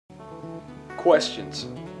Questions.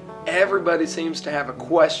 Everybody seems to have a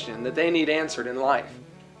question that they need answered in life.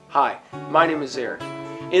 Hi, my name is Eric.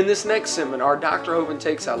 In this next seminar, Dr. Hovind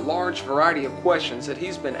takes a large variety of questions that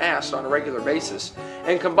he's been asked on a regular basis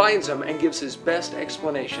and combines them and gives his best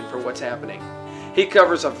explanation for what's happening. He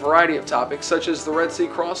covers a variety of topics such as the Red Sea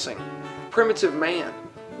crossing, primitive man,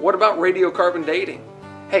 what about radiocarbon dating?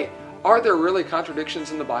 Hey, are there really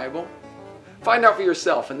contradictions in the Bible? Find out for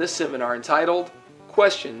yourself in this seminar entitled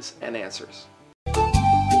Questions and Answers.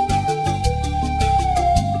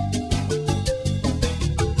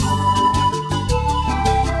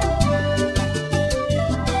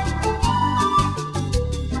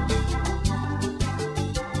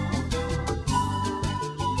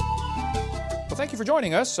 Thank you for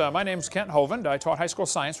joining us. My name is Kent Hovind. I taught high school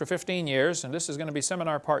science for 15 years, and this is going to be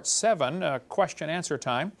seminar part 7, question-answer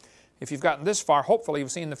time. If you've gotten this far, hopefully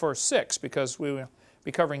you've seen the first 6 because we will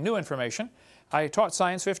be covering new information. I taught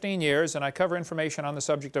science 15 years, and I cover information on the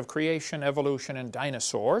subject of creation, evolution, and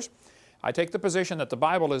dinosaurs. I take the position that the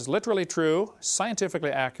Bible is literally true,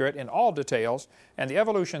 scientifically accurate in all details, and the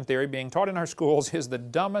evolution theory being taught in our schools is the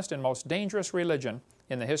dumbest and most dangerous religion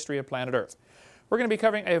in the history of planet Earth. We're going to be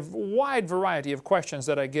covering a wide variety of questions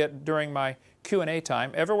that I get during my Q&A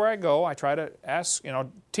time. Everywhere I go, I try to ask,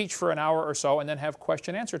 teach for an hour or so and then have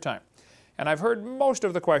question-answer time. And I've heard most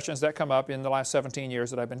of the questions that come up in the last 17 years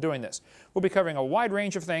that I've been doing this. We'll be covering a wide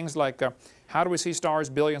range of things like how do we see stars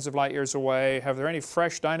billions of light years away? Have there any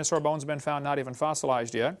fresh dinosaur bones been found, not even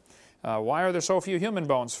fossilized yet? Why are there so few human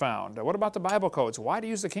bones found? What about the Bible codes? Why do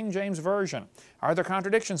you use the King James Version? Are there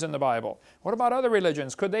contradictions in the Bible? What about other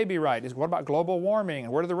religions? Could they be right? What about global warming?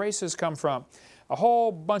 Where do the races come from? A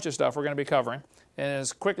whole bunch of stuff we're going to be covering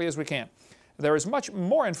as quickly as we can. There is much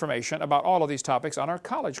more information about all of these topics on our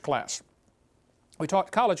college class. We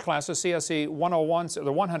taught college classes, CSE 101,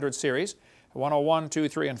 the 100 series, 101, 2,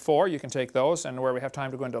 3, and 4. You can take those, and where we have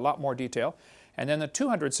time to go into a lot more detail. And then the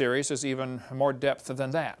 200 series is even more depth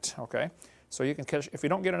than that, okay? So you can catch, if you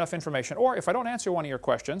don't get enough information, or if I don't answer one of your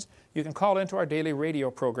questions, you can call into our daily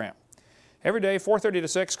radio program. Every day, 4:30 to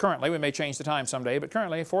 6, currently, we may change the time someday, but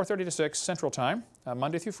currently 4:30 to 6 Central Time,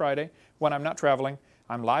 Monday through Friday, when I'm not traveling.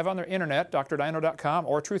 I'm live on the internet, drdino.com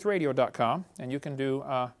or truthradio.com, and you can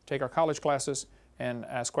take our college classes and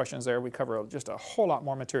ask questions there. We cover just a whole lot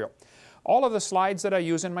more material. All of the slides that I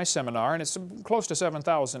use in my seminar, and it's close to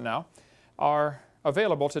 7,000 now, are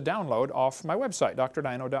available to download off my website,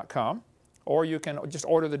 drdino.com, or you can just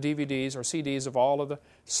order the DVDs or CDs of all of the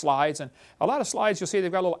slides. And a lot of slides, you'll see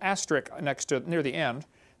they've got a little asterisk near the end.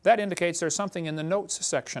 That indicates there's something in the notes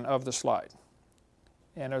section of the slide.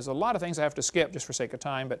 And there's a lot of things I have to skip just for sake of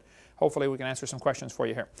time, but hopefully we can answer some questions for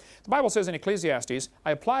you here. The Bible says in Ecclesiastes,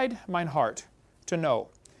 I applied mine heart to know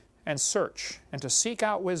and search and to seek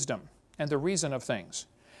out wisdom and the reason of things.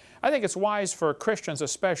 I think it's wise for Christians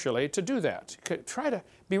especially to do that. Try to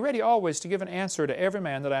be ready always to give an answer to every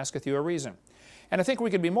man that asketh you a reason. And I think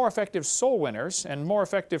we could be more effective soul winners and more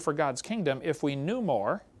effective for God's kingdom if we knew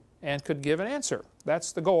more and could give an answer.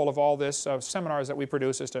 That's the goal of all this seminars that we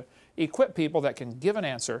produce, is to equip people that can give an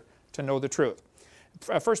answer to know the truth.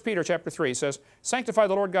 1 Peter chapter 3 says, Sanctify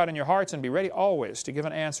the Lord God in your hearts and be ready always to give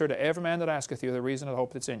an answer to every man that asketh you the reason of the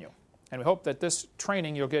hope that's in you. And we hope that this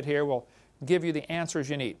training you'll get here will give you the answers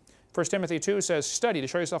you need. 1 Timothy 2 says, study to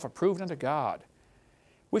show yourself approved unto God.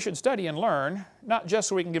 We should study and learn, not just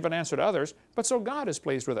so we can give an answer to others, but so God is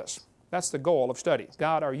pleased with us. That's the goal of study.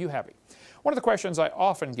 God, are you happy? One of the questions I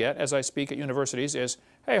often get as I speak at universities is,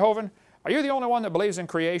 hey, Hovind, are you the only one that believes in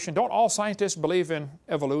creation? Don't all scientists believe in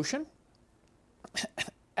evolution?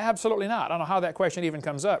 Absolutely not. I don't know how that question even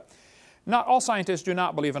comes up. Not all scientists do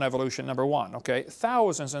not believe in evolution, number one, okay?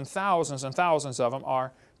 Thousands and thousands and thousands of them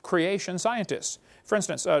are creation scientists. For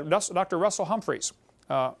instance, Dr. Russell Humphreys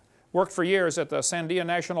worked for years at the Sandia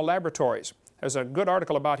National Laboratories. There's a good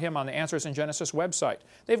article about him on the Answers in Genesis website.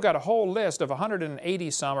 They've got a whole list of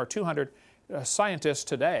 180-some or 200 scientists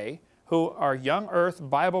today who are young earth,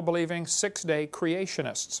 Bible-believing, 6-day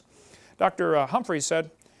creationists. Dr. Humphreys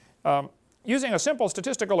said, using a simple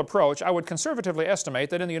statistical approach, I would conservatively estimate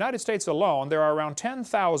that in the United States alone there are around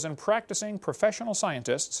 10,000 practicing professional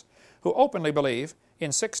scientists who openly believe in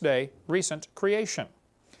 6-day recent creation.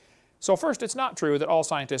 So first, it's not true that all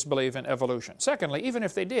scientists believe in evolution. Secondly, even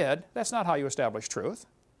if they did, that's not how you establish truth.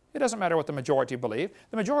 It doesn't matter what the majority believe.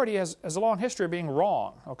 The majority has a long history of being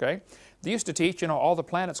wrong, okay? They used to teach, all the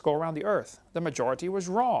planets go around the Earth. The majority was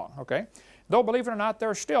wrong, okay? Though, believe it or not,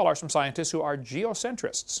 there still are some scientists who are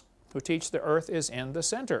geocentrists, who teach the Earth is in the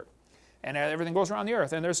center. And everything goes around the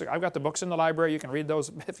Earth. And I've got the books in the library. You can read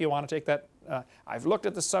those if you want to take that. I've looked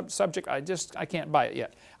at the subject. I can't buy it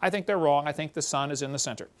yet. I think they're wrong. I think the sun is in the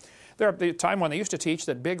center. There was a time when they used to teach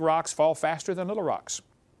that big rocks fall faster than little rocks.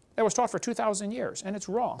 That was taught for 2,000 years, and it's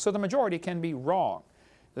wrong. So the majority can be wrong.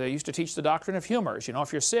 They used to teach the doctrine of humors. You know,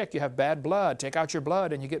 if you're sick, you have bad blood. Take out your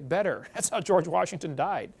blood and you get better. That's how George Washington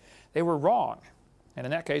died. They were wrong. And in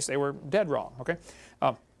that case, they were dead wrong. Okay.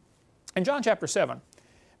 In John chapter 7,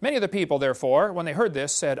 many of the people, therefore, when they heard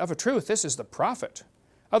this, said, "Of a truth, this is the prophet."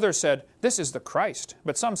 Others said, "This is the Christ."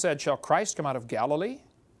 But some said, "Shall Christ come out of Galilee?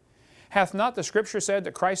 Hath not the Scripture said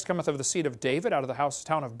that Christ cometh of the seed of David out of the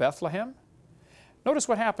town of Bethlehem?" Notice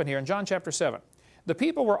what happened here in John chapter 7. The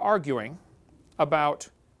people were arguing about,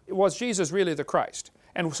 was Jesus really the Christ?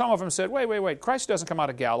 And some of them said, wait, Christ doesn't come out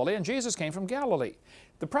of Galilee, and Jesus came from Galilee.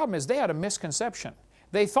 The problem is they had a misconception.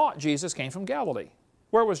 They thought Jesus came from Galilee.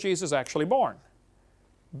 Where was Jesus actually born?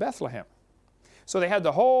 Bethlehem. So they had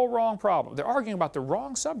the whole wrong problem. They're arguing about the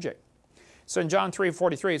wrong subject. So in John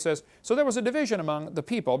 3:43 it says, "So there was a division among the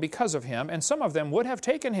people because of him, and some of them would have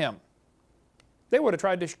taken him." They would have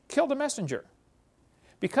tried to kill the messenger.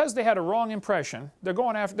 Because they had a wrong impression, they're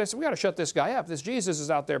going after this. We got to shut this guy up. This Jesus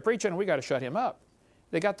is out there preaching, and we got to shut him up.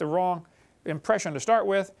 They got the wrong impression to start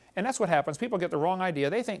with, and that's what happens. People get the wrong idea.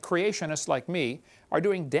 They think creationists like me are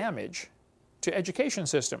doing damage to education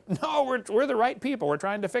system. No, we're the right people. We're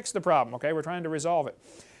trying to fix the problem, okay? We're trying to resolve it.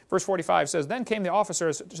 Verse 45 says, "Then came the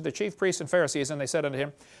officers to the chief priests and Pharisees, and they said unto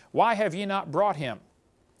him, Why have ye not brought him?"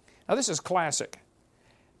 Now this is classic.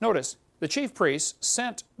 Notice, the chief priests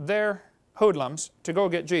sent their hoodlums to go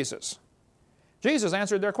get Jesus. Jesus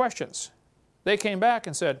answered their questions. They came back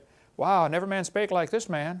and said, "Wow, never man spake like this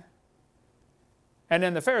man." And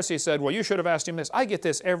then the Pharisees said, "Well, you should have asked him this." I get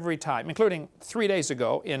this every time, including 3 days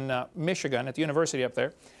ago in Michigan at the university up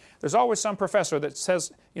there. There's always some professor that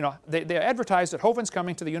says, you know, they advertise that Hovind's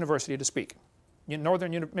coming to the university to speak,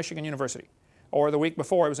 Northern Michigan University. Or the week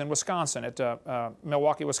before, it was in Wisconsin, at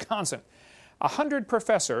Milwaukee, Wisconsin. 100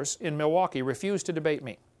 professors in Milwaukee refused to debate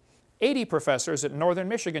me. 80 professors at Northern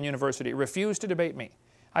Michigan University refused to debate me.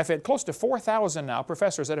 I've had close to 4,000 now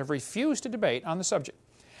professors that have refused to debate on the subject.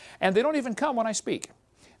 And they don't even come when I speak.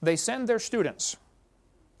 They send their students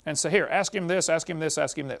and say, "Here, ask him this, ask him this,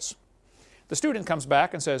 ask him this." The student comes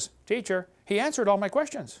back and says, "Teacher, he answered all my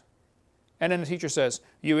questions." And then the teacher says,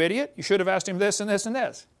 "You idiot, you should have asked him this and this and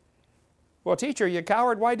this." Well, teacher, you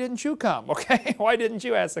coward, why didn't you come? Okay, why didn't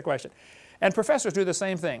you ask the question? And professors do the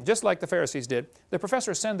same thing, just like the Pharisees did. The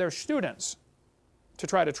professors send their students to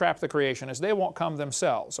try to trap the creationists. They won't come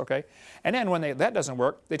themselves, okay? And then when that doesn't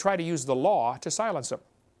work, they try to use the law to silence them.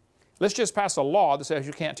 Let's just pass a law that says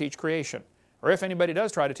you can't teach creation. Or if anybody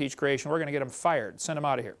does try to teach creation, we're going to get them fired, send them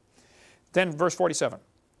out of here. Then verse 47.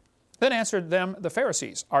 "Then answered them the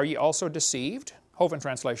Pharisees, Are ye also deceived?" Hovind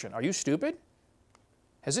translation. "Are you stupid?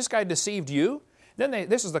 Has this guy deceived you?" Then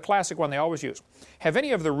this is the classic one they always use. "Have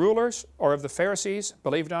any of the rulers or of the Pharisees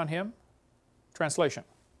believed on him?" Translation.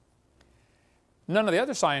 None of the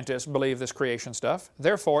other scientists believe this creation stuff.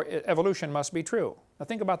 Therefore, evolution must be true. Now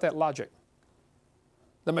think about that logic.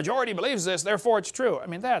 The majority believes this, therefore it's true. I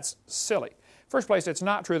mean, that's silly. First place, it's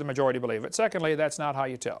not true the majority believe it. Secondly, that's not how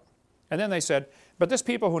you tell. And then they said, "But this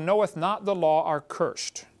people who knoweth not the law are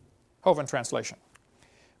cursed." Hovind translation.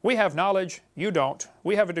 "We have knowledge, you don't.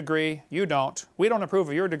 We have a degree, you don't. We don't approve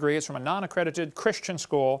of your degree. It's from a non-accredited Christian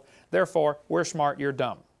school. Therefore, we're smart, you're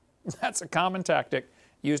dumb." That's a common tactic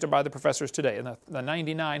used by the professors today. And the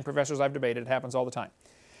 99 professors I've debated, it happens all the time.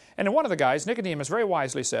 And then one of the guys, Nicodemus, very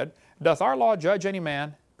wisely said, "Doth our law judge any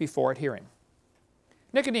man before it hear him?"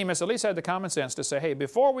 Nicodemus at least had the common sense to say, hey,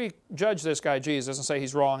 before we judge this guy Jesus and say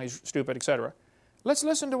he's wrong, he's stupid, etc., let's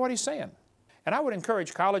listen to what he's saying. And I would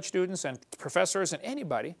encourage college students and professors and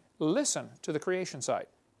anybody, listen to the creation side.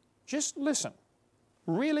 Just listen.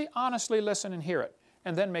 Really honestly listen and hear it,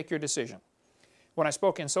 and then make your decision. When I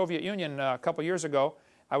spoke in Soviet Union a couple years ago,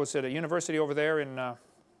 I was at a university over there in, I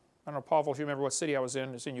don't know, Pavel, if you remember what city I was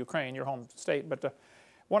in. It's in Ukraine, your home state, but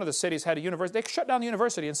one of the cities had a university. They shut down the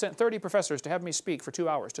university and sent 30 professors to have me speak for 2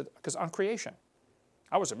 hours because on creation.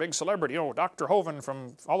 I was a big celebrity, Dr. Hovind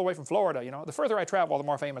from all the way from Florida, The further I travel, the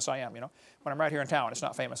more famous I am, When I'm right here in town, it's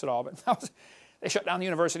not famous at all, but they shut down the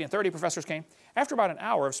university and 30 professors came. After about an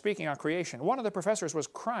hour of speaking on creation, one of the professors was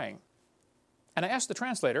crying. And I asked the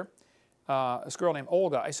translator, this girl named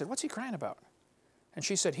Olga, I said, "What's he crying about?" And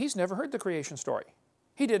she said, he's never heard the creation story.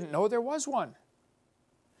 He didn't know there was one.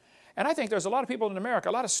 And I think there's a lot of people in America,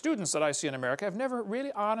 a lot of students that I see in America have never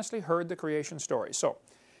really honestly heard the creation story. So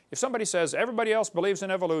if somebody says, everybody else believes in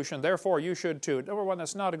evolution, therefore you should too, number one,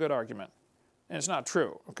 that's not a good argument. And it's not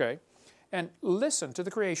true, okay? And listen to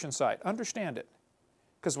the creation side. Understand it.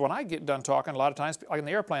 Because when I get done talking, a lot of times, like in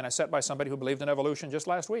the airplane, I sat by somebody who believed in evolution just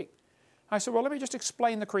last week. I said, well, let me just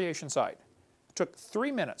explain the creation side. took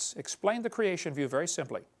 3 minutes, explained the creation view very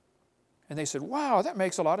simply. And they said, wow, that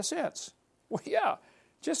makes a lot of sense. Well, yeah,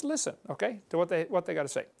 just listen, okay, to what they got to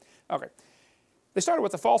say. Okay. They started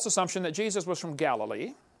with the false assumption that Jesus was from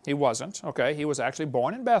Galilee. He wasn't, okay. He was actually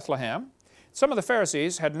born in Bethlehem. Some of the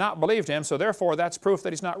Pharisees had not believed him, so therefore that's proof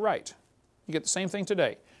that he's not right. You get the same thing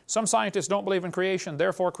today. Some scientists don't believe in creation,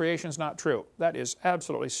 therefore creation's not true. That is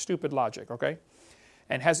absolutely stupid logic, okay?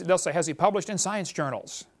 And they'll say, has he published in science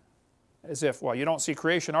journals? As if, well, you don't see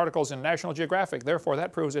creation articles in National Geographic, therefore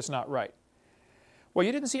that proves it's not right. Well,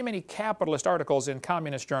 you didn't see many capitalist articles in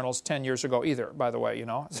communist journals 10 years ago either, by the way, you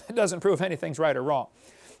know. It doesn't prove anything's right or wrong.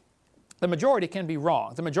 The majority can be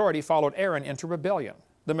wrong. The majority followed Aaron into rebellion.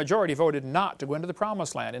 The majority voted not to go into the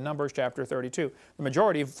Promised Land in Numbers chapter 32. The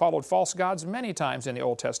majority followed false gods many times in the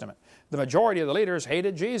Old Testament. The majority of the leaders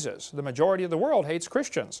hated Jesus. The majority of the world hates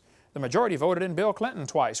Christians. The majority voted in Bill Clinton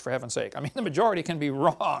twice, for heaven's sake. I mean, the majority can be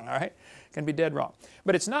wrong, all right? Can be dead wrong.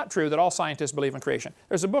 But it's not true that all scientists believe in creation.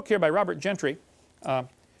 There's a book here by Robert Gentry.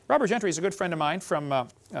 Robert Gentry is a good friend of mine from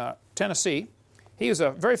Tennessee. He is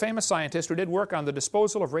a very famous scientist who did work on the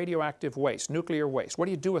disposal of radioactive waste, nuclear waste. What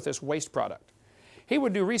do you do with this waste product? He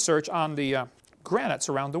would do research on the granites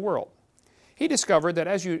around the world. He discovered that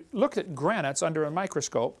as you looked at granites under a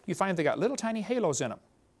microscope, you find they got little tiny halos in them.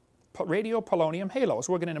 Radiopolonium halos.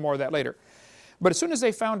 We'll get into more of that later. But as soon as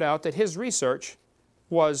they found out that his research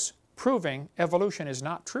was proving evolution is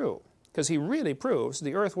not true, because he really proves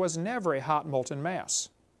the earth was never a hot molten mass.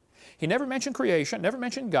 He never mentioned creation, never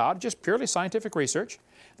mentioned God, just purely scientific research.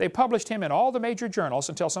 They published him in all the major journals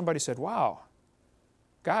until somebody said, wow,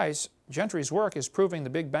 guys, Gentry's work is proving the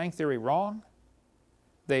Big Bang Theory wrong.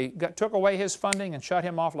 They took away his funding and shut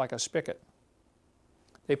him off like a spigot.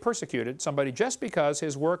 They persecuted somebody just because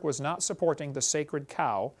his work was not supporting the sacred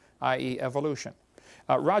cow, i.e. evolution.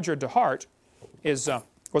 Roger DeHart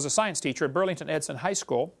was a science teacher at Burlington Edson High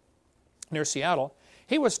School near Seattle.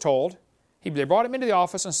 He was told, they brought him into the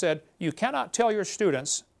office and said, you cannot tell your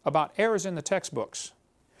students about errors in the textbooks.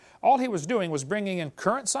 All he was doing was bringing in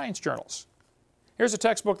current science journals. Here's a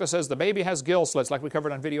textbook that says the baby has gill slits, like we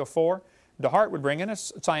covered on video 4. DeHart would bring in a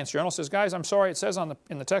science journal, says, guys, I'm sorry, it says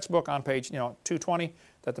in the textbook on page 220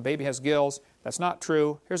 that the baby has gills. That's not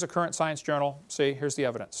true. Here's a current science journal. See, here's the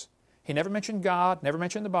evidence. He never mentioned God, never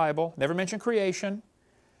mentioned the Bible, never mentioned creation.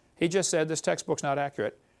 He just said this textbook's not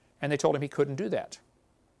accurate, and they told him he couldn't do that.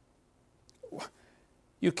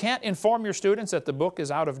 You can't inform your students that the book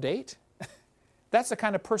is out of date? That's the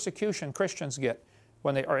kind of persecution Christians get,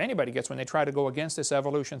 or anybody gets when they try to go against this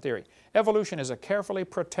evolution theory. Evolution is a carefully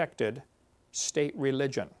protected state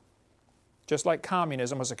religion. Just like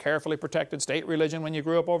communism was a carefully protected state religion when you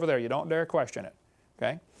grew up over there. You don't dare question it.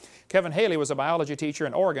 Okay? Kevin Haley was a biology teacher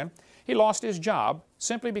in Oregon. He lost his job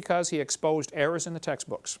simply because he exposed errors in the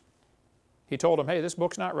textbooks. He told them, hey, this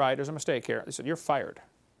book's not right, there's a mistake here. They said, you're fired.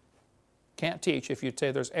 Can't teach if you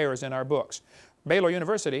say there's errors in our books. Baylor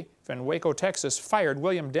University in Waco, Texas fired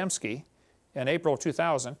William Dembski in April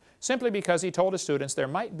 2000 simply because he told his students there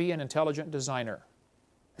might be an intelligent designer.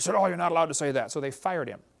 They said, oh, you're not allowed to say that, so they fired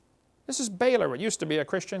him. This is Baylor, what used to be a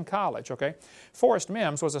Christian college, okay? Forrest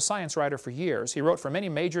Mims was a science writer for years. He wrote for many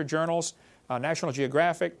major journals, National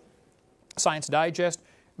Geographic, Science Digest,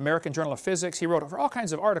 American Journal of Physics. He wrote for all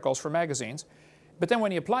kinds of articles for magazines. But then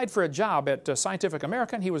when he applied for a job at Scientific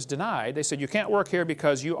American, he was denied. They said, you can't work here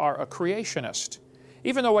because you are a creationist.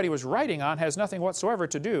 Even though what he was writing on has nothing whatsoever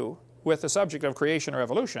to do with the subject of creation or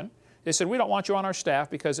evolution, they said, we don't want you on our staff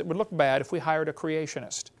because it would look bad if we hired a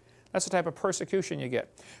creationist. That's the type of persecution you get.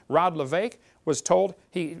 Rod LeVake was told,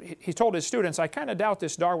 he told his students, I kind of doubt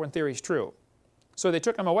this Darwin theory is true. So they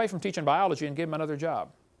took him away from teaching biology and gave him another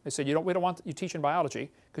job. They said, we don't want you teaching biology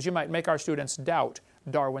because you might make our students doubt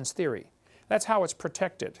Darwin's theory. That's how it's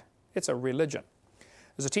protected. It's a religion.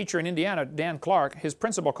 There's a teacher in Indiana, Dan Clark, his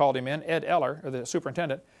principal called him in, Ed Eller, or the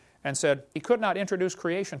superintendent, and said he could not introduce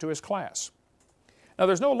creation to his class. Now,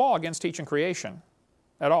 there's no law against teaching creation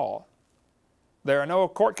at all. There are no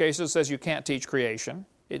court cases that says you can't teach creation.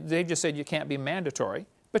 They've just said you can't be mandatory.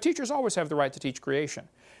 But teachers always have the right to teach creation.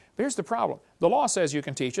 But here's the problem. The law says you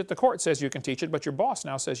can teach it, the court says you can teach it, but your boss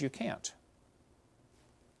now says you can't.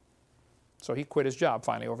 So he quit his job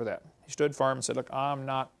finally over that. He stood firm and said, look, I'm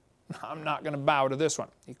not going to bow to this one.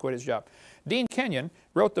 He quit his job. Dean Kenyon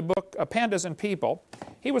wrote the book Pandas and People.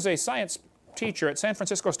 He was a science teacher at San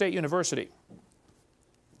Francisco State University.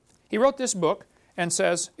 He wrote this book and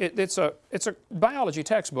says, it's a biology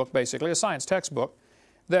textbook, basically, a science textbook,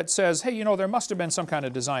 that says, hey, there must have been some kind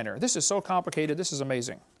of designer. This is so complicated, this is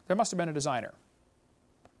amazing. There must have been a designer.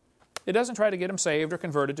 It doesn't try to get him saved or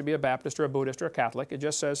converted to be a Baptist or a Buddhist or a Catholic. It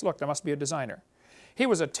just says, look, there must be a designer. He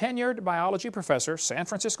was a tenured biology professor, San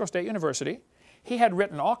Francisco State University. He had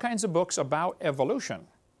written all kinds of books about evolution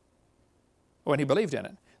when he believed in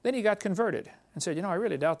it. Then he got converted and said, you know, I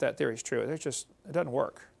really doubt that theory is true. It doesn't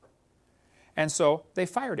work. And so they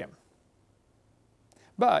fired him.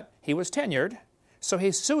 But he was tenured, so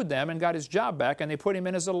he sued them and got his job back, and they put him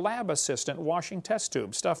in as a lab assistant washing test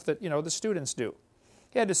tubes, stuff that, you know, the students do.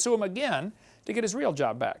 He had to sue him again to get his real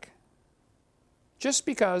job back. Just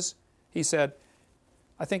because he said,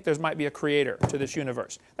 I think there might be a creator to this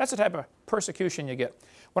universe. That's the type of persecution you get.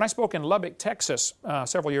 When I spoke in Lubbock, Texas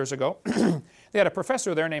several years ago, they had a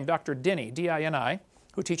professor there named Dr. Dini, D-I-N-I,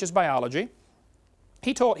 who teaches biology.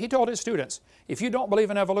 He told his students, if you don't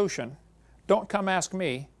believe in evolution, don't come ask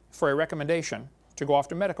me for a recommendation to go off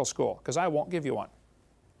to medical school, because I won't give you one.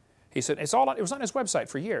 He said, it was on his website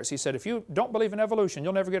for years. He said, if you don't believe in evolution,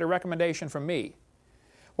 you'll never get a recommendation from me.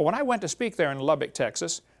 Well, when I went to speak there in Lubbock,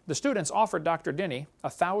 Texas, the students offered Dr. Dini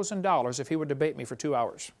 $1,000 if he would debate me for 2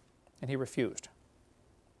 hours, and he refused.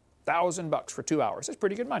 $1,000 for 2 hours. That's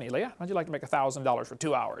pretty good money, Leah. How'd you like to make $1,000 for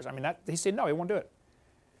 2 hours? I mean, he said no, he won't do it.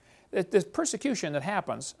 The persecution that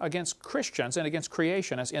happens against Christians and against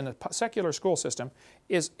creationists in the secular school system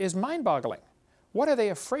is mind-boggling. What are they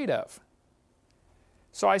afraid of?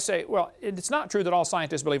 So I say, well, it's not true that all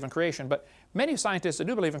scientists believe in creation, but many scientists that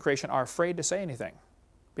do believe in creation are afraid to say anything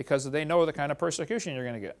because they know the kind of persecution you're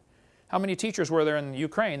going to get. How many teachers were there in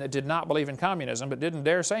Ukraine that did not believe in communism but didn't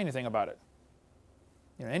dare say anything about it?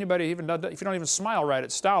 You know, anybody, even if you don't even smile right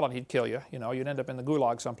at Stalin, he'd kill you. You know, you'd end up in the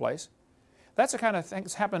gulag someplace. That's the kind of thing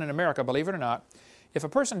that's happened in America, believe it or not. If a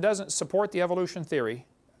person doesn't support the evolution theory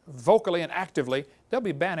vocally and actively, they'll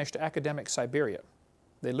be banished to academic Siberia.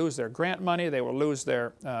 They lose their grant money, they will lose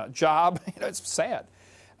their job. You know, it's sad.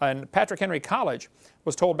 And Patrick Henry College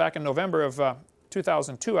was told back in November of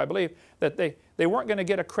 2002, I believe, that they weren't going to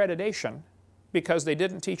get accreditation because they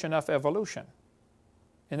didn't teach enough evolution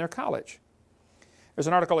in their college. There's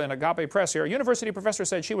an article in Agape Press here. A university professor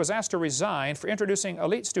said she was asked to resign for introducing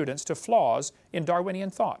elite students to flaws in Darwinian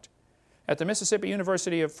thought at the Mississippi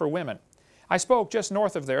University for Women. I spoke just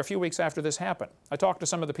north of there a few weeks after this happened. I talked to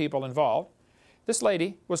some of the people involved. This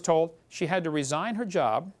lady was told she had to resign her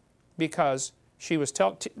job because she was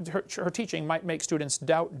her teaching might make students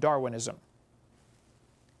doubt Darwinism.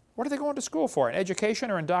 What are they going to school for? An education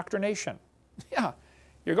or indoctrination? Yeah,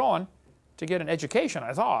 you're going to get an education,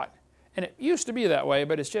 I thought. And it used to be that way,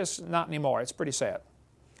 but it's just not anymore. It's pretty sad.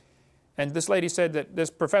 And this lady said that this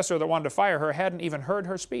professor that wanted to fire her hadn't even heard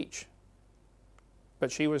her speech.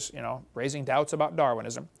 But she was, you know, raising doubts about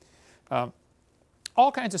Darwinism.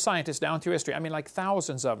 All kinds of scientists down through history, I mean like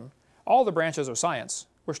thousands of them, all the branches of science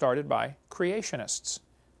were started by creationists.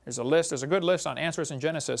 There's a list, there's a good list on Answers in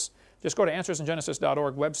Genesis. Just go to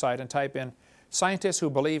answersingenesis.org website and type in scientists who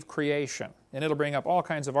believe creation. And it'll bring up all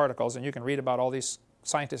kinds of articles, and you can read about all these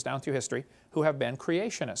scientists down through history who have been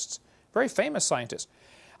creationists. Very famous scientists.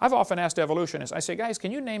 I've often asked evolutionists, I say, guys,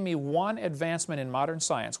 can you name me one advancement in modern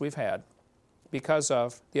science we've had because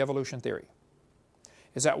of the evolution theory?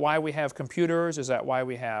 Is that why we have computers? Is that why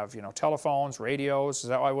we have, you know, telephones, radios? Is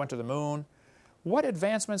that why we went to the moon? What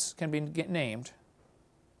advancements can be named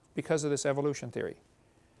because of this evolution theory?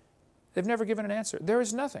 They've never given an answer. There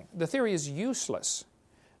is nothing. The theory is useless.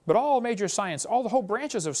 But all major science, all the whole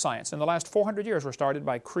branches of science in the last 400 years were started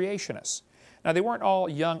by creationists. Now, they weren't all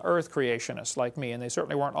young earth creationists like me, and they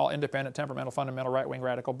certainly weren't all independent, temperamental, fundamental, right-wing,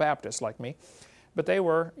 radical Baptists like me. But they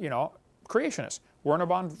were, you know, creationists. Werner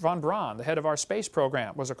von Braun, the head of our space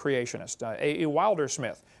program, was a creationist. A.E.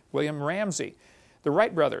 Wilder-Smith, William Ramsey. The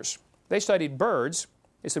Wright brothers, they studied birds.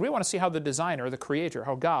 They said, we want to see how the designer, the creator,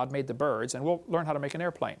 how God made the birds, and we'll learn how to make an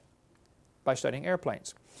airplane by studying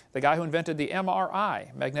airplanes. The guy who invented the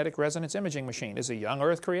MRI, magnetic resonance imaging machine, is a young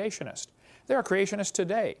earth creationist. There are creationists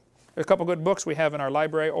today. There are a couple good books we have in our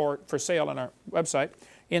library or for sale on our website.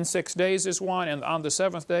 In 6 Days is one, and On the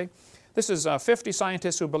Seventh Day. This is 50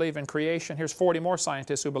 scientists who believe in creation. Here's 40 more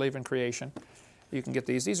scientists who believe in creation. You can get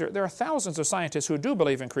these. There are thousands of scientists who do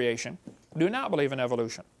believe in creation, do not believe in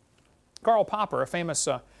evolution. Karl Popper, a famous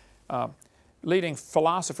leading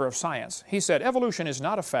philosopher of science, he said, evolution is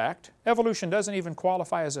not a fact. Evolution doesn't even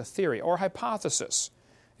qualify as a theory or hypothesis.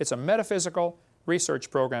 It's a metaphysical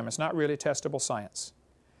research program. It's not really testable science.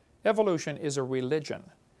 Evolution is a religion.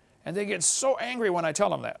 And they get so angry when I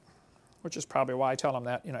tell them that, which is probably why I tell them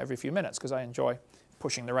that, you know, every few minutes, because I enjoy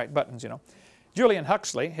pushing the right buttons, you know. Julian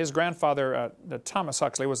Huxley, his grandfather, Thomas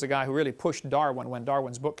Huxley, was the guy who really pushed Darwin when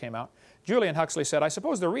Darwin's book came out. Julian Huxley said, I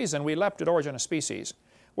suppose the reason we leapt at Origin of Species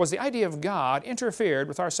was the idea of God interfered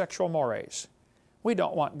with our sexual mores. We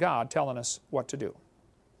don't want God telling us what to do.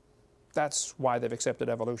 That's why they've accepted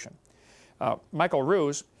evolution. Michael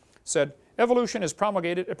Ruse said, evolution is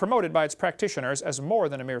promoted by its practitioners as more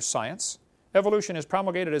than a mere science. Evolution is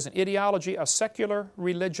promulgated as an ideology, a secular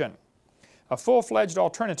religion, a full-fledged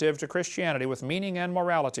alternative to Christianity with meaning and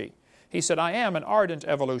morality. He said, I am an ardent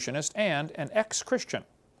evolutionist and an ex-Christian.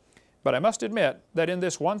 But I must admit that in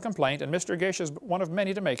this one complaint, and Mr. Gish is one of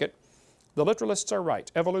many to make it, the literalists are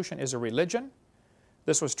right. Evolution is a religion.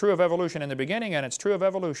 This was true of evolution in the beginning, and it's true of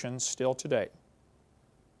evolution still today.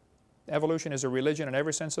 Evolution is a religion in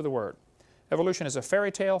every sense of the word. Evolution is a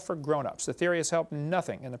fairy tale for grown-ups. The theory has helped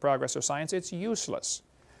nothing in the progress of science. It's useless.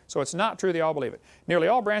 So it's not true they all believe it. Nearly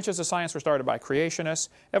all branches of science were started by creationists.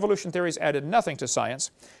 Evolution theories added nothing to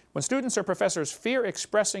science. When students or professors fear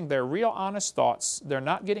expressing their real honest thoughts, they're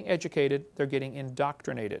not getting educated, they're getting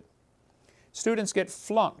indoctrinated. Students get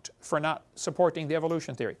flunked for not supporting the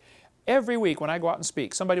evolution theory. Every week when I go out and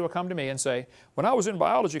speak, somebody will come to me and say, when I was in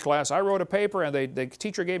biology class, I wrote a paper and the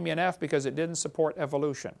teacher gave me an F because it didn't support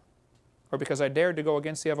evolution, or because I dared to go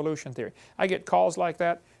against the evolution theory. I get calls like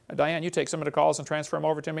that. Diane, you take some of the calls and transfer them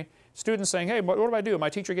over to me. Students saying, hey, what do I do? My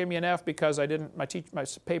teacher gave me an F because my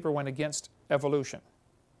paper went against evolution.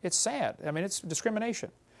 It's sad. I mean, it's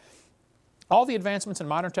discrimination. All the advancements in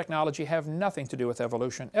modern technology have nothing to do with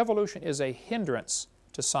evolution. Evolution is a hindrance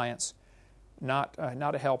to science, not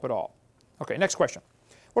a help at all. Okay, next question.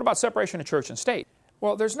 What about separation of church and state?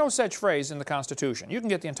 Well, there's no such phrase in the Constitution. You can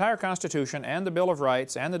get the entire Constitution and the Bill of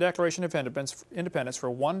Rights and the Declaration of Independence for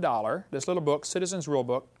 $1. This little book, Citizens Rule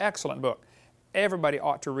Book, excellent book. Everybody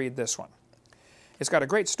ought to read this one. It's got a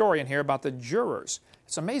great story in here about the jurors.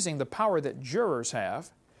 It's amazing the power that jurors have.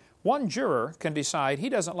 One juror can decide he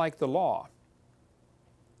doesn't like the law.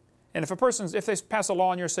 And if they pass a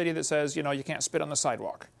law in your city that says, you know, you can't spit on the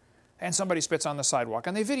sidewalk, and somebody spits on the sidewalk,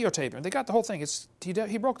 and they videotape him, they got the whole thing.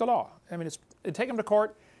 He broke the law. I mean, they take him to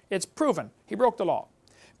court. It's proven. He broke the law.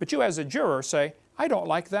 But you as a juror say, I don't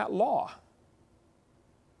like that law.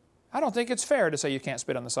 I don't think it's fair to say you can't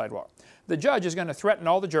spit on the sidewalk. The judge is going to threaten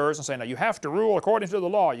all the jurors and say, now you have to rule according to the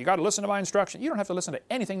law. You got to listen to my instruction. You don't have to listen to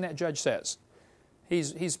anything that judge says.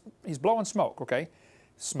 He's blowing smoke, okay?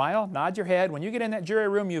 Smile, nod your head. When you get in that jury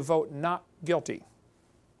room, you vote not guilty.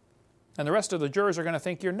 And the rest of the jurors are going to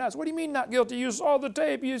think you're nuts. What do you mean not guilty? You saw the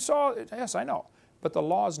tape. You saw it. Yes, I know. But the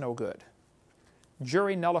law's no good.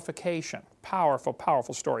 Jury nullification. Powerful,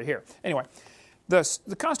 powerful story here. Anyway,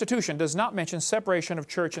 the Constitution does not mention separation of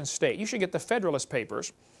church and state. You should get the Federalist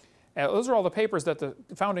Papers. Those are all the papers that the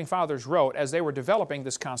Founding Fathers wrote as they were developing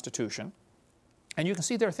this Constitution. And you can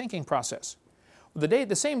see their thinking process.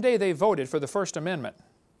 The same day they voted for the First Amendment,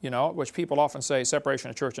 you know, which people often say separation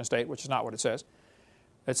of church and state, which is not what it says.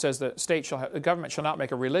 It says that the government shall not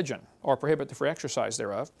make a religion or prohibit the free exercise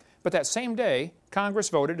thereof. But that same day, Congress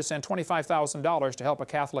voted to send $25,000 to help a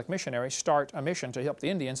Catholic missionary start a mission to help the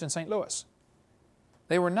Indians in St. Louis.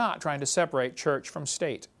 They were not trying to separate church from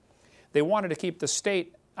state. They wanted to keep the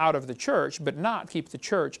state out of the church, but not keep the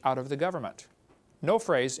church out of the government. No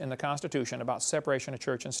phrase in the Constitution about separation of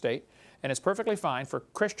church and state, and it's perfectly fine for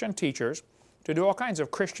Christian teachers to do all kinds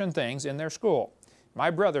of Christian things in their school. My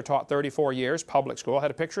brother taught 34 years, public school,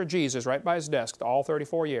 had a picture of Jesus right by his desk all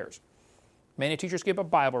 34 years. Many teachers keep a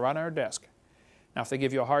Bible right on their desk. Now, if they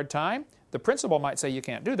give you a hard time, the principal might say you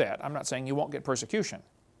can't do that. I'm not saying you won't get persecution.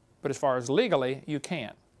 But as far as legally, you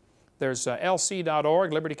can. There's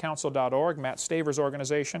lc.org, libertycouncil.org, Matt Staver's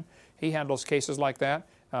organization. He handles cases like that.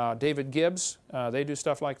 David Gibbs, they do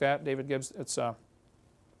stuff like that. David Gibbs, it's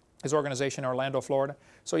his organization in Orlando, Florida.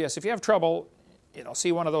 So yes, if you have trouble, you know,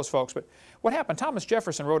 see one of those folks. But what happened, Thomas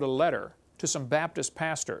Jefferson wrote a letter to some Baptist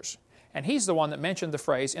pastors, and he's the one that mentioned the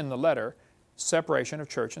phrase in the letter, separation of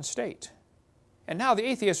church and state. And now the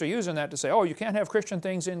atheists are using that to say, oh, you can't have Christian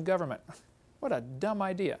things in government. What a dumb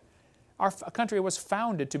idea. Our country was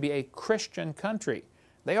founded to be a Christian country.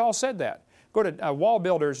 They all said that. Go to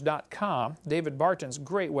wallbuilders.com, David Barton's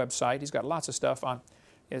great website. He's got lots of stuff on.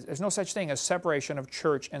 There's no such thing as separation of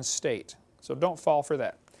church and state. So don't fall for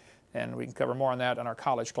that. And we can cover more on that in our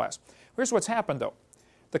college class. Here's what's happened, though.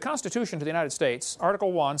 The Constitution to the United States,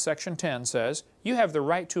 Article 1, Section 10 says, you have the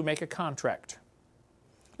right to make a contract.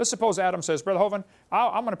 Let's suppose Adam says, Brother Hovind,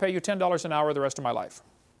 I'm going to pay you $10 an hour the rest of my life.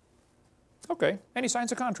 Okay, and he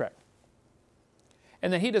signs a contract.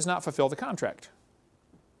 And then he does not fulfill the contract.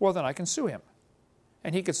 Well, then I can sue him.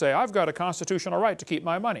 And he could say, I've got a constitutional right to keep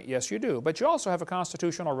my money. Yes, you do. But you also have a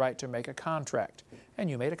constitutional right to make a contract. And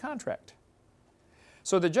you made a contract.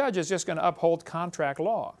 So the judge is just going to uphold contract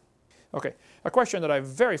law. Okay, a question that I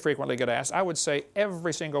very frequently get asked, I would say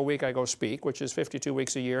every single week I go speak, which is 52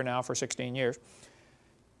 weeks a year now for 16 years.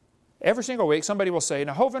 Every single week somebody will say,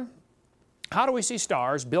 now Hovind, how do we see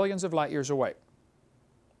stars billions of light years away?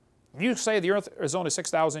 You say the earth is only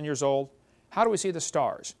 6,000 years old. How do we see the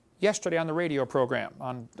stars? Yesterday on the radio program,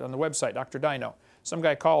 on the website, Dr. Dino, some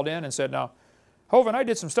guy called in and said, now, Hovind, I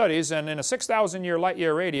did some studies, and in a 6,000 light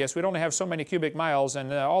year radius, we'd only have so many cubic miles,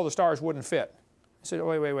 and all the stars wouldn't fit. I said,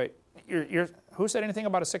 wait. Who said anything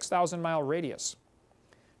about a 6,000 mile radius?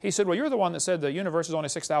 He said, well, you're the one that said the universe is only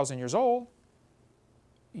 6,000 years old.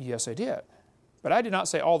 Yes, I did. But I did not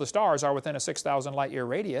say all the stars are within a 6,000 light year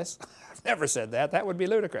radius. I've never said that. That would be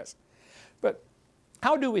ludicrous. But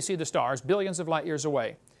how do we see the stars billions of light years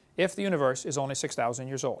away if the universe is only 6,000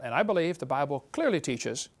 years old? And I believe the Bible clearly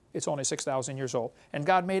teaches it's only 6,000 years old. And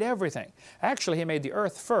God made everything. Actually, He made the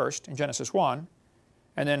earth first in Genesis 1.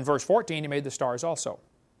 And then verse 14, He made the stars also.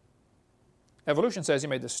 Evolution says He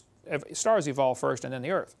made the stars evolve first and then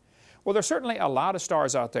the earth. Well, there's certainly a lot of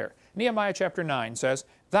stars out there. Nehemiah chapter 9 says,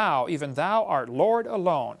 Thou, even Thou art Lord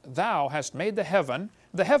alone. Thou hast made the heaven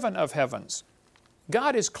of heavens.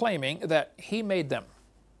 God is claiming that He made them.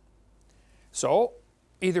 So,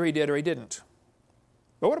 either He did or He didn't.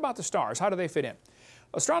 But what about the stars? How do they fit in?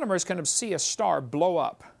 Astronomers can see a star blow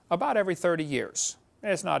up about every 30 years.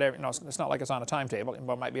 It's not like it's on a timetable. It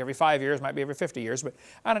might be every 5 years, might be every 50 years, but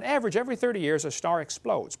on an average, every 30 years, a star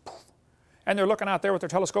explodes. And they're looking out there with their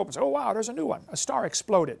telescope and say, oh, wow, there's a new one. A star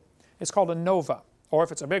exploded. It's called a nova. Or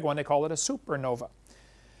if it's a big one, they call it a supernova.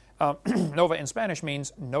 Nova in Spanish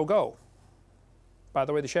means no-go. By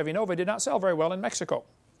the way, the Chevy Nova did not sell very well in Mexico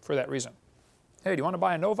for that reason. Hey, do you want to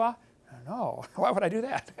buy a Nova? No. Why would I do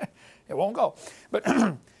that? It won't go. But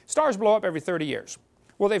stars blow up every 30 years.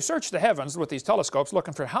 Well, they've searched the heavens with these telescopes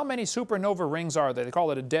looking for how many supernova rings are there. They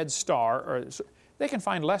call it a dead star. Or they can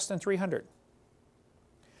find less than 300.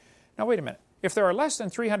 Now, wait a minute. If there are less than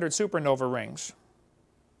 300 supernova rings,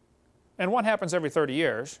 and one happens every 30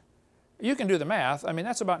 years, you can do the math. I mean,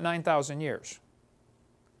 that's about 9,000 years.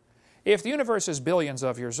 If the universe is billions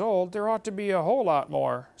of years old, there ought to be a whole lot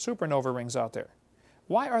more supernova rings out there.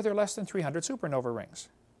 Why are there less than 300 supernova rings?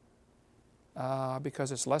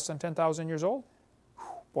 Because it's less than 10,000 years old?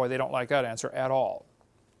 Boy, they don't like that answer at all.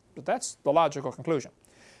 But that's the logical conclusion.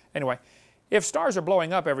 Anyway, if stars are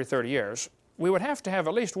blowing up every 30 years, we would have to have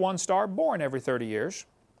at least one star born every 30 years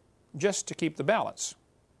just to keep the balance.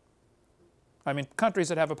 I mean, countries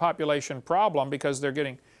that have a population problem because they're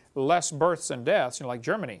getting less births and deaths, like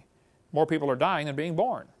Germany, more people are dying than being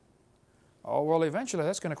born. Oh, well, eventually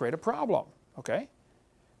that's going to create a problem, okay?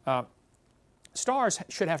 Stars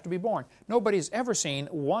should have to be born. Nobody's ever seen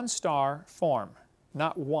one star form,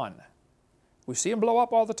 not one. We see them blow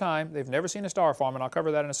up all the time. They've never seen a star form, and I'll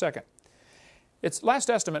cover that in a second. Its last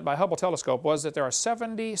estimate by Hubble telescope was that there are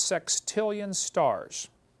 70 sextillion stars.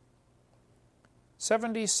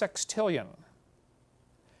 70 sextillion.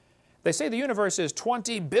 They say the universe is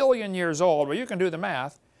 20 billion years old. Well, you can do the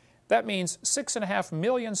math. That means 6.5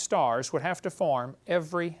 million stars would have to form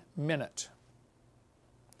every minute.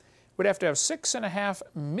 We'd have to have 6.5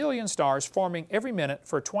 million stars forming every minute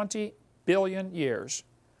for 20 billion years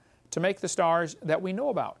to make the stars that we know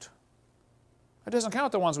about. It doesn't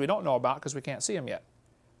count the ones we don't know about because we can't see them yet.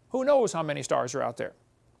 Who knows how many stars are out there?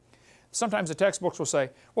 Sometimes the textbooks will say,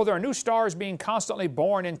 well, there are new stars being constantly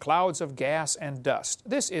born in clouds of gas and dust.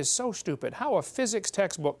 This is so stupid. How a physics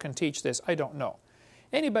textbook can teach this, I don't know.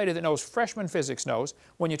 Anybody that knows freshman physics knows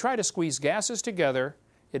when you try to squeeze gases together,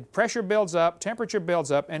 pressure builds up, temperature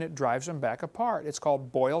builds up, and it drives them back apart. It's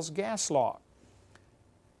called Boyle's gas law.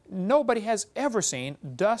 Nobody has ever seen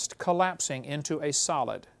dust collapsing into a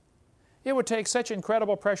solid. It would take such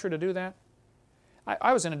incredible pressure to do that.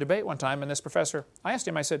 I was in a debate one time, and this professor, I asked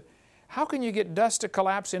him, I said, how can you get dust to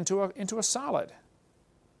collapse into a solid?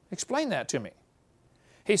 Explain that to me.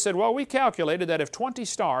 He said, well, we calculated that if 20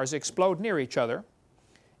 stars explode near each other,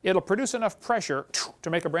 it'll produce enough pressure to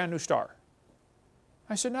make a brand new star.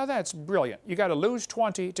 I said, now that's brilliant. You got to lose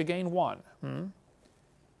 20 to gain 1.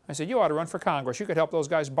 I said, you ought to run for Congress. You could help those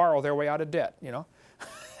guys borrow their way out of debt, you know.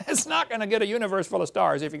 It's not going to get a universe full of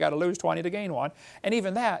stars if you got to lose 20 to gain 1. And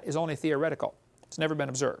even that is only theoretical. It's never been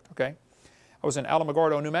observed, okay? I was in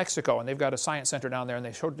Alamogordo, New Mexico, and they've got a science center down there, and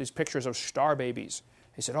they showed these pictures of star babies.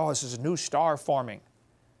 They said, oh, this is a new star forming.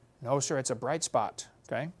 No, sir, it's a bright spot,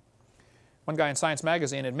 okay? One guy in Science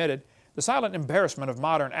magazine admitted, the silent embarrassment of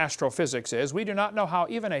modern astrophysics is we do not know how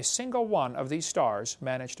even a single one of these stars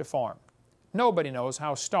managed to form. Nobody knows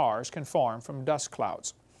how stars can form from dust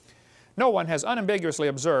clouds. No one has unambiguously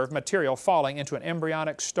observed material falling into an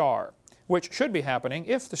embryonic star, which should be happening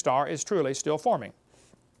if the star is truly still forming.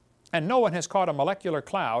 And no one has caught a molecular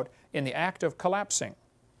cloud in the act of collapsing.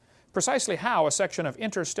 Precisely how a section of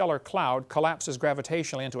interstellar cloud collapses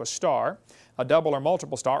gravitationally into a star, a double or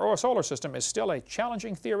multiple star, or a solar system is still a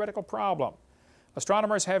challenging theoretical problem.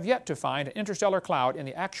 Astronomers have yet to find an interstellar cloud in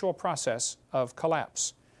the actual process of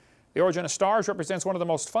collapse. The origin of stars represents one of the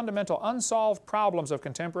most fundamental unsolved problems of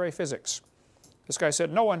contemporary physics. This guy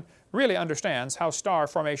said, no one really understands how star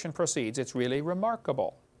formation proceeds. It's really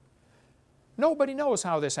remarkable. Nobody knows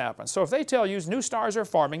how this happens. So if they tell you new stars are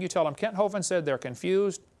forming, you tell them Kent Hovind said they're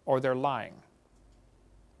confused or they're lying.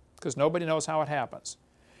 Because nobody knows how it happens.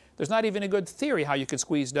 There's not even a good theory how you could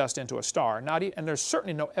squeeze dust into a star, and there's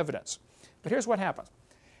certainly no evidence. But here's what happens.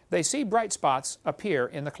 They see bright spots appear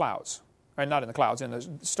in the clouds. Or not in the clouds, in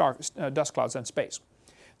the dust clouds in space.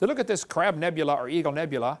 They look at this Crab Nebula or Eagle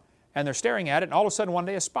Nebula, and they're staring at it, and all of a sudden one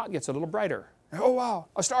day a spot gets a little brighter. Oh wow,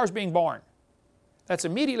 a star's being born. That's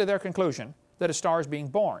immediately their conclusion that a star is being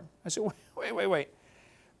born. I said, wait.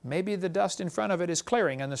 Maybe the dust in front of it is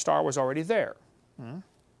clearing and the star was already there.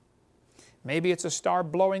 Maybe it's a star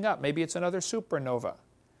blowing up. Maybe it's another supernova.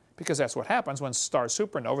 Because that's what happens when stars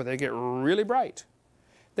supernova, they get really bright.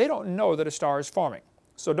 They don't know that a star is forming.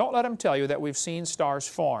 So don't let them tell you that we've seen stars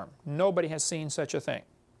form. Nobody has seen such a thing.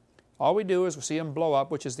 All we do is we see them blow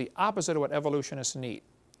up, which is the opposite of what evolutionists need.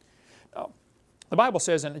 Now, the Bible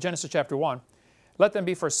says in Genesis chapter 1, let them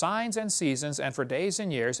be for signs and seasons and for days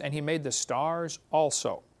and years, and He made the stars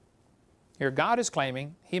also. Here God is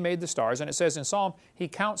claiming He made the stars, and it says in Psalm, He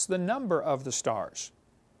counts the number of the stars.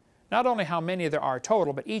 Not only how many there are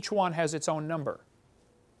total, but each one has its own number.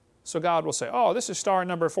 So God will say, oh, this is star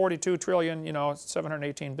number 42 trillion,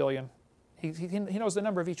 718 billion. He knows the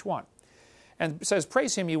number of each one. And it says,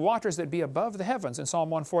 praise Him, ye waters that be above the heavens, in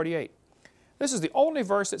Psalm 148. This is the only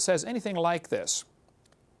verse that says anything like this.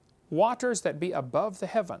 Waters that be above the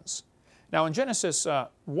heavens. Now in Genesis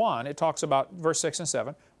 1, it talks about verse 6 and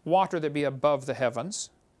 7, water that be above the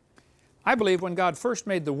heavens. I believe when God first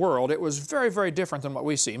made the world, it was very, very different than what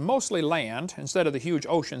we see. Mostly land, instead of the huge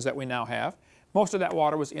oceans that we now have. Most of that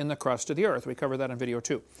water was in the crust of the earth. We covered that in video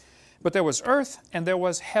 2. But there was earth and there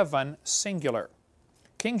was heaven, singular.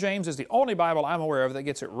 King James is the only Bible I'm aware of that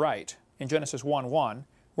gets it right in Genesis 1:1,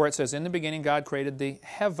 where it says, in the beginning God created the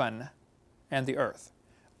heaven and the earth.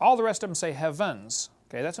 All the rest of them say heavens.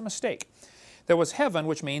 Okay, that's a mistake. There was heaven,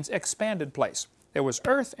 which means expanded place. There was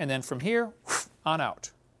earth, and then from here on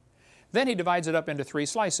out. Then he divides it up into 3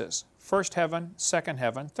 slices. First heaven, second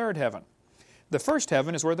heaven, third heaven. The first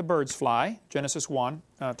heaven is where the birds fly. Genesis 1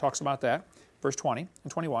 talks about that, verse 20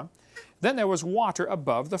 and 21. Then there was water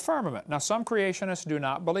above the firmament. Now some creationists do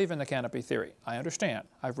not believe in the canopy theory. I understand.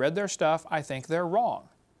 I've read their stuff. I think they're wrong.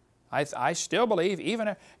 I still believe,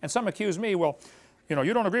 and some accuse me, well,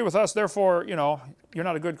 you don't agree with us, therefore, you're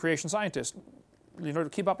not a good creation scientist. To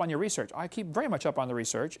keep up on your research. I keep very much up on the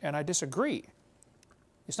research, and I disagree.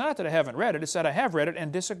 It's not that I haven't read it, it's that I have read it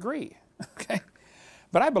and disagree. Okay?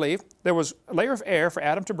 But I believe there was a layer of air for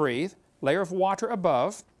Adam to breathe, layer of water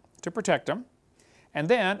above to protect him, and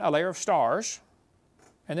then a layer of stars,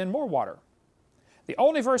 and then more water. The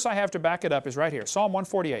only verse I have to back it up is right here, Psalm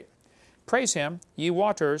 148. Praise Him, ye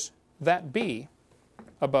waters that be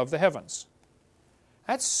above the heavens.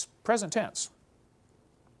 That's present tense.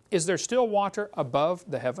 Is there still water above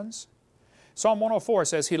the heavens? Psalm 104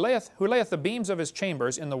 says, who layeth the beams of His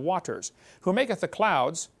chambers in the waters, who maketh the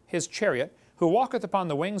clouds His chariot, who walketh upon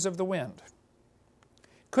the wings of the wind.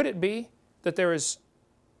 Could it be that there is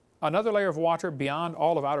another layer of water beyond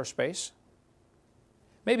all of outer space?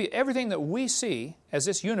 Maybe everything that we see as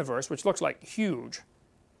this universe, which looks like huge,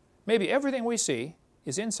 maybe everything we see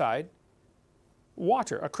is inside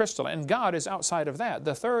water, a crystal, and God is outside of that,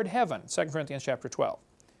 the third heaven, 2 Corinthians chapter 12.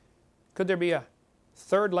 Could there be a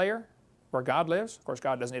third layer where God lives? Of course,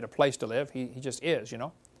 God doesn't need a place to live. He just is,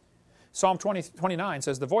 Psalm 29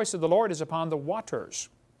 says, the voice of the Lord is upon the waters.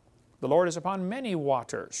 The Lord is upon many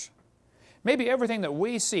waters. Maybe everything that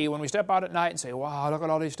we see when we step out at night and say, wow, look at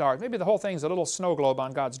all these stars. Maybe the whole thing's a little snow globe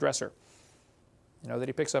on God's dresser, that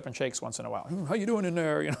He picks up and shakes once in a while. How you doing in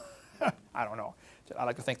there? I don't know. I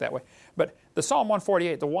like to think that way. But the Psalm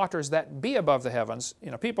 148, the waters that be above the heavens,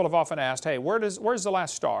 people have often asked, hey, where's the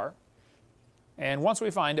last star? And once we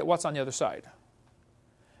find it, what's on the other side?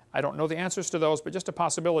 I don't know the answers to those, but just a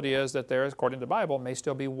possibility is that there, according to the Bible, may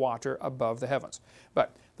still be water above the heavens.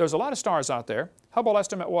 But there's a lot of stars out there. Hubble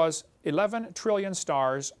estimate was 11 trillion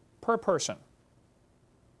stars per person.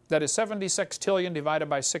 That is 76 trillion divided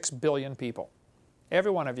by 6 billion people.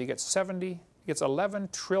 Every one of you gets 11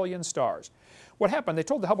 trillion stars. What happened, they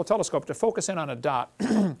told the Hubble telescope to focus in on a dot.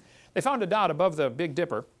 They found a dot above the Big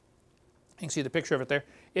Dipper. You can see the picture of it there.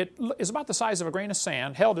 It is about the size of a grain of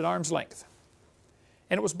sand, held at arm's length.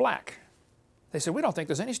 And it was black. They said, we don't think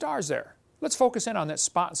there's any stars there. Let's focus in on that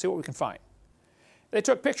spot and see what we can find. They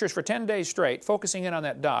took pictures for 10 days straight, focusing in on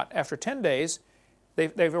that dot. After 10 days,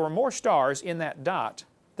 There were more stars in that dot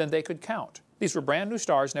than they could count. These were brand new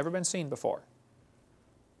stars, never been seen before.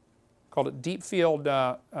 Called it deep field,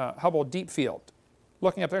 Hubble Deep Field.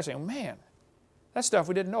 Looking up there saying, man, that's stuff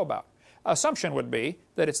we didn't know about. Assumption would be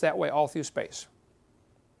that it's that way all through space.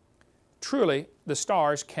 Truly, the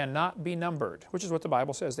stars cannot be numbered, which is what the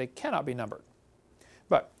Bible says. They cannot be numbered.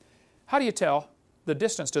 But how do you tell the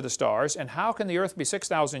distance to the stars, and how can the Earth be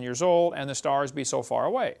 6,000 years old and the stars be so far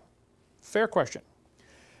away? Fair question.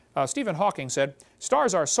 Stephen Hawking said,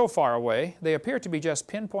 stars are so far away, they appear to be just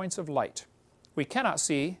pinpoints of light. We cannot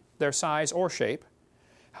see their size or shape.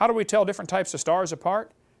 How do we tell different types of stars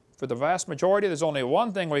apart? For the vast majority, there's only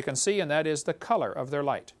one thing we can see, and that is the color of their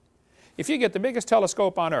light. If you get the biggest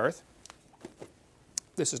telescope on Earth,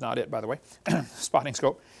 this is not it, by the way, spotting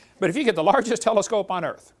scope, but if you get the largest telescope on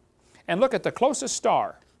Earth and look at the closest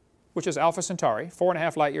star, which is Alpha Centauri,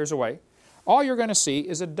 4.5 light years away, all you're going to see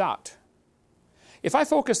is a dot. If I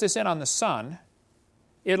focus this in on the sun,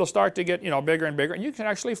 it'll start to get, bigger and bigger, and you can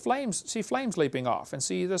actually see flames leaping off and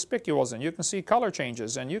see the spicules, and you can see color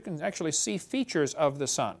changes, and you can actually see features of the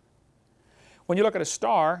sun. When you look at a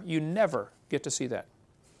star, you never get to see that.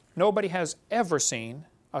 Nobody has ever seen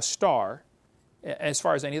a star as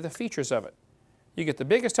far as any of the features of it. You get the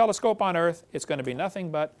biggest telescope on Earth, it's going to be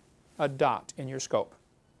nothing but a dot in your scope.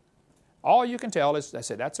 All you can tell is, I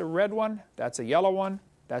say, that's a red one, that's a yellow one,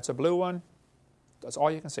 that's a blue one. That's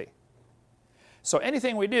all you can see. So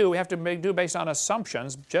anything we do, we have to do based on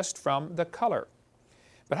assumptions just from the color.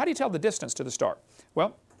 But how do you tell the distance to the star?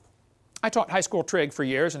 Well, I taught high school trig for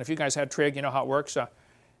years, and if you guys had trig, you know how it works.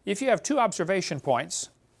 If you have 2 observation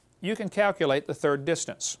points, you can calculate the third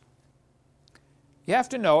distance. You have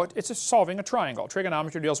to know it. It's solving a triangle.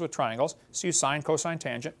 Trigonometry deals with triangles, so you sine, cosine,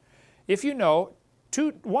 tangent. If you know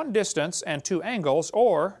one distance and 2 angles,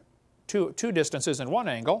 or two distances and 1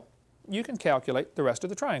 angle, you can calculate the rest of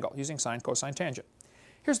the triangle using sine, cosine, tangent.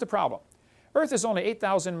 Here's the problem. Earth is only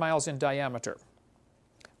 8,000 miles in diameter,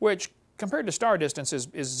 which compared to star distance is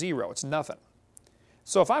 0. It's nothing.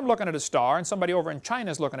 So if I'm looking at a star and somebody over in China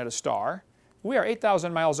is looking at a star, we are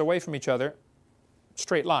 8,000 miles away from each other,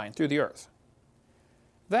 straight line through the Earth.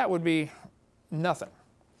 That would be nothing.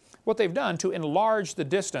 What they've done to enlarge the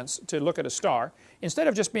distance to look at a star, instead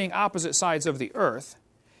of just being opposite sides of the Earth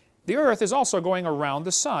is also going around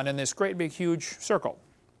the sun in this great big huge circle.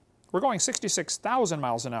 We're going 66,000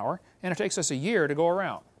 miles an hour, and it takes us a year to go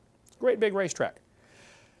around. Great big racetrack.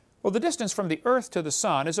 Well, the distance from the Earth to the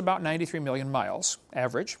sun is about 93 million miles,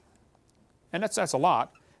 average. And that's a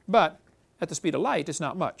lot, but at the speed of light, it's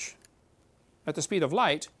not much. At the speed of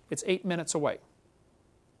light, it's 8 minutes away.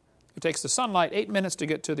 It takes the sunlight 8 minutes to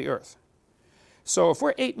get to the Earth. So if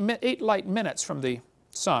we're 8 light minutes from the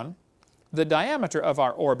sun, the diameter of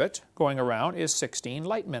our orbit going around is 16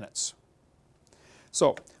 light minutes.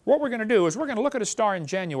 So what we're going to do is we're going to look at a star in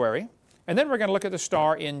January, and then we're going to look at the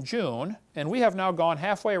star in June, and we have now gone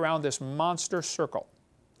halfway around this monster circle.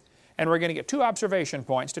 And we're going to get 2 observation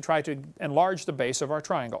points to try to enlarge the base of our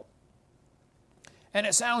triangle. And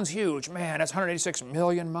it sounds huge. Man, that's 186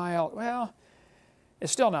 million miles. Well,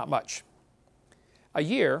 it's still not much. A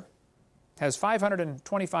year has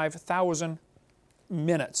 525,000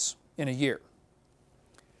 minutes in a year.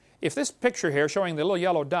 If this picture here showing the little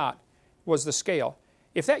yellow dot was the scale,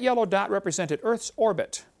 if that yellow dot represented Earth's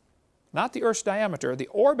orbit, not the Earth's diameter, the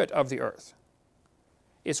orbit of the Earth,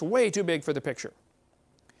 it's way too big for the picture.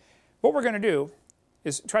 What we're going to do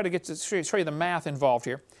is try to show you the math involved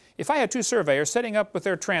here. If I had 2 surveyors setting up with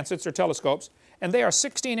their transits or telescopes, and they are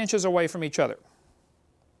 16 inches away from each other,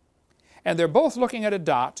 and they're both looking at a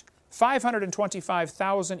dot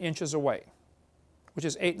 525,000 inches away, which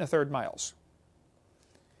is 8 1/3 miles.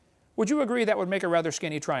 Would you agree that would make a rather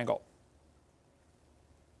skinny triangle?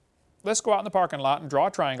 Let's go out in the parking lot and draw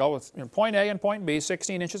a triangle with point A and point B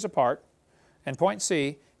 16 inches apart, and point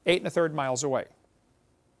C 8 1/3 miles away.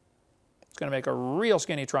 It's going to make a real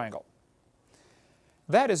skinny triangle.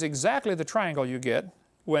 That is exactly the triangle you get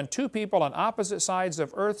when 2 people on opposite sides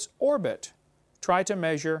of Earth's orbit try to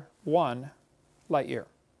measure 1 light year.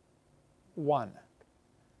 1.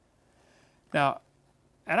 Now,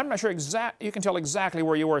 and I'm not sure you can tell exactly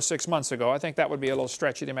where you were 6 months ago. I think that would be a little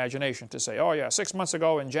stretch of the imagination to say, oh yeah, 6 months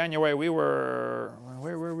ago in January we were,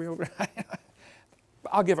 where were we?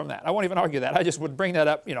 I'll give them that. I won't even argue that. I just would bring that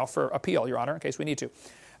up, for appeal, Your Honor, in case we need to.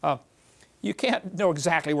 You can't know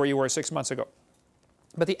exactly where you were 6 months ago.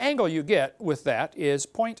 But the angle you get with that is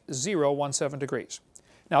 0.017 degrees.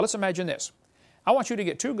 Now let's imagine this. I want you to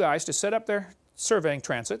get 2 guys to set up their surveying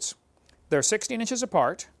transits. They're 16 inches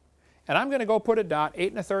apart, and I'm going to go put a dot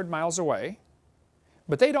 8 1/3 miles away,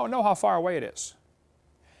 but they don't know how far away it is.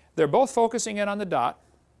 They're both focusing in on the dot,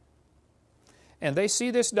 and they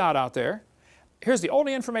see this dot out there. Here's the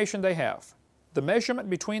only information they have. The measurement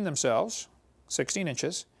between themselves, 16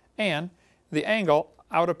 inches, and the angle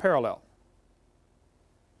out of parallel.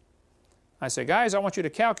 I say, guys, I want you to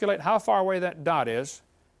calculate how far away that dot is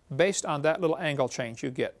based on that little angle change you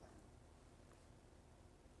get.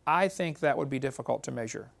 I think that would be difficult to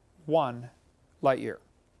measure. 1 light year.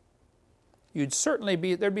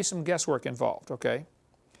 There'd be some guesswork involved, okay?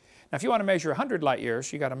 Now, if you want to measure 100 light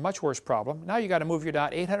years, you got a much worse problem. Now you got to move your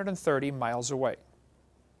dot 830 miles away.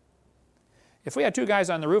 If we had two guys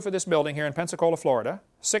on the roof of this building here in Pensacola, Florida,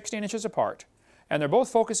 16 inches apart, and they're both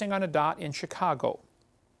focusing on a dot in Chicago,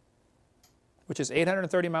 which is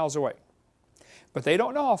 830 miles away, but they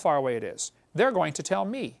don't know how far away it is, they're going to tell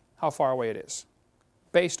me how far away it is,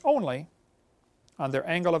 based only on their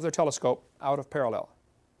angle of their telescope out of parallel.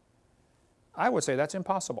 I would say that's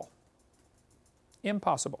impossible.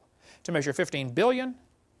 Impossible. To measure 15 billion,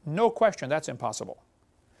 no question that's impossible.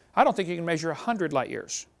 I don't think you can measure 100 light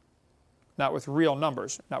years. Not with real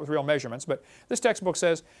numbers, not with real measurements, but this textbook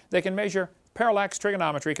says they can measure, parallax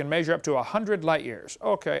trigonometry can measure up to 100 light years.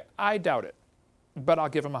 Okay, I doubt it, but I'll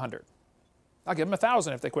give them 100. I'll give them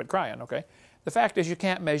 1,000 if they quit crying, okay? The fact is you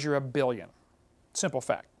can't measure 1 billion. Simple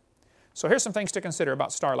fact. So here's some things to consider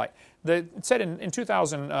about starlight. It said in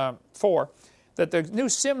 2004 that the new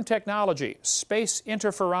SIM technology, Space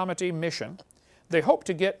Interferometry Mission, they hope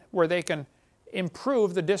to get where they can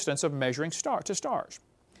improve the distance of measuring to stars.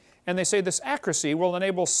 And they say this accuracy will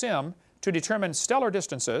enable SIM to determine stellar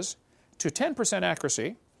distances to 10%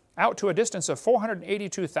 accuracy out to a distance of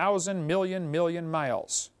 482,000 million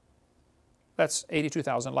miles. That's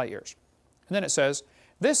 82,000 light years. And then it says,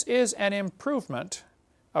 this is an improvement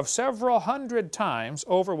of several hundred times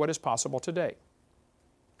over what is possible today.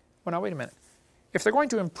 Well, now wait a minute. If they're going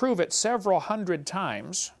to improve it several hundred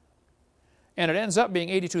times, and it ends up being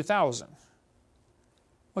 82,000,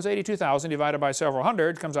 what's 82,000 divided by several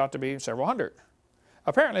hundred comes out to be several hundred.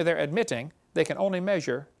 Apparently they're admitting they can only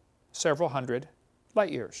measure several hundred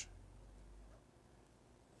light years,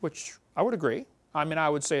 which I would agree. I mean, I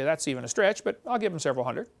would say that's even a stretch, but I'll give them several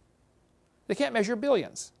hundred. They can't measure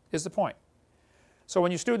billions, is the point. So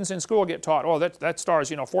when you students in school get taught, oh, that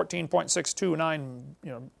star's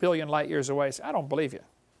 14.629 billion light years away, say, I don't believe you.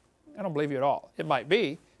 I don't believe you at all. It might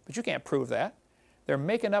be, but you can't prove that. They're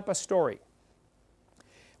making up a story.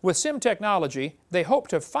 With SIM technology, they hope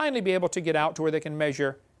to finally be able to get out to where they can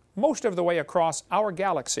measure most of the way across our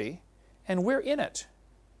galaxy, and we're in it.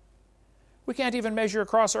 We can't even measure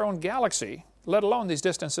across our own galaxy, let alone these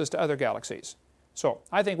distances to other galaxies. So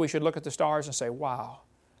I think we should look at the stars and say, wow,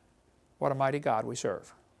 what a mighty God we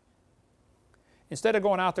serve. Instead of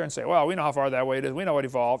going out there and say, well, we know how far that way it is, we know it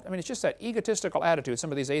evolved. I mean, it's just that egotistical attitude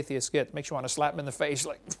some of these atheists get that makes you want to slap them in the face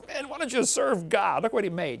like, man, why don't you serve God? Look what He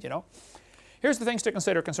made, Here's the things to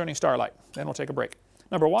consider concerning starlight. Then we'll take a break.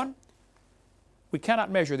 Number one, we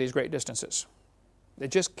cannot measure these great distances.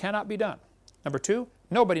 It just cannot be done. Number two,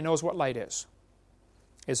 nobody knows what light is.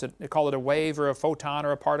 They call it a wave or a photon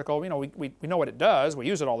or a particle. We know what it does. We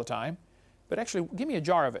use it all the time. But actually, give me a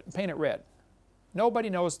jar of it and paint it red. Nobody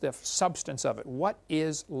knows the substance of it. What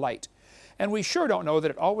is light? And we sure don't know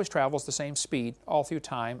that it always travels the same speed all through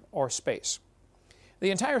time or space.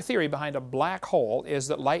 The entire theory behind a black hole is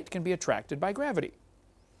that light can be attracted by gravity.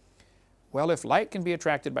 Well, if light can be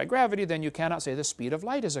attracted by gravity, then you cannot say the speed of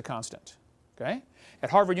light is a constant. Okay? At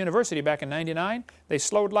Harvard University back in '99, they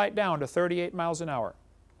slowed light down to 38 miles an hour.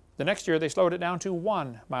 The next year, they slowed it down to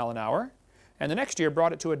 1 mile an hour, and the next year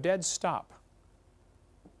brought it to a dead stop.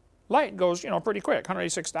 Light goes, pretty quick,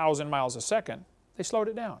 186,000 miles a second. They slowed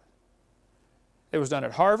it down. It was done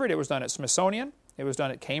at Harvard. It was done at Smithsonian. It was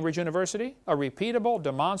done at Cambridge University. A repeatable,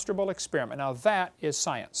 demonstrable experiment. Now that is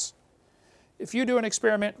science. If you do an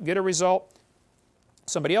experiment, get a result,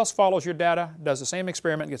 somebody else follows your data, does the same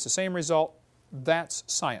experiment, gets the same result, that's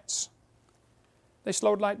science. They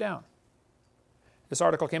slowed light down. This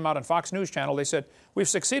article came out on Fox News Channel. They said, we've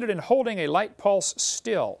succeeded in holding a light pulse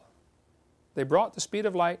still. They brought the speed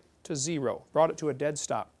of light to zero, brought it to a dead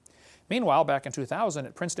stop. Meanwhile, back in 2000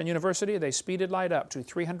 at Princeton University, they speeded light up to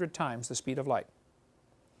 300 times the speed of light.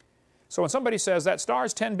 So when somebody says that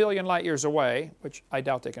star's 10 billion light years away, which I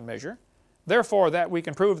doubt they can measure, therefore that we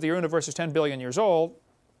can prove the universe is 10 billion years old,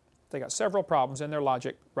 they got several problems in their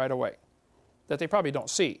logic right away that they probably don't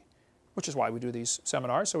see, which is why we do these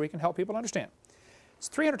seminars, so we can help people understand. It's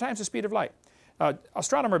 300 times the speed of light.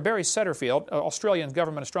 Astronomer Barry Setterfield, an Australian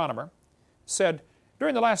government astronomer, said,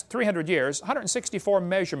 during the last 300 years, 164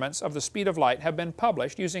 measurements of the speed of light have been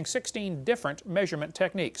published using 16 different measurement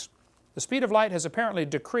techniques. The speed of light has apparently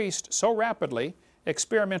decreased so rapidly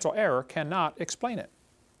experimental error cannot explain it.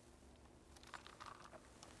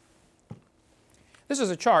 This is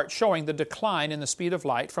a chart showing the decline in the speed of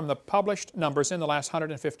light from the published numbers in the last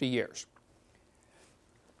 150 years.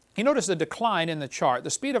 You notice the decline in the chart. The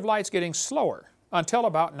speed of light's getting slower until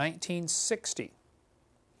about 1960.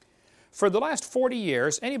 For the last 40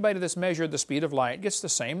 years, anybody that's measured the speed of light gets the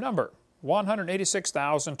same number,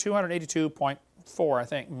 186,282.4, I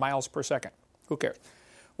think, miles per second. Who cares?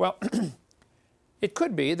 Well, it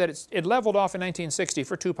could be that it leveled off in 1960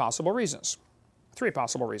 for two possible reasons, three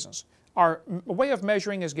possible reasons. Our way of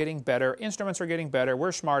measuring is getting better. Instruments are getting better.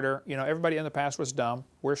 We're smarter. You know, everybody in the past was dumb.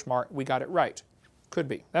 We're smart. We got it right. Could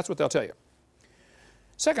be. That's what they'll tell you.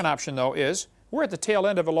 Second option, though, is we're at the tail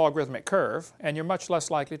end of a logarithmic curve, and you're much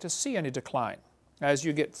less likely to see any decline. As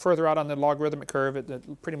you get further out on the logarithmic curve,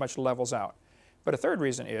 it pretty much levels out. But a third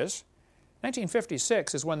reason is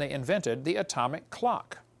 1956 is when they invented the atomic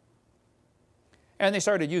clock. And they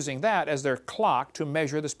started using that as their clock to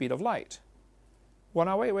measure the speed of light. Well,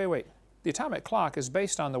 now, wait. The atomic clock is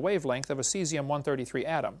based on the wavelength of a cesium-133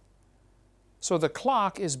 atom. So the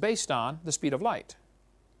clock is based on the speed of light.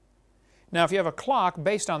 Now, if you have a clock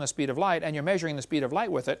based on the speed of light and you're measuring the speed of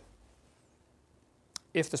light with it,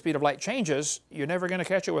 if the speed of light changes, you're never going to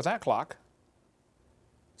catch it with that clock.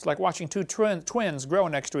 It's like watching two twins grow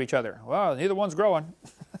next to each other. Well, neither one's growing.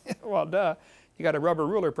 Well, duh. You got a rubber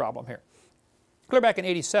ruler problem here. Clear back in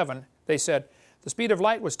 '87, they said the speed of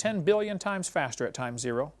light was 10 billion times faster at time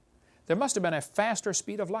zero. There must have been a faster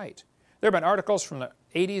speed of light. There have been articles from the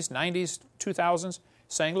 80s, 90s, 2000s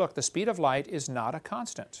saying, look, the speed of light is not a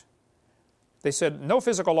constant. They said no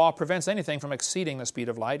physical law prevents anything from exceeding the speed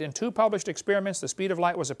of light. In two published experiments, the speed of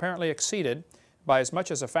light was apparently exceeded by as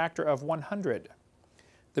much as a factor of 100.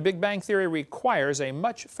 The Big Bang Theory requires a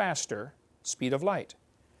much faster speed of light.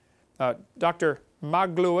 Dr.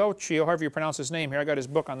 Magliuccio, however you pronounce his name here, I got his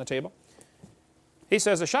book on the table. He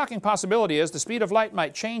says, a shocking possibility is the speed of light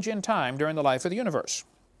might change in time during the life of the universe.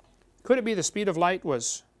 Could it be the speed of light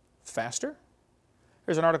was faster?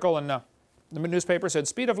 There's an article in the newspaper said,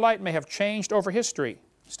 speed of light may have changed over history,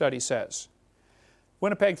 study says.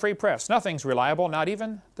 Winnipeg Free Press, nothing's reliable, not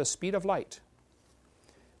even the speed of light.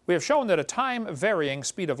 We have shown that a time-varying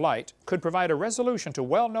speed of light could provide a resolution to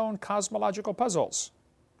well-known cosmological puzzles.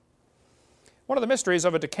 One of the mysteries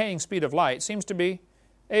of a decaying speed of light seems to be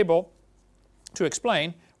able to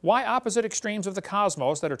explain why opposite extremes of the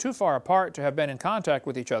cosmos that are too far apart to have been in contact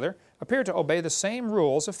with each other appear to obey the same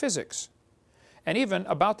rules of physics, and even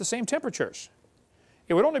about the same temperatures.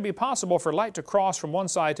 It would only be possible for light to cross from one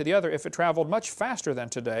side to the other if it traveled much faster than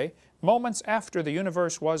today, moments after the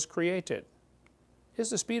universe was created. Is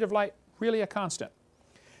the speed of light really a constant?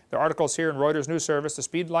 There are articles here in Reuters News Service, the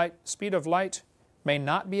speed of light may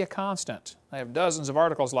not be a constant. I have dozens of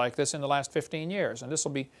articles like this in the last 15 years, and this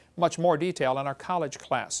will be much more detail in our college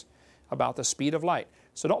class about the speed of light.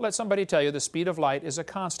 So don't let somebody tell you the speed of light is a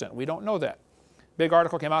constant. We don't know that. Big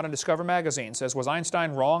article came out in Discover magazine, says, was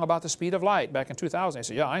Einstein wrong about the speed of light back in 2000? He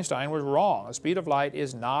said, yeah, Einstein was wrong. The speed of light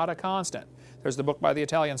is not a constant. There's the book by the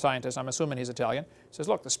Italian scientist, I'm assuming he's Italian. It says,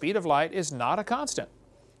 look, the speed of light is not a constant.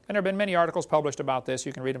 And there have been many articles published about this.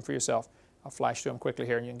 You can read them for yourself. I'll flash through them quickly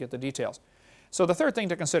here and you can get the details. So the third thing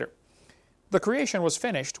to consider, the creation was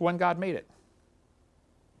finished when God made it.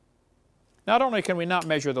 Not only can we not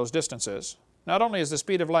measure those distances, not only is the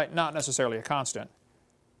speed of light not necessarily a constant,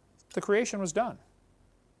 the creation was done.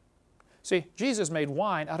 See, Jesus made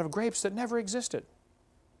wine out of grapes that never existed.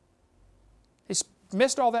 He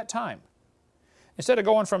missed all that time. Instead of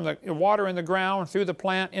going from the water in the ground, through the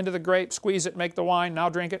plant, into the grape, squeeze it, make the wine, now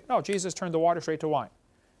drink it, no, Jesus turned the water straight to wine.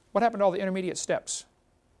 What happened to all the intermediate steps?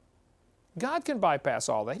 God can bypass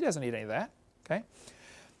all that. He doesn't need any of that. Okay?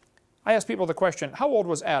 I ask people the question, how old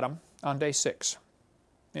was Adam on day 6?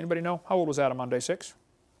 Anybody know? How old was Adam on day 6?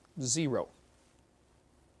 0.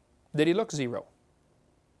 Did he look 0?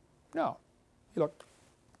 No. He looked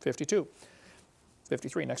 52.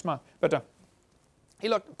 53 next month. But he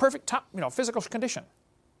looked perfect top, physical condition.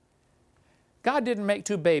 God didn't make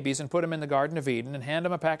 2 babies and put them in the Garden of Eden and hand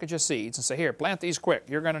them a package of seeds and say, here, plant these quick.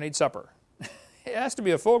 You're going to need supper. It has to be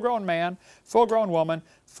a full-grown man, full-grown woman,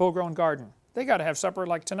 full-grown garden. They got to have supper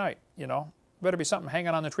like tonight, Better be something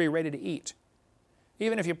hanging on the tree ready to eat.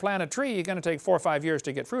 Even if you plant a tree, you're going to take 4 or 5 years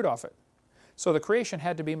to get fruit off it. So the creation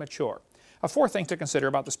had to be mature. A fourth thing to consider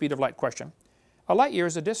about the speed of light question. A light year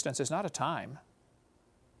is a distance, it's not a time.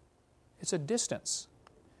 It's a distance.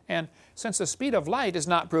 And since the speed of light is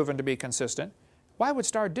not proven to be consistent, why would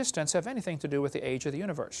star distance have anything to do with the age of the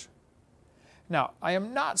universe? Now, I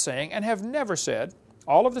am not saying, and have never said,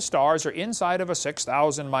 All of the stars are inside of a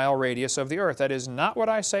 6,000-mile radius of the earth. That is not what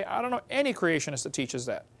I say. I don't know any creationist that teaches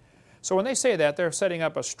that. So when they say that, they're setting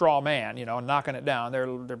up a straw man, you know, knocking it down. They're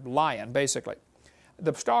lying, basically.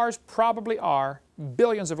 The stars probably are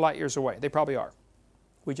billions of light years away. They probably are.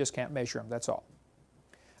 We just can't measure them, that's all.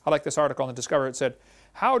 I like this article in the Discoverer. It said,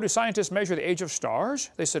 how do scientists measure the age of stars?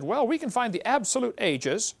 They said, well, we can find the absolute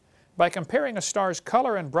ages by comparing a star's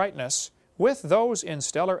color and brightness with those in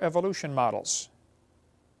stellar evolution models.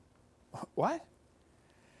 What?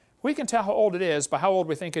 We can tell how old it is by how old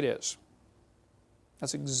we think it is.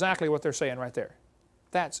 That's exactly what they're saying right there.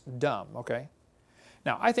 That's dumb, okay?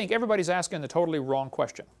 Now, I think everybody's asking the totally wrong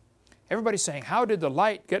question. Everybody's saying, how did the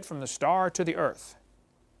light get from the star to the earth?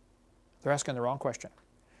 They're asking the wrong question.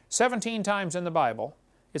 17 times in the Bible,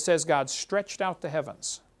 it says God stretched out the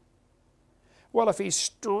heavens. Well, if He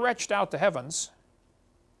stretched out the heavens,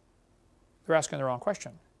 they're asking the wrong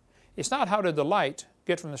question. It's not how did the light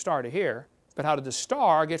get from the star to here, but how did the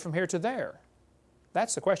star get from here to there?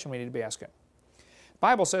 That's the question we need to be asking. The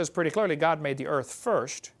Bible says pretty clearly God made the earth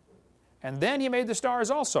first, and then He made the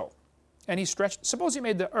stars also. And He stretched, suppose He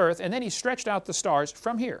made the earth, and then He stretched out the stars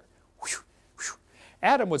from here.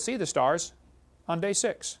 Adam would see the stars on day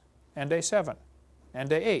 6, and day 7, and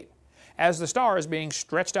day 8. As the star is being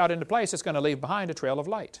stretched out into place, it's going to leave behind a trail of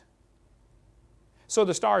light. So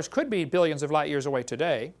the stars could be billions of light years away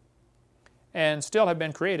today, and still have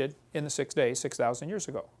been created in the 6 days, 6,000 years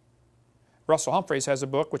ago. Russell Humphreys has a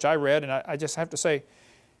book which I read, and I just have to say,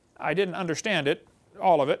 I didn't understand it,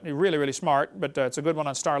 all of it. He's really, really smart, but it's a good one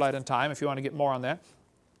on starlight and time if you want to get more on that.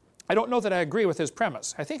 I don't know that I agree with his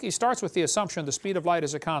premise. I think he starts with the assumption the speed of light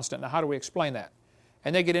is a constant. Now, how do we explain that?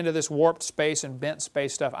 And they get into this warped space and bent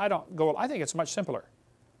space stuff. I think it's much simpler.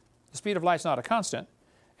 The speed of light's not a constant,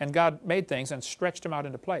 and God made things and stretched them out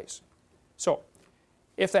into place. So,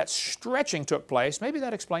 if that stretching took place, maybe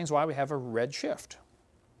that explains why we have a red shift.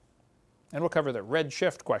 And we'll cover the red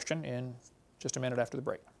shift question in just a minute after the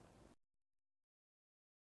break.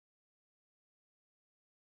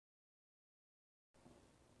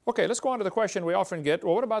 Okay, let's go on to the question we often get,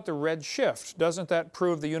 well, what about the red shift? Doesn't that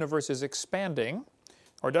prove the universe is expanding?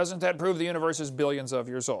 Or doesn't that prove the universe is billions of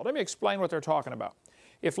years old? Let me explain what they're talking about.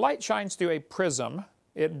 If light shines through a prism,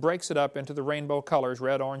 it breaks it up into the rainbow colors,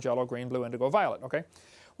 red, orange, yellow, green, blue, indigo, violet, okay?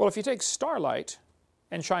 Well, if you take starlight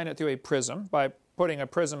and shine it through a prism by putting a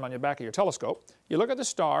prism on the back of your telescope, you look at the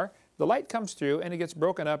star, the light comes through, and it gets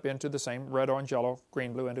broken up into the same red, orange, yellow,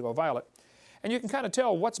 green, blue, indigo, violet. And you can kind of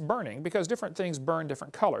tell what's burning because different things burn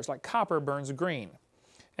different colors, like copper burns green.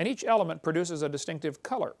 And each element produces a distinctive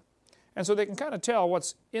color. And so they can kind of tell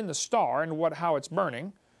what's in the star and how it's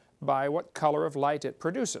burning by what color of light it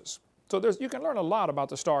produces. So you can learn a lot about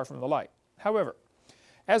the star from the light. However,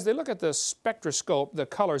 as they look at the spectroscope, the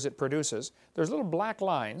colors it produces, there's little black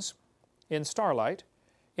lines in starlight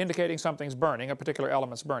indicating something's burning, a particular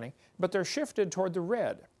element's burning, but they're shifted toward the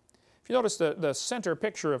red. If you notice the center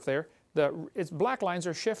picture up there, its black lines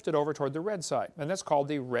are shifted over toward the red side, and that's called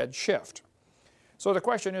the red shift. So the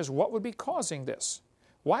question is, what would be causing this?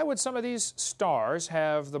 Why would some of these stars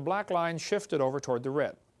have the black lines shifted over toward the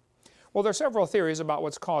red? Well, there are several theories about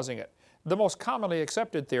what's causing it. The most commonly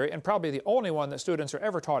accepted theory, and probably the only one that students are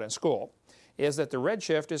ever taught in school, is that the red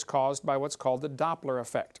shift is caused by what's called the Doppler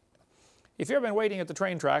effect. If you've ever been waiting at the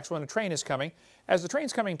train tracks when a train is coming, as the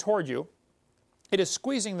train's coming toward you, it is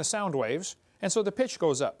squeezing the sound waves, and so the pitch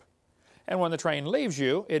goes up. And when the train leaves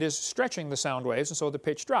you, it is stretching the sound waves, and so the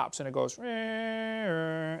pitch drops, and it goes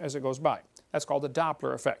as it goes by. That's called the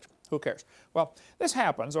Doppler effect. Who cares? Well, this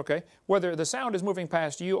happens, okay, whether the sound is moving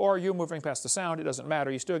past you or you moving past the sound, it doesn't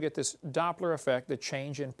matter. You still get this Doppler effect, the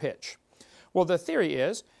change in pitch. Well, the theory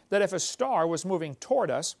is that if a star was moving toward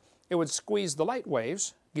us, it would squeeze the light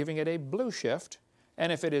waves, giving it a blue shift,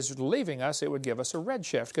 and if it is leaving us, it would give us a red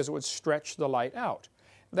shift because it would stretch the light out.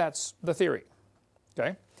 That's the theory,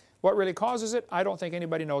 okay? What really causes it, I don't think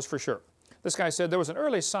anybody knows for sure. This guy said there was an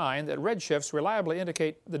early sign that red shifts reliably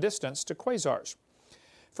indicate the distance to quasars.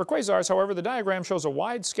 For quasars, however, the diagram shows a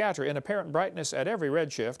wide scatter in apparent brightness at every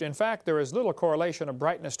redshift. In fact, there is little correlation of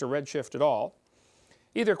brightness to redshift at all.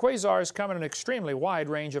 Either quasars come in an extremely wide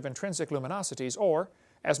range of intrinsic luminosities or,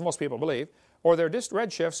 as most people believe, or their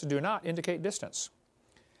redshifts do not indicate distance.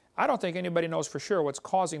 I don't think anybody knows for sure what's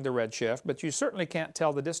causing the redshift, but you certainly can't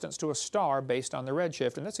tell the distance to a star based on the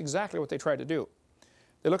redshift, and that's exactly what they try to do.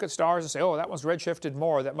 They look at stars and say, oh, that one's redshifted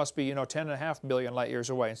more. That must be, 10.5 billion light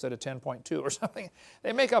years away instead of 10.2 or something.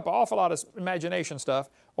 They make up an awful lot of imagination stuff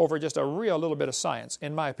over just a real little bit of science,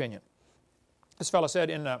 in my opinion. This fellow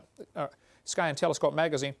said in Sky and Telescope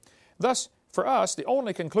magazine, thus, For us, the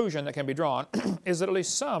only conclusion that can be drawn is that at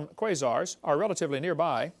least some quasars are relatively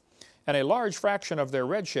nearby, and a large fraction of their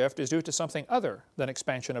redshift is due to something other than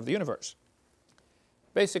expansion of the universe.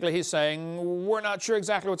 Basically, he's saying we're not sure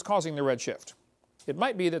exactly what's causing the redshift. It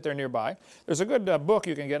might be that they're nearby. There's a good book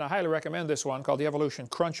you can get. I highly recommend this one called The Evolution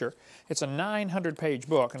Cruncher. It's a 900-page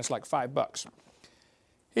book, and it's like $5.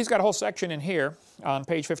 He's got a whole section in here on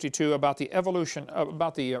page 52 about the evolution,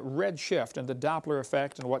 about the redshift and the Doppler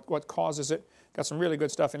effect and what causes it. Got some really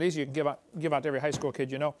good stuff in these you can give out to every high school kid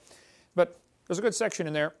you know. But there's a good section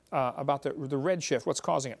in there about the redshift, what's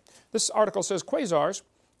causing it. This article says quasars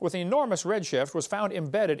with an enormous redshift was found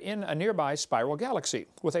embedded in a nearby spiral galaxy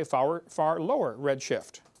with a far lower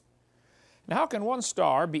redshift. Now, how can one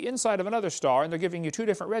star be inside of another star and they're giving you two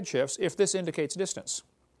different redshifts if this indicates distance?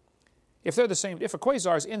 If they're the same, if a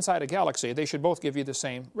quasar is inside a galaxy, they should both give you the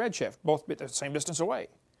same redshift, both be the same distance away.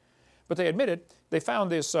 But they admitted they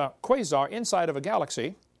found this quasar inside of a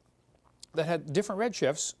galaxy that had different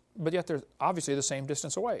redshifts, but yet they're obviously the same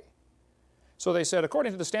distance away. So they said,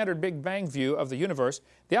 according to the standard Big Bang view of the universe,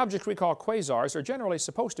 the objects we call quasars are generally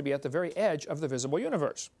supposed to be at the very edge of the visible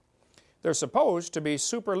universe. They're supposed to be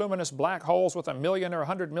superluminous black holes with 1 million or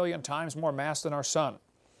 100 million times more mass than our sun,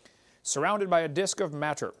 surrounded by a disk of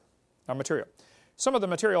material. Some of the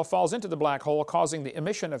material falls into the black hole, causing the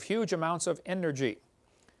emission of huge amounts of energy.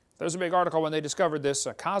 There's a big article when they discovered this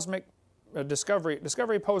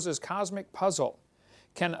discovery poses cosmic puzzle.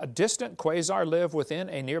 Can a distant quasar live within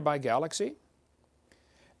a nearby galaxy?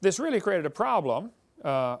 This really created a problem.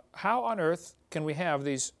 How on earth can we have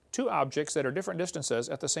these two objects that are different distances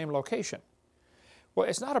at the same location? Well,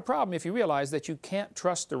 it's not a problem if you realize that you can't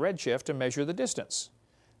trust the redshift to measure the distance.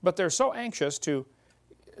 But they're so anxious to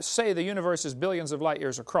say the universe is billions of light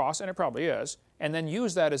years across, and it probably is, and then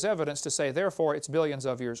use that as evidence to say, therefore, it's billions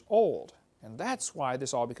of years old. And that's why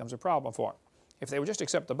this all becomes a problem for them. If they would just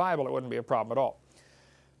accept the Bible, it wouldn't be a problem at all.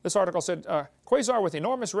 This article said, quasar with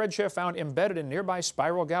enormous redshift found embedded in nearby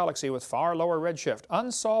spiral galaxy with far lower redshift.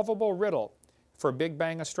 Unsolvable riddle for Big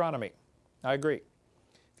Bang astronomy. I agree.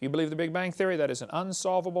 If you believe the Big Bang theory, that is an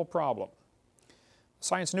unsolvable problem.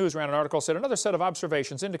 Science News ran an article that said, another set of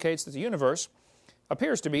observations indicates that the universe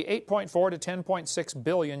appears to be 8.4 to 10.6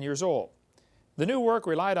 billion years old. The new work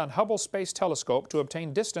relied on Hubble Space Telescope to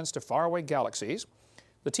obtain distance to faraway galaxies.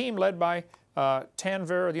 The team led by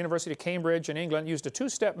Tanver of the University of Cambridge in England used a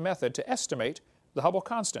two-step method to estimate the Hubble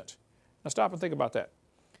constant. Now stop and think about that.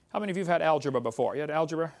 How many of you have had algebra before? You had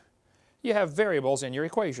algebra? You have variables in your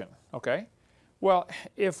equation, okay? Well,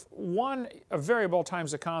 if a variable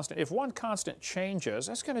times a constant, if one constant changes,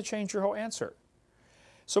 that's going to change your whole answer.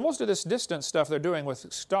 So most of this distance stuff they're doing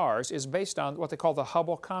with stars is based on what they call the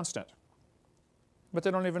Hubble constant. But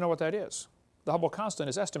they don't even know what that is. The Hubble constant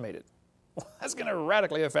is estimated. Well, that's going to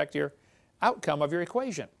radically affect your outcome of your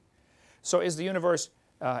equation. So is the universe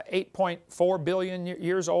 8.4 billion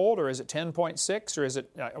years old, or is it 10.6, or is it,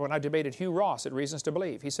 when I debated Hugh Ross at Reasons to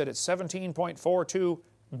Believe, he said it's 17.42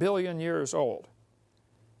 billion years old.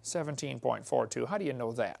 17.42, how do you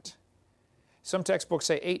know that? Some textbooks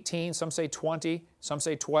say 18, some say 20, some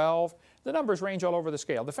say 12. The numbers range all over the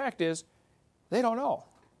scale. The fact is, they don't know.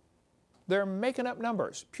 They're making up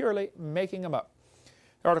numbers, purely making them up.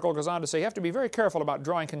 The article goes on to say you have to be very careful about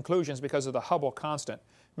drawing conclusions because of the Hubble constant.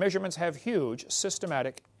 Measurements have huge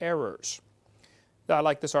systematic errors. I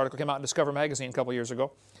like this article, came out in Discover magazine a couple years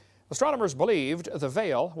ago. Astronomers believed the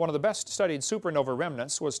Veil, one of the best studied supernova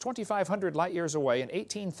remnants, was 2,500 light years away and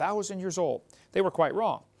 18,000 years old. They were quite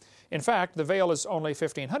wrong. In fact, the Veil is only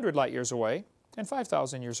 1,500 light years away and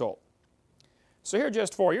 5,000 years old. So here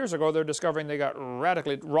just 4 years ago, they're discovering they got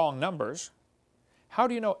radically wrong numbers. How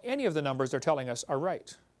do you know any of the numbers they're telling us are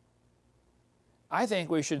right? I think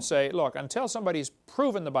we should say, look, until somebody's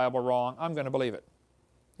proven the Bible wrong, I'm going to believe it.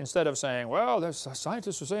 Instead of saying, well, the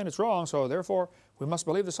scientists are saying it's wrong, so therefore we must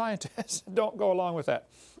believe the scientists. Don't go along with that.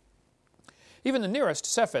 Even the nearest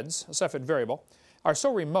Cephids, a Cephid variable, are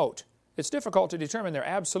so remote, it's difficult to determine their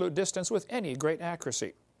absolute distance with any great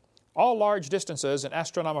accuracy. All large distances in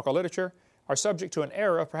astronomical literature are subject to an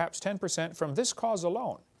error of perhaps 10% from this cause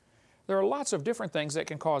alone. There are lots of different things that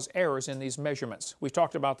can cause errors in these measurements. We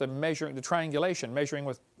talked about the triangulation, measuring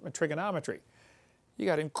with trigonometry. You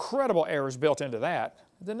got incredible errors built into that.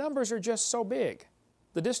 The numbers are just so big.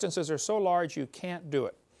 The distances are so large you can't do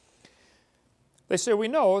it. They say we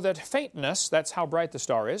know that faintness, that's how bright the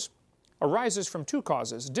star is, arises from two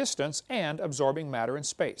causes, distance and absorbing matter in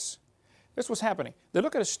space. This was happening. They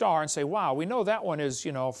look at a star and say, wow, we know that one is,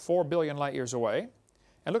 4 billion light years away.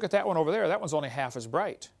 And look at that one over there, that one's only half as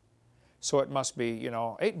bright. So it must be,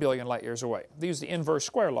 8 billion light years away. They use the inverse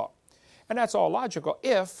square law. And that's all logical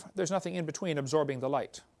if there's nothing in between absorbing the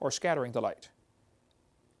light or scattering the light.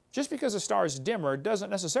 Just because a star is dimmer doesn't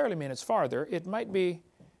necessarily mean it's farther. It might be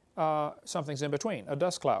something's in between, a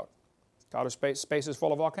dust cloud. Outer space is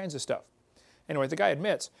full of all kinds of stuff. Anyway, the guy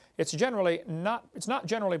admits it's not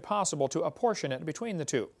generally possible to apportion it between the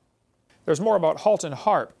two. There's more about Halton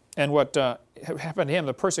Harp and what happened to him,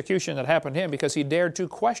 the persecution that happened to him because he dared to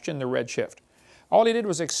question the redshift. All he did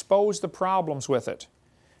was expose the problems with it.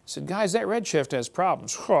 He said, guys, that redshift has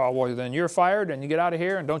problems. Oh, well, then you're fired and you get out of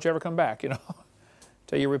here and don't you ever come back,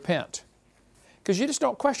 till you repent. Because you just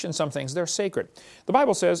don't question some things. They're sacred. The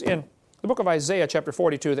Bible says in the book of Isaiah chapter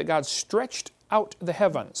 42 that God stretched out the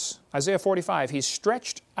heavens. Isaiah 45, He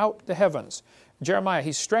stretched out the heavens. Jeremiah,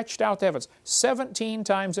 He stretched out the heavens. 17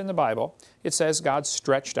 times in the Bible it says God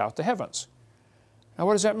stretched out the heavens. Now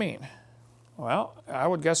what does that mean? Well, I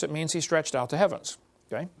would guess it means He stretched out the heavens.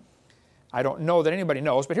 Okay? I don't know that anybody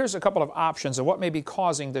knows, but here's a couple of options of what may be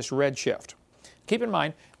causing this redshift. Keep in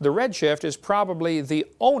mind, the redshift is probably the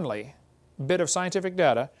only bit of scientific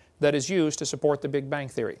data that is used to support the Big Bang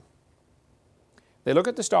Theory. They look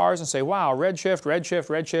at the stars and say, wow, redshift, redshift,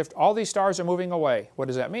 redshift, all these stars are moving away. What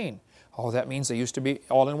does that mean? Oh, that means they used to be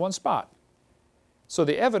all in one spot. So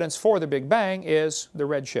the evidence for the Big Bang is the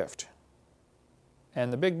redshift.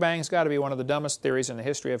 And the Big Bang's got to be one of the dumbest theories in the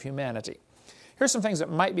history of humanity. Here's some things that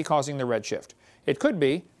might be causing the redshift. It could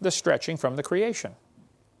be the stretching from the creation.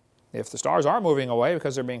 If the stars are moving away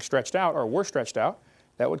because they're being stretched out or were stretched out,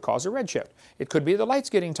 that would cause a redshift. It could be the light's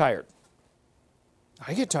getting tired.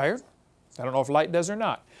 I get tired. I don't know if light does or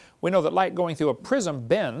not. We know that light going through a prism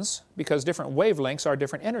bends because different wavelengths are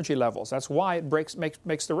different energy levels. That's why it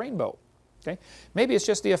makes the rainbow. Okay? Maybe it's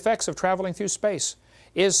just the effects of traveling through space.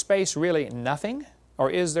 Is space really nothing? Or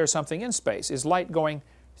is there something in space? Is light going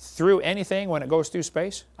through anything when it goes through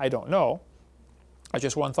space? I don't know. That's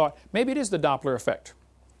just one thought. Maybe it is the Doppler effect.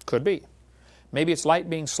 Could be. Maybe it's light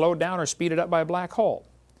being slowed down or speeded up by a black hole.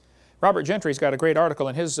 Robert Gentry's got a great article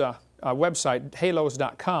in his website,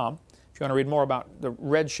 halos.com, if you want to read more about the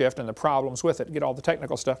redshift and the problems with it, get all the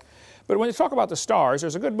technical stuff. But when you talk about the stars,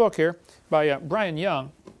 there's a good book here by Brian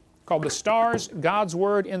Young called The Stars, God's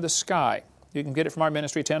Word in the Sky. You can get it from our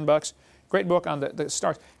ministry, $10. Great book on the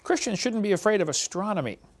stars. Christians shouldn't be afraid of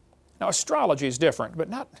astronomy. Now, astrology is different, but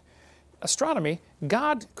not astronomy.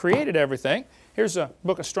 God created everything. Here's a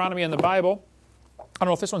book, Astronomy in the Bible. I don't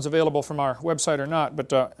know if this one's available from our website or not,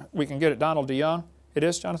 but we can get it. Donald DeYoung. It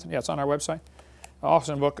is, Jonathan? Yeah, it's on our website.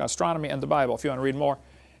 Awesome book, Astronomy and the Bible, if you want to read more.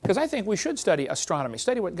 Because I think we should study astronomy,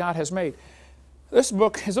 study what God has made. This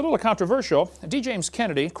book is a little controversial. D. James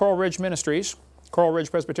Kennedy, Coral Ridge Ministries, Coral Ridge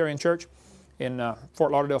Presbyterian Church in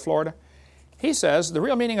Fort Lauderdale, Florida. He says the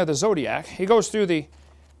real meaning of the zodiac, he goes through the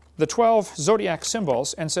 12 zodiac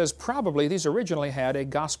symbols and says probably these originally had a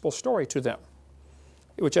gospel story to them,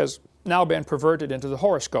 which has now been perverted into the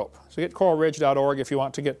horoscope. So get coralridge.org if you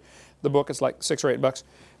want to get the book. It's like $6 or $8.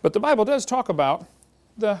 But the Bible does talk about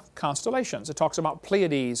the constellations. It talks about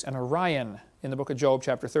Pleiades and Orion in the book of Job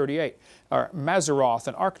chapter 38, or Mazzaroth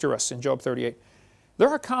and Arcturus in Job 38. There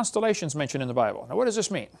are constellations mentioned in the Bible. Now what does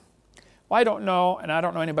this mean? Well, I don't know, and I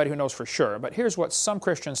don't know anybody who knows for sure, but here's what some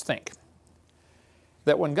Christians think.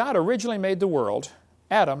 That when God originally made the world,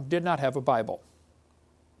 Adam did not have a Bible.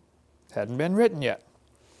 It hadn't been written yet.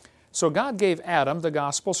 So God gave Adam the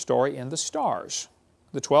gospel story in the stars.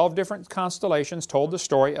 The 12 different constellations told the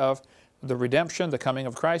story of the redemption, the coming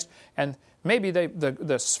of Christ, and maybe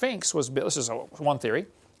the Sphinx was built. This is one theory.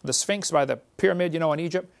 The Sphinx by the pyramid, in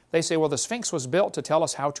Egypt, they say, well, the Sphinx was built to tell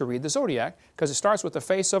us how to read the zodiac because it starts with the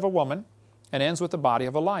face of a woman and ends with the body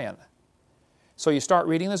of a lion. So you start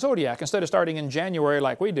reading the zodiac. Instead of starting in January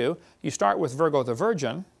like we do, you start with Virgo the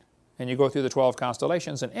Virgin, and you go through the 12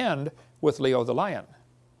 constellations and end with Leo the Lion.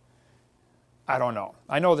 I don't know.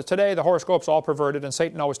 I know that today the horoscope's all perverted, and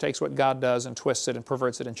Satan always takes what God does and twists it and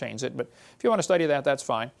perverts it and changes it. But if you want to study that, that's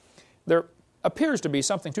fine. There appears to be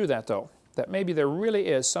something to that, though, that maybe there really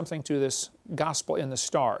is something to this gospel in the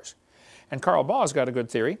stars. And Carl Baugh's got a good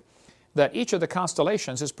theory that each of the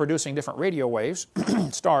constellations is producing different radio waves.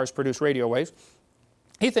 Stars produce radio waves.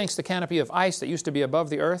 He thinks the canopy of ice that used to be above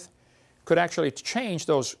the earth could actually change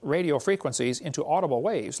those radio frequencies into audible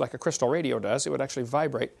waves like a crystal radio does. It would actually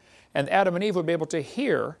vibrate. And Adam and Eve would be able to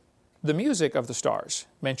hear the music of the stars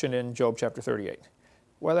mentioned in Job chapter 38.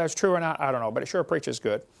 Whether that's true or not, I don't know, but it sure preaches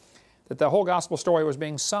good. That the whole gospel story was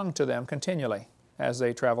being sung to them continually as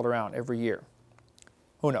they traveled around every year.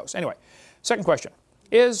 Who knows? Anyway, second question.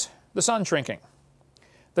 Is the sun shrinking?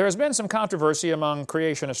 There has been some controversy among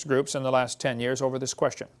creationist groups in the last 10 years over this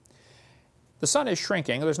question. The sun is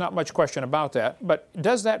shrinking. There's not much question about that. But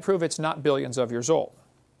does that prove it's not billions of years old?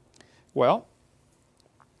 Well,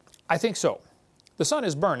 I think so. The sun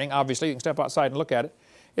is burning, obviously. You can step outside and look at it.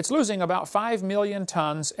 It's losing about 5 million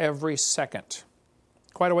tons every second.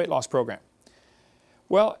 Quite a weight loss program.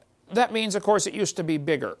 Well, that means, of course, it used to be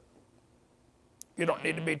bigger. You don't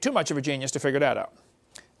need to be too much of a genius to figure that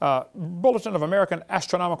out. Bulletin of American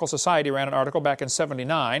Astronomical Society ran an article back in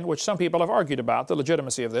 '79, which some people have argued about the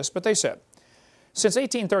legitimacy of this, but they said, since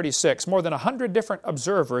 1836, more than 100 different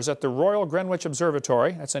observers at the Royal Greenwich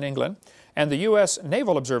Observatory, that's in England, and the U.S.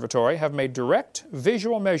 Naval Observatory have made direct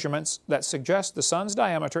visual measurements that suggest the sun's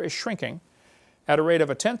diameter is shrinking at a rate of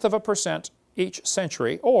 0.1% each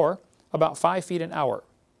century, or about 5 feet an hour.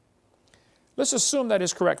 Let's assume that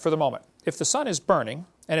is correct for the moment. If the sun is burning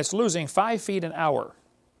and it's losing 5 feet an hour,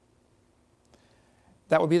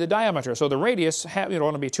 that would be the diameter. So the radius would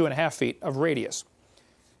only be 2.5 feet of radius.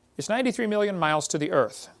 It's 93 million miles to the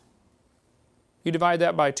Earth. You divide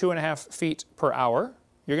that by 2.5 feet per hour,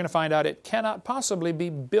 you're going to find out it cannot possibly be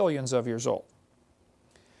billions of years old.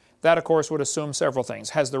 That, of course, would assume several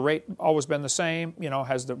things. Has the rate always been the same?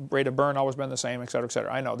 Has the rate of burn always been the same, et cetera, et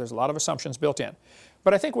cetera? I know there's a lot of assumptions built in.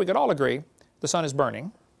 But I think we could all agree the sun is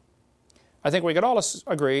burning. I think we could all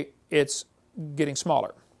agree it's getting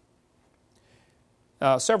smaller.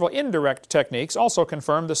 Several indirect techniques also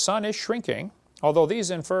confirm the sun is shrinking, although these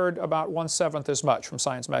inferred about 1/7 as much from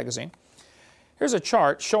Science magazine. Here's a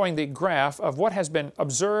chart showing the graph of what has been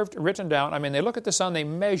observed, written down. I mean, they look at the sun, they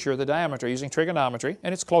measure the diameter using trigonometry,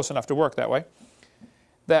 and it's close enough to work that way,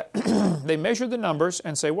 that they measure the numbers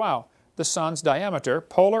and say, wow, the sun's diameter,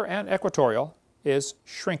 polar and equatorial, is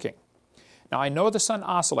shrinking. Now, I know the sun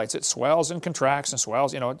oscillates. It swells and contracts and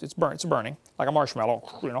swells. It's burning like a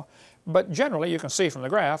marshmallow, But generally, you can see from the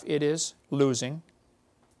graph, it is losing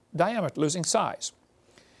diameter, losing size.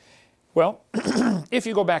 Well, if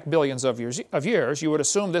you go back billions of years, you would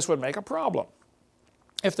assume this would make a problem.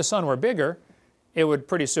 If the sun were bigger, it would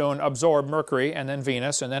pretty soon absorb Mercury and then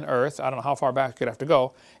Venus and then Earth. I don't know how far back you'd have to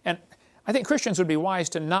go. And I think Christians would be wise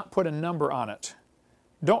to not put a number on it.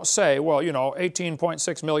 Don't say, well,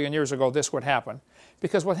 18.6 million years ago this would happen.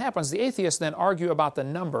 Because what happens, the atheists then argue about the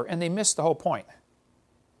number and they miss the whole point.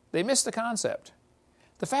 They miss the concept.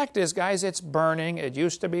 The fact is, guys, it's burning. It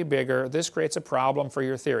used to be bigger. This creates a problem for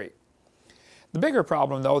your theory. The bigger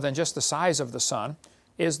problem, though, than just the size of the sun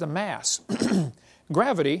is the mass.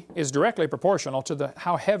 Gravity is directly proportional to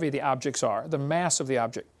how heavy the objects are, the mass of the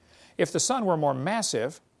object. If the sun were more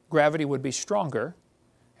massive, gravity would be stronger,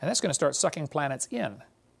 and that's going to start sucking planets in,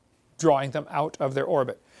 drawing them out of their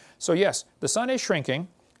orbit. So yes, the sun is shrinking,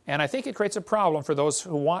 and I think it creates a problem for those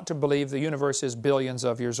who want to believe the universe is billions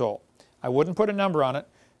of years old. I wouldn't put a number on it,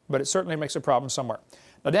 but it certainly makes a problem somewhere.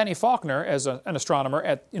 Now, Danny Faulkner, as an astronomer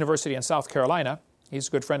at University in South Carolina, he's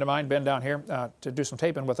a good friend of mine, been down here to do some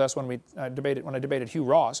taping with us when I debated Hugh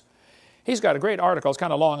Ross. He's got a great article. It's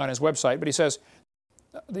kind of long on his website, but he says,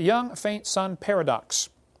 The Young Faint Sun Paradox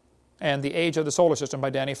and the Age of the Solar System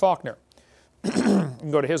by Danny Faulkner. You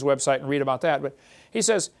can go to his website and read about that. But he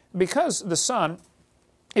says, because the sun,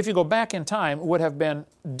 if you go back in time, would have been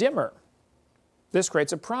dimmer, this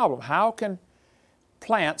creates a problem. How can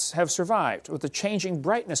plants have survived with the changing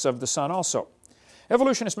brightness of the sun also?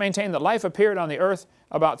 Evolutionists maintain that life appeared on the Earth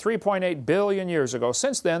about 3.8 billion years ago.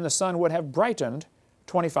 Since then, the sun would have brightened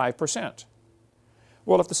 25%.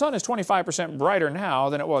 Well, if the sun is 25% brighter now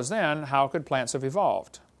than it was then, how could plants have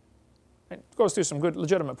evolved? It goes through some good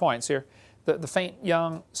legitimate points here. The faint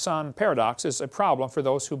young sun paradox is a problem for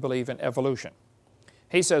those who believe in evolution.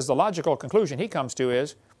 He says the logical conclusion he comes to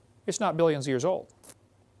is it's not billions of years old.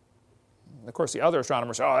 Of course, the other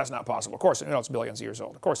astronomers say, oh, that's not possible. Of course, it's billions of years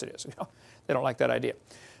old. Of course it is. They don't like that idea.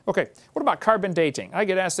 Okay, what about carbon dating? I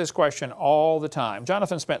get asked this question all the time.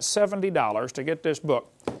 Jonathan spent $70 to get this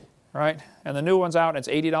book, right? And the new one's out, and it's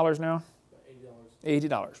 $80 now? $80.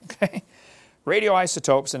 $80, okay.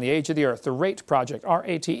 Radioisotopes in the Age of the Earth, the RATE project,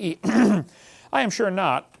 R-A-T-E. I am sure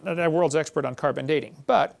not a world's expert on carbon dating,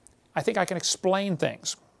 but I think I can explain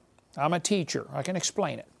things. I'm a teacher. I can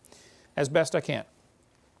explain it as best I can.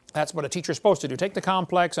 That's what a teacher's supposed to do. Take the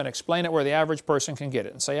complex and explain it where the average person can get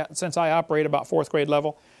it. And say, since I operate about 4th grade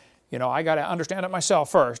level, I got to understand it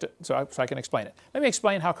myself first so I can explain it. Let me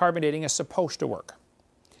explain how carbon dating is supposed to work,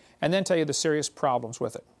 and then tell you the serious problems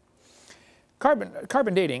with it.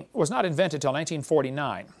 Carbon dating was not invented until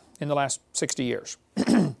 1949, in the last 60 years.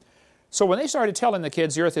 So when they started telling the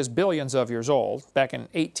kids the Earth is billions of years old, back in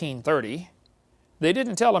 1830, they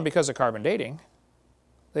didn't tell them because of carbon dating.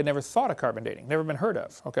 They'd never thought of carbon dating, never been heard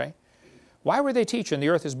of, okay? Why were they teaching the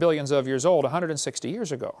Earth is billions of years old 160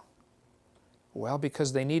 years ago? Well,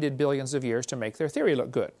 because they needed billions of years to make their theory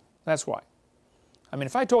look good. That's why. I mean,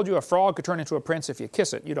 if I told you a frog could turn into a prince if you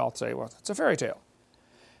kiss it, you'd all say, well, it's a fairy tale.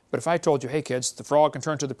 But if I told you, hey kids, the frog can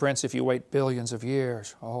turn to the prince if you wait billions of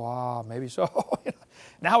years, oh, maybe so.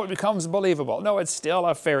 Now it becomes believable. No, it's still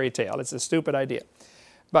a fairy tale. It's a stupid idea.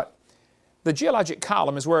 But the geologic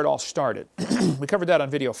column is where it all started. We covered that on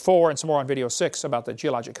video 4 and some more on video 6 about the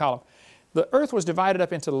geologic column. The Earth was divided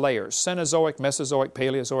up into layers: Cenozoic, Mesozoic,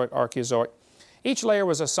 Paleozoic, Archeozoic. Each layer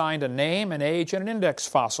was assigned a name, an age, and an index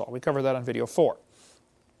fossil. We covered that on video 4.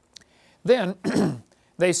 Then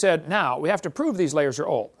they said, now we have to prove these layers are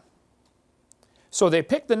old. So they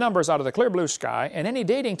picked the numbers out of the clear blue sky, and any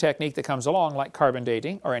dating technique that comes along, like carbon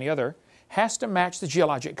dating or any other, has to match the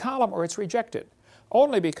geologic column or it's rejected.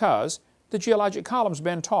 Only because the geologic column's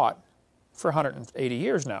been taught for 180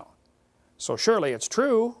 years now. So surely it's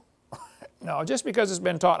true. No, just because it's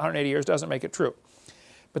been taught 180 years doesn't make it true.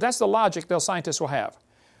 But that's the logic those scientists will have.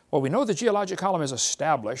 Well, we know the geologic column is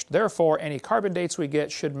established, therefore any carbon dates we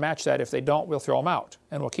get should match that. If they don't, we'll throw them out,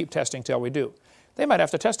 and we'll keep testing till we do. They might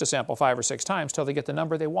have to test a sample 5 or 6 times till they get the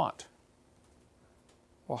number they want.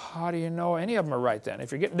 Well, how do you know any of them are right then?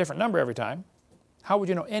 If you're getting a different number every time, how would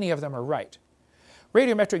you know any of them are right?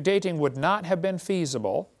 Radiometric dating would not have been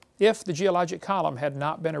feasible if the geologic column had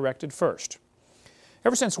not been erected first.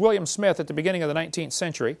 Ever since William Smith at the beginning of the 19th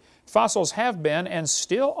century, fossils have been and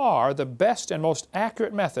still are the best and most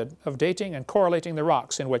accurate method of dating and correlating the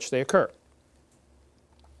rocks in which they occur.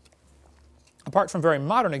 Apart from very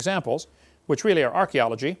modern examples, which really are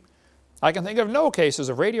archaeology, I can think of no cases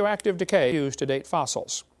of radioactive decay used to date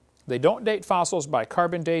fossils. They don't date fossils by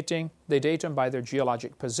carbon dating, they date them by their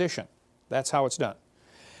geologic position. That's how it's done.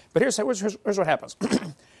 But here's what happens.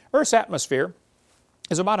 Earth's atmosphere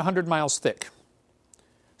is about 100 miles thick.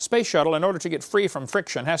 Space shuttle, in order to get free from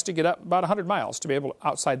friction, has to get up about 100 miles to be able to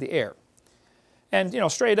outside the air. And,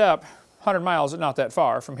 straight up, 100 miles is not that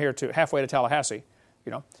far from here to halfway to Tallahassee,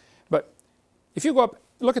 But if you go up,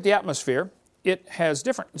 look at the atmosphere, it has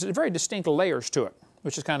very distinct layers to it,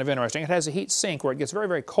 which is kind of interesting. It has a heat sink where it gets very,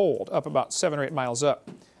 very cold, up about 7 or 8 miles up,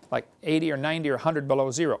 like 80 or 90 or 100 below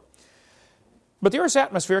zero. But the Earth's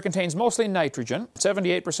atmosphere contains mostly nitrogen,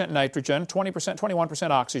 78% nitrogen, 20%, 21%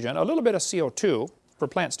 oxygen, a little bit of CO2 for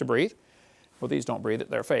plants to breathe. Well, these don't breathe it,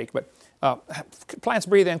 they're fake, but plants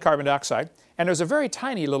breathe in carbon dioxide. And there's a very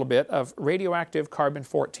tiny little bit of radioactive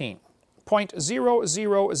carbon-14,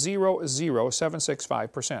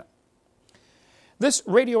 0.0000765%. This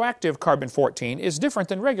radioactive carbon-14 is different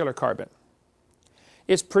than regular carbon.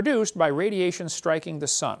 It's produced by radiation striking the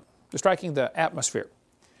sun, striking the atmosphere.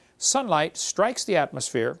 Sunlight strikes the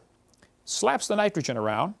atmosphere, slaps the nitrogen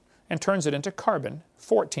around, and turns it into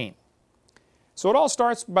carbon-14. So it all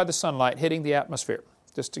starts by the sunlight hitting the atmosphere.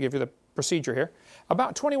 Just to give you the procedure here,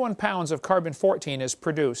 about 21 pounds of carbon-14 is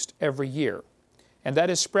produced every year, and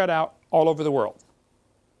that is spread out all over the world.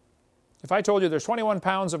 If I told you there's 21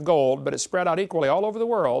 pounds of gold, but it's spread out equally all over the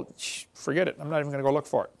world, forget it. I'm not even going to go look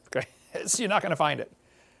for it. Okay? You're not going to find it.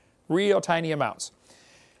 Real tiny amounts.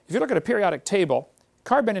 If you look at a periodic table,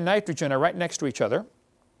 carbon and nitrogen are right next to each other.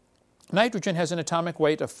 Nitrogen has an atomic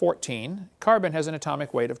weight of 14. Carbon has an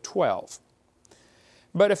atomic weight of 12.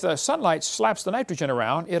 But if the sunlight slaps the nitrogen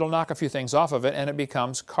around, it'll knock a few things off of it, and it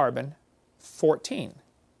becomes carbon-14.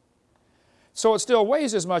 So it still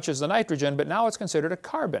weighs as much as the nitrogen, but now it's considered a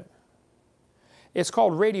carbon. It's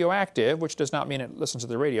called radioactive, which does not mean it listens to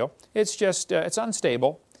the radio. It's just, it's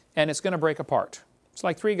unstable, and it's going to break apart. It's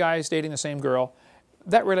like 3 guys dating the same girl.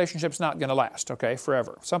 That relationship's not going to last, okay,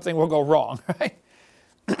 forever. Something will go wrong, right?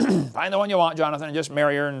 Find the one you want, Jonathan, and just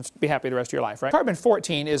marry her and be happy the rest of your life, right?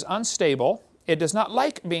 Carbon-14 is unstable. It does not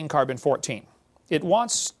like being carbon-14. It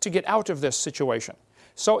wants to get out of this situation,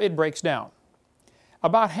 so it breaks down.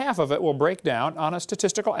 About half of it will break down on a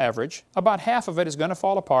statistical average. About half of it is going to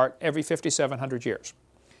fall apart every 5,700 years.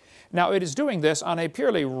 Now, it is doing this on a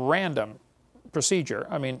purely random procedure.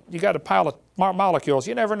 I mean, you got a pile of molecules.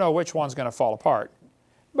 You never know which one's going to fall apart.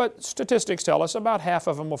 But statistics tell us about half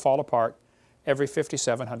of them will fall apart every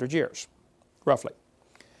 5,700 years, roughly.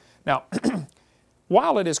 Now,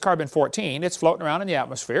 while it is carbon-14, it's floating around in the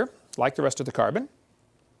atmosphere, like the rest of the carbon,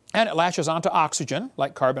 and it latches onto oxygen,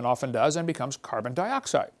 like carbon often does, and becomes carbon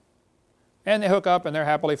dioxide. And they hook up, and they're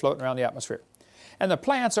happily floating around the atmosphere. And the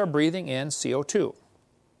plants are breathing in CO2.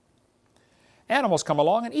 Animals come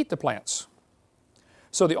along and eat the plants.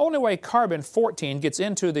 So the only way carbon-14 gets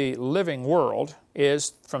into the living world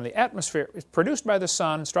is from the atmosphere. It's produced by the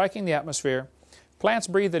sun, striking the atmosphere. Plants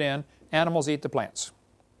breathe it in. Animals eat the plants.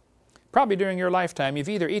 Probably during your lifetime, you've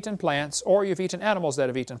either eaten plants or you've eaten animals that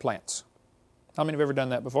have eaten plants. How many have ever done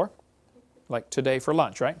that before? Like today for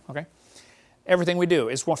lunch, right? Okay. Everything we do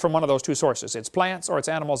is from one of those two sources. It's plants or it's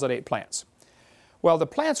animals that ate plants. Well, the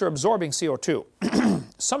plants are absorbing CO2.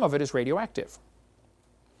 Some of it is radioactive.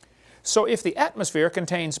 So if the atmosphere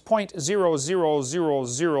contains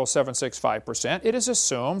 0.0000765%, it is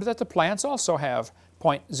assumed that the plants also have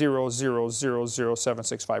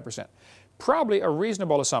 0.0000765%. Probably a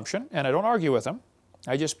reasonable assumption, and I don't argue with them.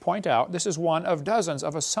 I just point out this is one of dozens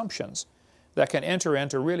of assumptions that can enter in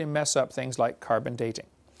to really mess up things like carbon dating.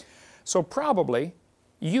 So probably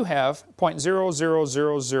you have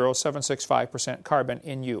 0.0000765% carbon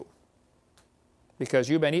in you, because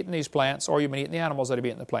you've been eating these plants or you've been eating the animals that have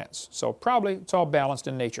eaten the plants. So probably it's all balanced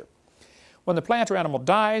in nature. When the plant or animal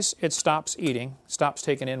dies, it stops eating, stops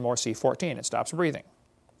taking in more C14. It stops breathing.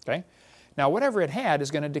 Okay? Now whatever it had is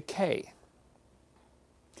going to decay.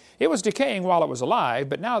 It was decaying while it was alive,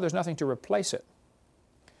 but now there's nothing to replace it.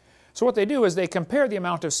 So what they do is they compare the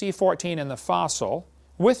amount of C14 in the fossil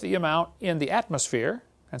with the amount in the atmosphere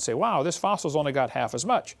and say, wow, this fossil's only got half as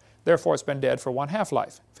much. Therefore, it's been dead for one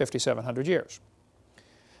half-life, 5,700 years.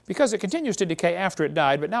 Because it continues to decay after it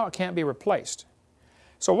died, but now it can't be replaced.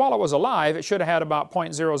 So while it was alive, it should have had about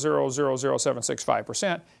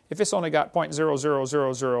 0.0000765%. If it's only got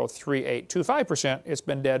 0.0003825%, it's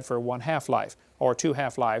been dead for one half-life, or two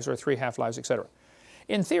half-lives, or three half-lives, etc.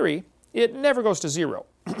 In theory, it never goes to zero.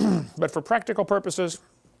 But for practical purposes,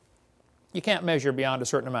 you can't measure beyond a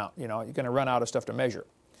certain amount. You know, you're going to run out of stuff to measure.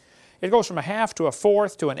 It goes from a half to a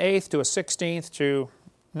fourth to an eighth to a 16th to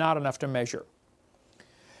not enough to measure.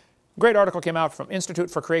 A great article came out from Institute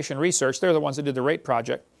for Creation Research. They're the ones that did the RATE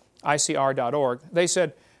project, ICR.org. They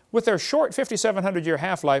said, with their short 5,700-year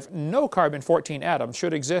half-life, no carbon-14 atoms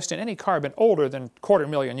should exist in any carbon older than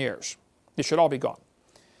 250,000 years. It should all be gone.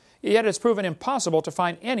 Yet it's proven impossible to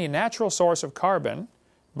find any natural source of carbon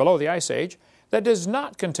below the Ice Age that does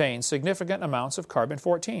not contain significant amounts of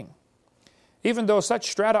carbon-14. Even though such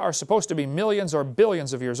strata are supposed to be millions or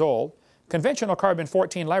billions of years old, conventional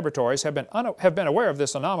carbon-14 laboratories have been aware of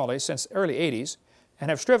this anomaly since the early 80s and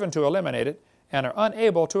have striven to eliminate it and are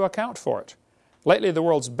unable to account for it. Lately, the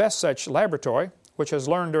world's best such laboratory, which has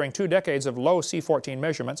learned during 2 decades of low C14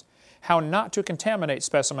 measurements how not to contaminate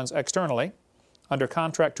specimens externally, under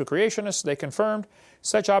contract to creationists, they confirmed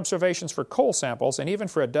such observations for coal samples and even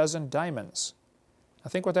for a dozen diamonds. Now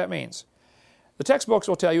think what that means. The textbooks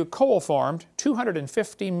will tell you coal formed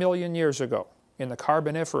 250 million years ago in the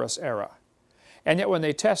Carboniferous era. And yet when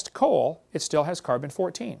they test coal, it still has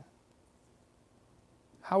carbon-14.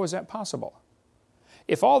 How is that possible?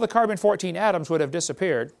 If all the carbon-14 atoms would have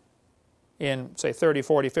disappeared in, say, 30,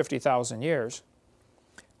 40, 50,000 years,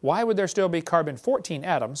 why would there still be carbon-14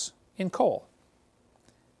 atoms in coal?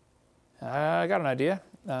 I got an idea.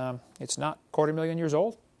 It's not 250,000 years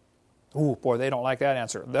old. Ooh, boy, they don't like that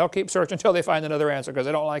answer. They'll keep searching until they find another answer because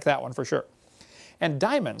they don't like that one for sure. And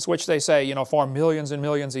diamonds, which they say, you know, formed millions and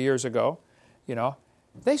millions of years ago, you know,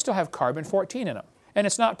 they still have carbon-14 in them. And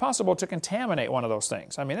it's not possible to contaminate one of those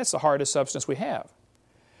things. I mean, it's the hardest substance we have.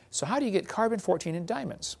 So how do you get carbon-14 in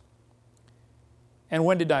diamonds? And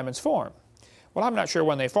when did diamonds form? Well, I'm not sure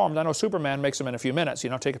when they formed. I know Superman makes them in a few minutes. You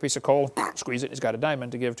know, take a piece of coal, squeeze it, he's got a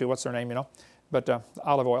diamond to give to, what's their name, you know, but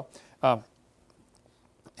olive oil.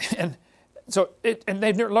 And so,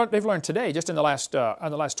 they've learned today, just in the last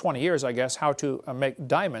 20 years, I guess, how to make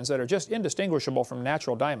diamonds that are just indistinguishable from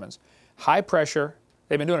natural diamonds. High pressure.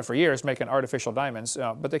 They've been doing it for years, making artificial diamonds,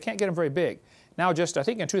 but they can't get them very big. Now, just I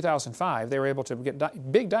think in 2005, they were able to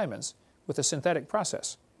get big diamonds with a synthetic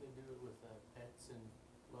process. They do it with pets and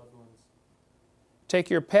loved ones. Take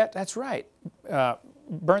your pet, that's right,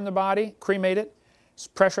 burn the body, cremate it,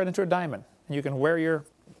 press right into a diamond, and you can wear your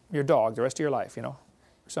dog the rest of your life, you know.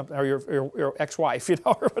 Something, or your ex-wife, you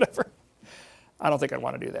know, or whatever. I don't think I'd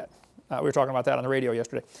want to do that. We were talking about that on the radio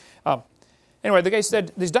yesterday. Anyway, the guy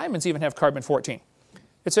said these diamonds even have carbon-14.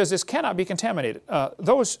 It says this cannot be contaminated.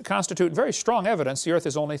 Those constitute very strong evidence the Earth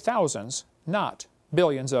is only thousands, not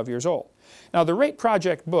billions of years old. Now, the RATE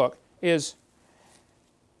Project book is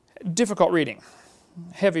difficult reading,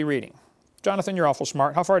 heavy reading. Jonathan, you're awful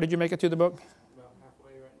smart. How far did you make it through the book? About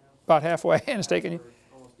halfway right now. About halfway, and it's taken you?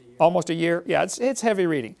 Almost a year? Yeah, it's heavy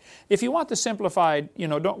reading. If you want the simplified, you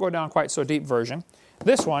know, don't go down quite so deep version,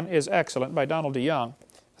 this one is excellent by Donald DeYoung,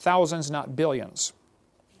 Thousands, Not Billions.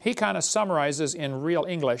 He kind of summarizes in real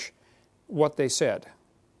English what they said.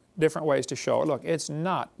 Different ways to show, look, it's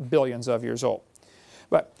not billions of years old.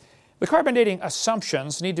 But the carbon dating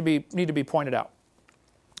assumptions need to be pointed out.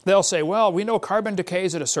 They'll say, well, we know carbon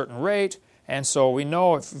decays at a certain rate, and so we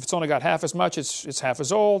know if it's only got half as much, it's half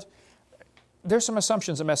as old. There's some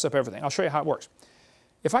assumptions that mess up everything. I'll show you how it works.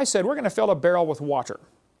 If I said, we're going to fill a barrel with water.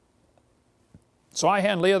 So I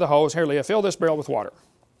hand Leah the hose. Here, Leah, fill this barrel with water.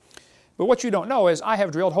 But what you don't know is I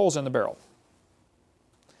have drilled holes in the barrel.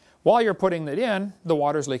 While you're putting it in, the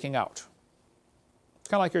water's leaking out. It's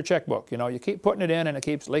kind of like your checkbook. You know, you keep putting it in and it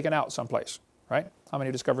keeps leaking out someplace, right? How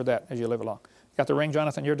many discovered that as you live along? Got the ring,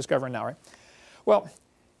 Jonathan? You're discovering now, right? Well,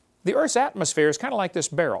 the Earth's atmosphere is kind of like this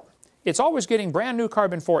barrel. It's always getting brand new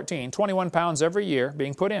carbon-14, 21 pounds every year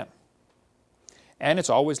being put in. And it's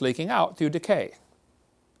always leaking out through decay.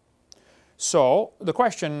 So the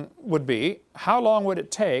question would be, how long would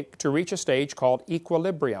it take to reach a stage called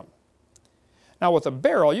equilibrium? Now with a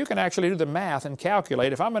barrel, you can actually do the math and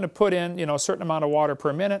calculate. If I'm going to put in, a certain amount of water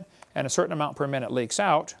per minute and a certain amount per minute leaks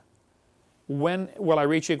out, when will I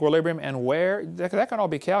reach equilibrium and where? That can all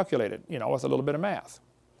be calculated, with a little bit of math.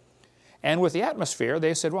 And with the atmosphere,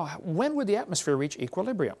 they said, well, when would the atmosphere reach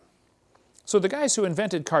equilibrium? So the guys who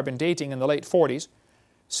invented carbon dating in the late 40s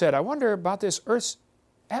said, I wonder about this Earth's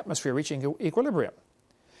atmosphere reaching equilibrium.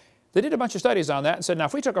 They did a bunch of studies on that and said, now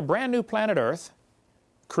if we took a brand new planet Earth,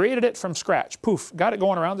 created it from scratch, poof, got it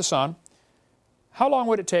going around the sun, how long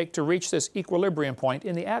would it take to reach this equilibrium point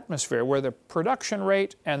in the atmosphere where the production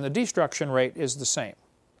rate and the destruction rate is the same?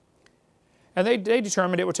 And they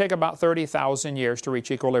determined it would take about 30,000 years to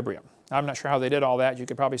reach equilibrium. I'm not sure how they did all that. You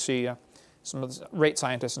could probably see some of the rate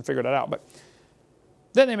scientists and figure that out. But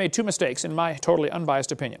then they made two mistakes in my totally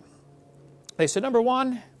unbiased opinion. They said, number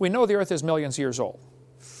one, we know the Earth is millions of years old.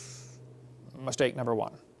 Mistake number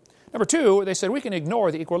one. Number two, they said we can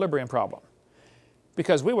ignore the equilibrium problem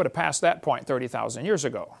because we would have passed that point 30,000 years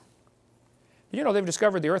ago. You know, they've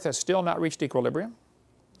discovered the Earth has still not reached equilibrium.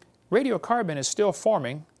 Radiocarbon is still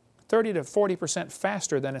forming 30 to 40%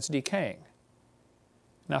 faster than it's decaying.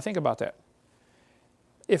 Now think about that.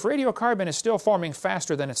 If radiocarbon is still forming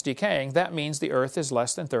faster than it's decaying, that means the Earth is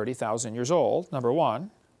less than 30,000 years old, number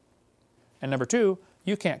one. And number two,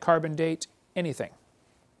 you can't carbon date anything.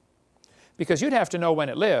 Because you'd have to know when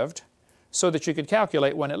it lived so that you could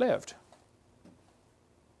calculate when it lived.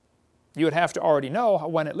 You would have to already know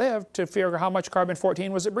when it lived to figure how much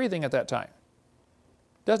carbon-14 was it breathing at that time.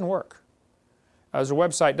 Doesn't work. There's a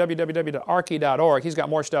website, www.arche.org. He's got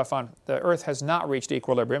more stuff on the Earth has not reached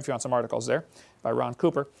equilibrium, if you want some articles there, by Ron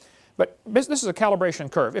Cooper. But this is a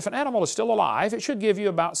calibration curve. If an animal is still alive, it should give you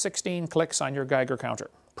about 16 clicks on your Geiger counter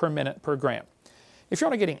per minute per gram. If you're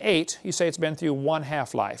only getting 8, you say it's been through 1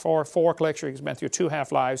 half-life, or 4 clicks, or it's been through 2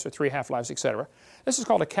 half-lives, or 3 half-lives, etc. This is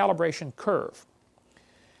called a calibration curve.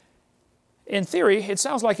 In theory, it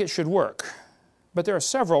sounds like it should work, but there are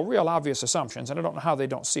several real obvious assumptions, and I don't know how they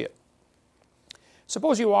don't see it.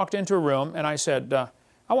 Suppose you walked into a room and I said,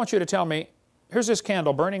 I want you to tell me, here's this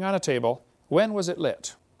candle burning on a table. When was it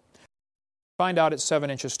lit? Find out it's 7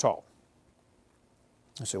 inches tall.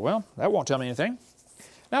 I say, well, that won't tell me anything.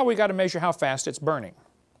 Now we've got to measure how fast it's burning.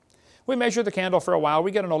 We measure the candle for a while.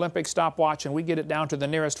 We get an Olympic stopwatch and we get it down to the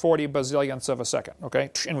nearest 40 bazillionths of a second. Okay?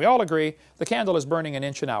 And we all agree the candle is burning 1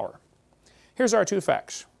 inch an hour. Here's our two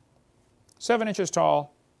facts. 7 inches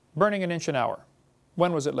tall, burning 1 inch an hour.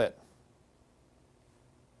 When was it lit?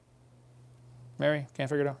 Mary, can't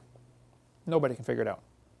figure it out? Nobody can figure it out.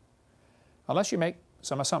 Unless you make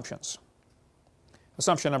some assumptions.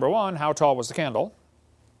 Assumption number one, how tall was the candle?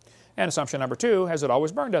 And assumption number two, has it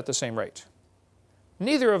always burned at the same rate?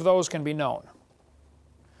 Neither of those can be known.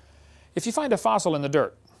 If you find a fossil in the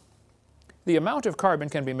dirt, the amount of carbon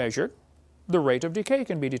can be measured, the rate of decay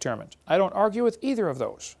can be determined. I don't argue with either of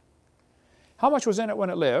those. How much was in it when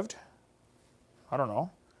it lived? I don't know.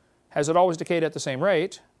 Has it always decayed at the same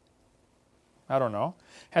rate? I don't know.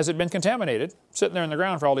 Has it been contaminated, sitting there in the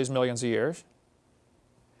ground for all these millions of years?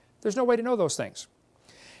 There's no way to know those things.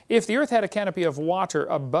 If the Earth had a canopy of water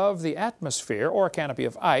above the atmosphere, or a canopy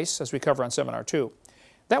of ice, as we cover on Seminar 2,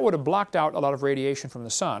 that would have blocked out a lot of radiation from the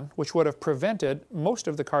sun, which would have prevented most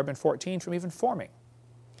of the carbon-14 from even forming.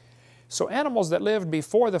 So animals that lived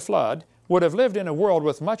before the flood would have lived in a world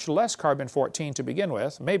with much less carbon-14 to begin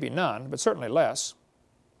with, maybe none, but certainly less.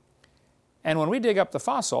 And when we dig up the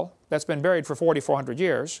fossil that's been buried for 4,400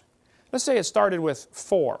 years, let's say it started with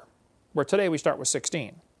 4, where today we start with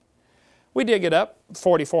 16. We dig it up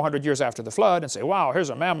 4,400 years after the flood and say, wow, here's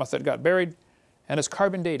a mammoth that got buried, and it's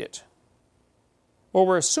carbon dated. Well,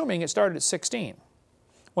 we're assuming it started at 16.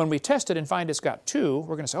 When we test it and find it's got 2,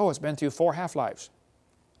 we're going to say, oh, it's been through 4 half-lives,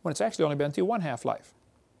 when it's actually only been through 1 half-life.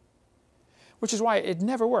 Which is why it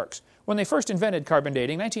never works. When they first invented carbon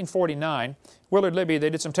dating, 1949, Willard Libby, they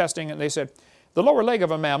did some testing and they said, the lower leg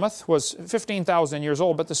of a mammoth was 15,000 years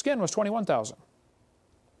old, but the skin was 21,000.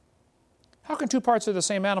 How can 2 parts of the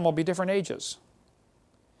same animal be different ages?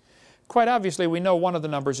 Quite obviously, we know one of the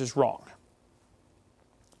numbers is wrong.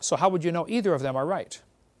 So how would you know either of them are right?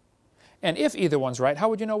 And if either one's right, how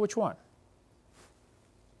would you know which one?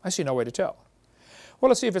 I see no way to tell. Well,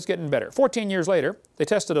 let's see if it's getting better. 14 years later, they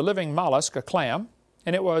tested a living mollusk, a clam,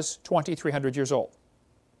 and it was 2,300 years old.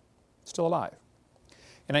 Still alive.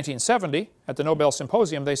 In 1970, at the Nobel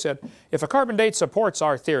Symposium, they said, if a carbon date supports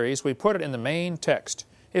our theories, we put it in the main text.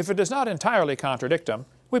 If it does not entirely contradict them,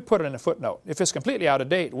 we put it in a footnote. If it's completely out of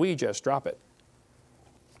date, we just drop it.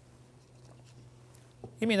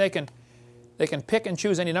 You mean they can pick and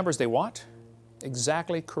choose any numbers they want?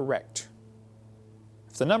 Exactly correct.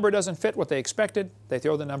 If the number doesn't fit what they expected, they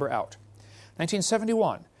throw the number out.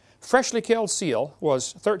 1971, freshly killed seal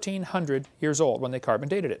was 1,300 years old when they carbon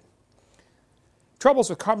dated it. Troubles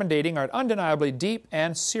with carbon dating are undeniably deep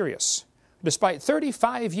and serious. Despite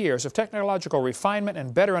 35 years of technological refinement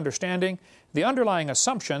and better understanding, the underlying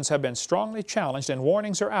assumptions have been strongly challenged and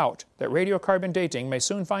warnings are out that radiocarbon dating may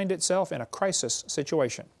soon find itself in a crisis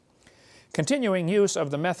situation. Continuing use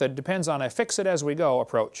of the method depends on a fix-it-as-we-go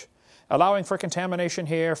approach, allowing for contamination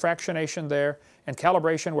here, fractionation there, and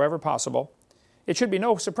calibration wherever possible. It should be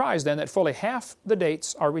no surprise then that fully half the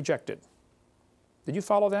dates are rejected. Did you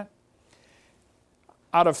follow that?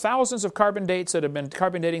 Out of thousands of carbon dates that have been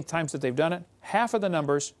carbon dating times that they've done it, half of the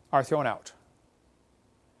numbers are thrown out.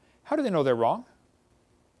 How do they know they're wrong?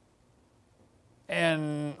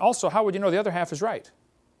 And also, how would you know the other half is right?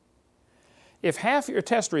 If half your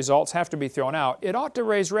test results have to be thrown out, it ought to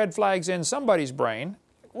raise red flags in somebody's brain.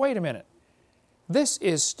 Wait a minute. This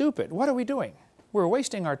is stupid. What are we doing? We're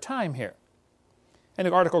wasting our time here. And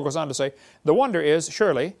the article goes on to say, the wonder is,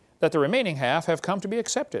 surely, that the remaining half have come to be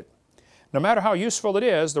accepted. No matter how useful it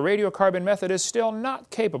is, the radiocarbon method is still not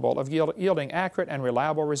capable of yielding accurate and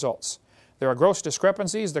reliable results. There are gross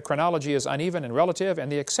discrepancies, the chronology is uneven and relative, and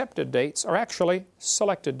the accepted dates are actually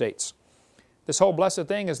selected dates. This whole blessed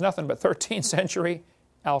thing is nothing but 13th century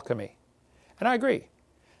alchemy. And I agree.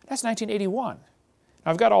 That's 1981.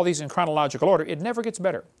 I've got all these in chronological order. It never gets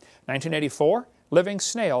better. 1984, living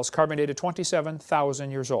snails carbon dated 27,000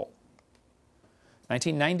 years old.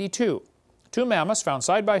 1992, two mammoths found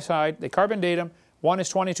side by side. They carbon date them. One is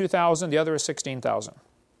 22,000, the other is 16,000.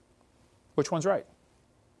 Which one's right?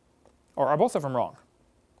 Or are both of them wrong?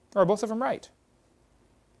 Or are both of them right?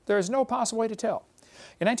 There is no possible way to tell.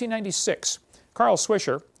 In 1996, Carl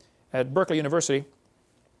Swisher at Berkeley University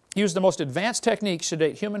used the most advanced techniques to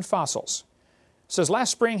date human fossils. It says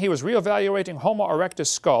last spring he was reevaluating Homo erectus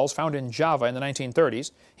skulls found in Java in the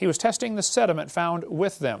 1930s. He was testing the sediment found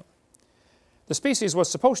with them. The species was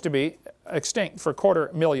supposed to be extinct for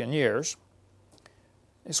 250,000 years.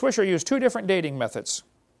 Swisher used two different dating methods.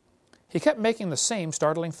 He kept making the same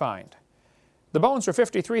startling find. The bones were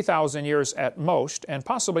 53,000 years at most, and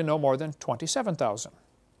possibly no more than 27,000.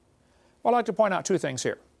 Well, I'd like to point out two things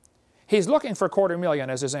here. He's looking for 250,000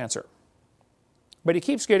 as his answer, but he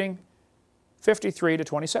keeps getting 53 to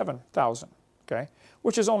 27,000, okay,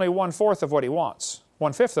 which is only 1/4 of what he wants,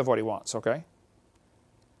 1/5 of what he wants, okay?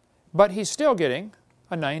 But he's still getting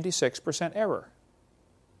a 96% error.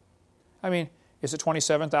 I mean, is it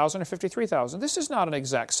 27,000 or 53,000? This is not an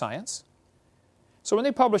exact science. So when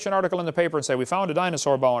they publish an article in the paper and say, we found a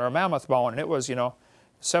dinosaur bone or a mammoth bone, and it was,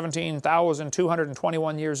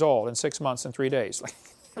 17,221 years old in 6 months and 3 days. Like,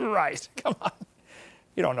 right, come on.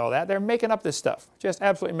 You don't know that. They're making up this stuff, just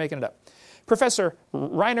absolutely making it up. Professor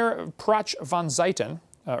Rainer Prach von Zeiten,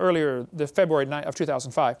 earlier February of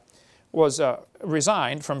 2005, was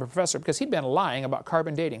resigned from a professor because he'd been lying about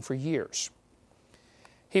carbon dating for years.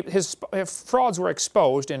 His frauds were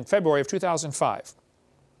exposed in February of 2005.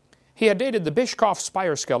 He had dated the Bishkopf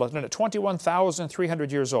spire skeleton at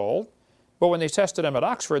 21,300 years old, but when they tested him at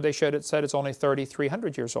Oxford, they said it's only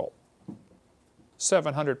 3,300 years old.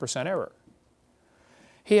 700% error.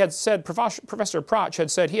 He had said, Professor Prach had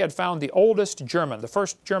said he had found the oldest German, the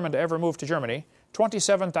first German to ever move to Germany,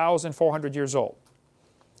 27,400 years old.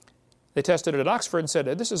 They tested it at Oxford and said,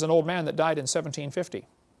 this is an old man that died in 1750.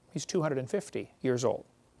 He's 250 years old.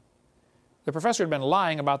 The professor had been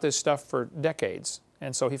lying about this stuff for decades,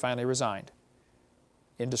 and so he finally resigned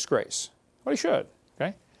in disgrace. Well, he should,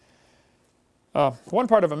 okay? One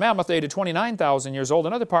part of a mammoth dated 29,000 years old.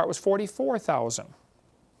 Another part was 44,000.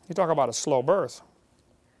 You talk about a slow birth.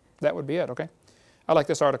 That would be it, okay? I like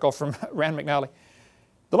this article from Rand McNally.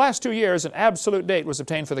 The last 2 years, an absolute date was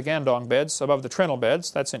obtained for the Gandong beds above the Trinil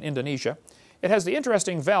beds. That's in Indonesia. It has the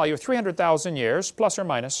interesting value of 300,000 years, plus or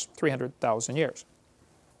minus 300,000 years.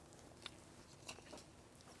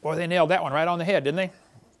 Boy, they nailed that one right on the head, didn't they?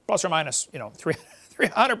 Plus or minus,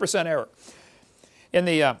 300% error. In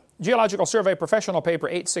the Geological Survey Professional Paper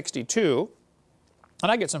 862,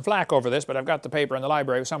 and I get some flack over this, but I've got the paper in the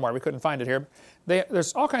library somewhere. We couldn't find it here.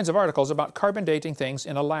 There's all kinds of articles about carbon dating things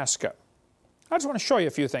in Alaska. I just want to show you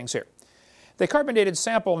a few things here. They carbon dated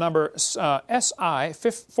sample number SI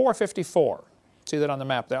 454. See that on the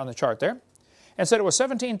map there, on the chart there? And said it was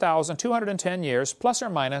 17,210 years plus or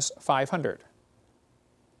minus 500.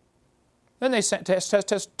 Then they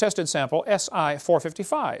tested sample SI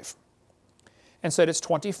 455 and said it's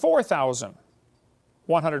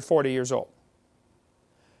 24,140 years old.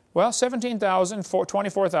 Well, 17,000,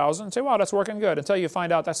 24,000, say, wow, that's working good, until you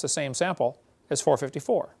find out that's the same sample as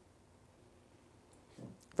 454.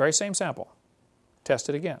 Very same sample. Test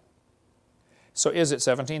it again. So is it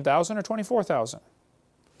 17,000 or 24,000?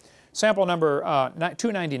 Sample number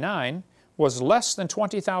 299 was less than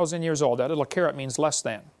 20,000 years old. That little caret means less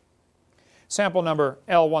than. Sample number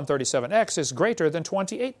L137X is greater than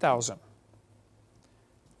 28,000.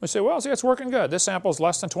 We say, well, see, it's working good. This sample is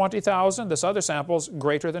less than 20,000. This other sample is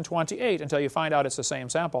greater than 28, until you find out it's the same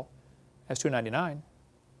sample as 299.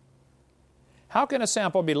 How can a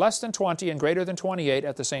sample be less than 20 and greater than 28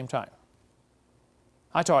 at the same time?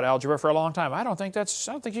 I taught algebra for a long time. I don't think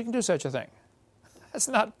you can do such a thing. That's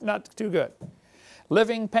not too good.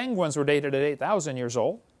 Living penguins were dated at 8,000 years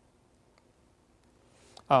old.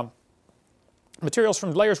 Materials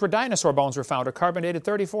from layers where dinosaur bones were found are carbon dated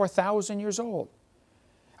 34,000 years old.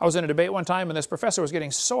 I was in a debate one time and this professor was getting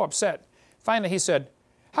so upset. Finally he said,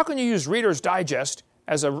 how can you use Reader's Digest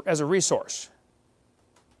as a resource?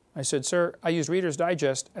 I said, sir, I use Reader's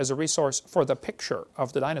Digest as a resource for the picture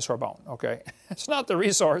of the dinosaur bone, okay? It's not the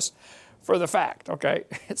resource for the fact, okay?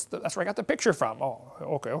 That's where I got the picture from.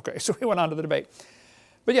 Oh, okay. So we went on to the debate.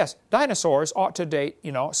 But yes, dinosaurs ought to date,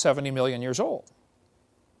 70 million years old.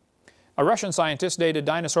 A Russian scientist dated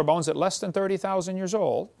dinosaur bones at less than 30,000 years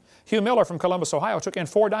old. Hugh Miller from Columbus, Ohio, took in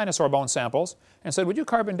 4 dinosaur bone samples and said, would you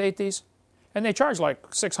carbon date these? And they charge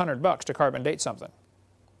like $600 to carbon date something.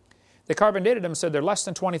 They carbon dated them and said they're less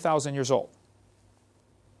than 20,000 years old.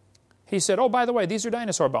 He said, oh, by the way, these are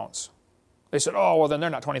dinosaur bones. They said, oh, well, then they're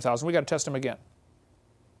not 20,000. We've got to test them again.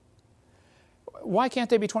 Why can't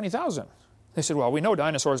they be 20,000? They said, well, we know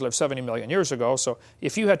dinosaurs lived 70 million years ago, so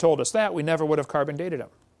if you had told us that, we never would have carbon dated them.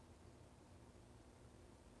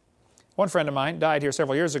 One friend of mine died here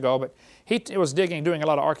several years ago, but he was doing a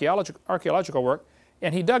lot of archaeological work,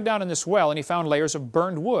 and he dug down in this well and he found layers of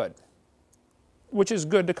burned wood, which is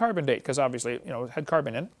good to carbon date because obviously, it had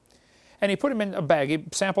carbon in it. And he put them in a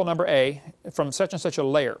baggie, sample number A, from such and such a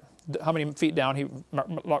layer. How many feet down? He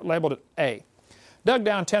labeled it A. Dug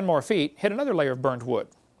down 10 more feet, hit another layer of burned wood.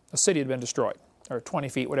 A city had been destroyed, or 20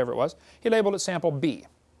 feet, whatever it was. He labeled it sample B.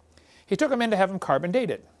 He took them in to have them carbon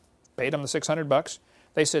dated. Paid them the $600.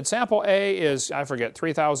 They said sample A is, I forget,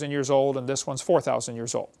 3,000 years old, and this one's 4,000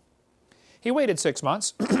 years old. He waited 6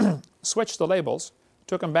 months, switched the labels,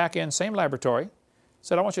 took them back in, same laboratory,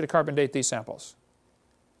 said, I want you to carbon date these samples.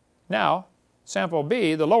 Now, sample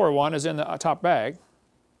B, the lower one, is in the top bag.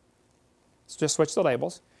 Just switch the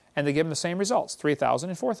labels, and they give them the same results, 3,000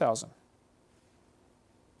 and 4,000.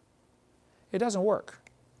 It doesn't work.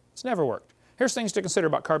 It's never worked. Here's things to consider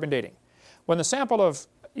about carbon dating. When the sample of,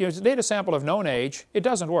 you date a sample of known age, it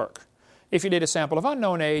doesn't work. If you date a sample of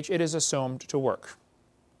unknown age, it is assumed to work.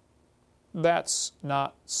 That's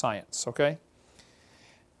not science, okay?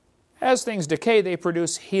 As things decay, they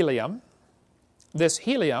produce helium. This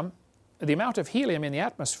helium, the amount of helium in the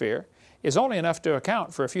atmosphere, is only enough to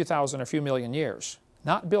account for a few thousand or few million years,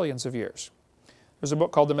 not billions of years. There's a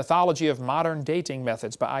book called The Mythology of Modern Dating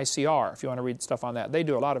Methods by ICR, if you want to read stuff on that. They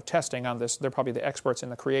do a lot of testing on this. They're probably the experts in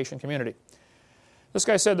the creation community. This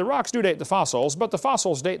guy said, the rocks do date the fossils, but the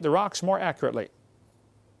fossils date the rocks more accurately.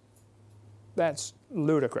 That's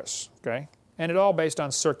ludicrous, okay? And it all based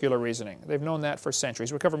on circular reasoning. They've known that for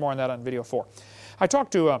centuries. We'll cover more on that on video 4. I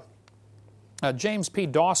talked to James P.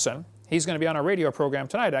 Dawson. He's going to be on our radio program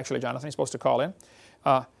tonight, actually, Jonathan. He's supposed to call in.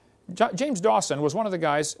 James Dawson was one of the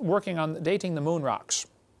guys working on dating the moon rocks.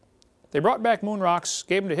 They brought back moon rocks,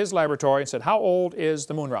 gave them to his laboratory, and said, how old is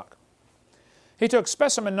the moon rock? He took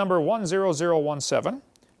specimen number 10017,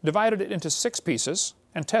 divided it into 6 pieces,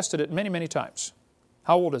 and tested it many, many times.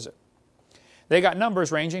 How old is it? They got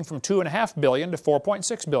numbers ranging from 2.5 billion to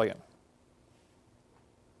 4.6 billion.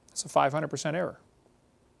 That's a 500% error,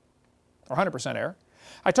 or 100% error.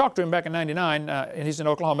 I talked to him back in '99, and he's in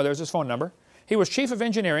Oklahoma. There's his phone number. He was Chief of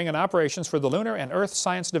Engineering and Operations for the Lunar and Earth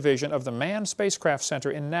Science Division of the Manned Spacecraft Center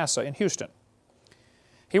in NASA in Houston.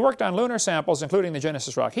 He worked on lunar samples, including the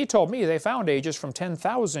Genesis rock. He told me they found ages from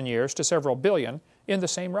 10,000 years to several billion in the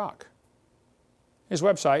same rock. His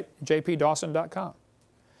website, jpdawson.com.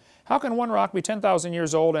 How can one rock be 10,000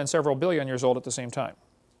 years old and several billion years old at the same time?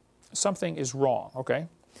 Something is wrong, okay?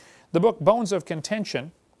 The book Bones of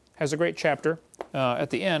Contention has a great chapter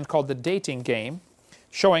at the end called The Dating Game,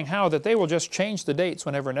 showing how that they will just change the dates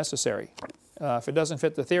whenever necessary. If it doesn't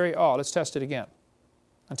fit the theory, oh, let's test it again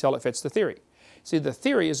until it fits the theory. See, the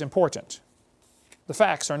theory is important. The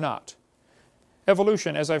facts are not.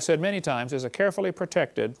 Evolution, as I've said many times, is a carefully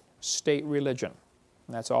protected state religion.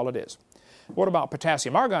 And that's all it is. What about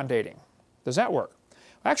potassium-argon dating? Does that work?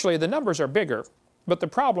 Actually, the numbers are bigger, but the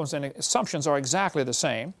problems and assumptions are exactly the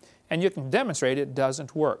same, and you can demonstrate it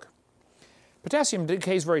doesn't work. Potassium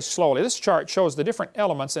decays very slowly. This chart shows the different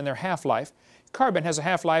elements and their half-life. Carbon has a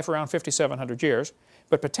half-life around 5,700 years,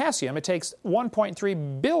 but potassium, it takes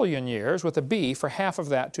 1.3 billion years with a B for half of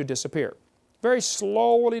that to disappear. Very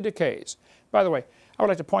slowly decays. By the way, I would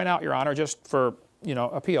like to point out, Your Honor, just for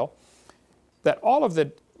appeal, that all of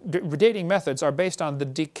the dating methods are based on the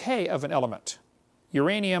decay of an element.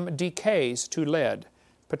 Uranium decays to lead.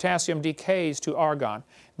 Potassium decays to argon.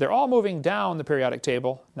 They're all moving down the periodic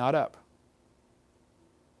table, not up.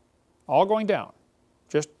 All going down.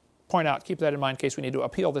 Just point out, keep that in mind in case we need to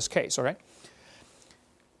appeal this case, all right?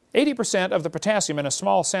 80% of the potassium in a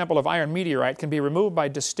small sample of iron meteorite can be removed by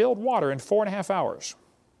distilled water in 4.5 hours.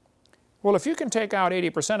 Well, if you can take out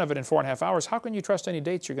 80% of it in 4.5 hours, how can you trust any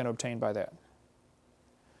dates you're going to obtain by that?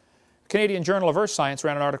 Canadian Journal of Earth Science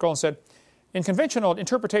ran an article and said, in conventional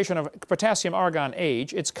interpretation of potassium-argon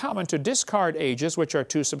age, it's common to discard ages which are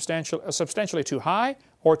substantially too high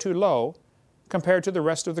or too low compared to the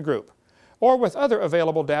rest of the group, or with other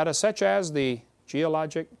available data such as the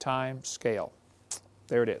geologic time scale.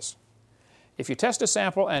 There it is. If you test a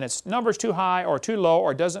sample and its number's too high or too low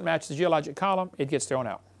or doesn't match the geologic column, it gets thrown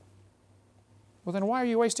out. Well, then why are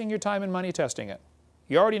you wasting your time and money testing it?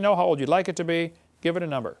 You already know how old you'd like it to be. Give it a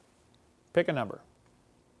number. Pick a number.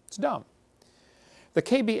 It's dumb. The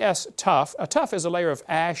KBS tuff, a tuff is a layer of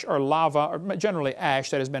ash or lava, or generally ash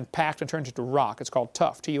that has been packed and turned into rock. It's called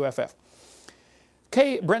tuff, T-U-F-F.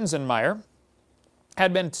 K. Brenzenmeyer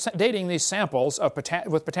had been dating these samples of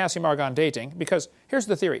with potassium-argon dating because here's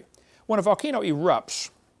the theory. When a volcano erupts,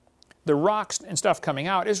 the rocks and stuff coming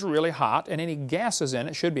out is really hot and any gases in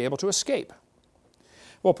it should be able to escape.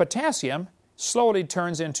 Well, potassium slowly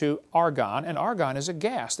turns into argon, and argon is a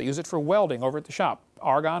gas. They use it for welding over at the shop.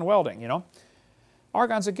 Argon welding,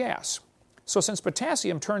 Argon's a gas. So since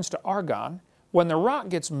potassium turns to argon, when the rock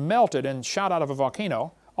gets melted and shot out of a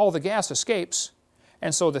volcano, all the gas escapes.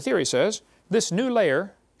 And so the theory says, this new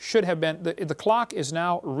layer should have been, the clock is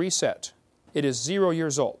now reset. It is 0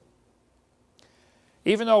 years old.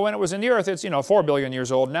 Even though when it was in the earth, it's, 4 billion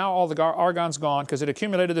years old. Now all the argon's gone because it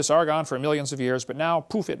accumulated this argon for millions of years, but now,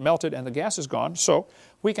 poof, it melted and the gas is gone. So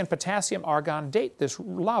we can potassium-argon date this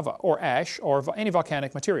lava or ash or any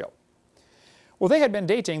volcanic material. Well, they had been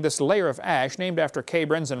dating this layer of ash named after K.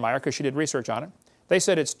 Brenzenmeyer because she did research on it. They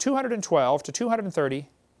said it's 212 to 230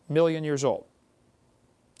 million years old.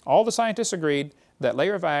 All the scientists agreed that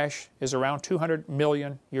layer of ash is around 200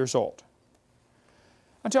 million years old.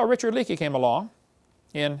 Until Richard Leakey came along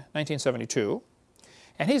in 1972,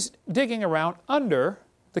 and he's digging around under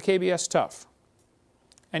the KBS tuff,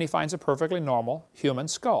 and he finds a perfectly normal human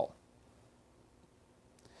skull.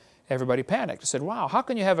 Everybody panicked and said, wow, how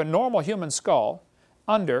can you have a normal human skull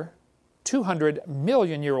under 200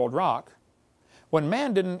 million year old rock when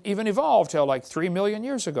man didn't even evolve till like 3 million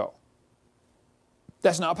years ago?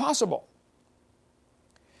 That's not possible.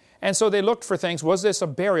 And so they looked for things. Was this a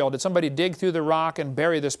burial? Did somebody dig through the rock and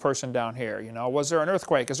bury this person down here? Was there an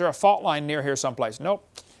earthquake? Is there a fault line near here someplace? Nope.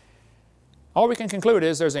 All we can conclude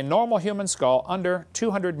is there's a normal human skull under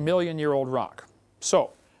 200 million year old rock.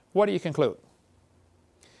 So, what do you conclude?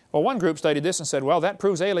 Well, one group studied this and said, well, that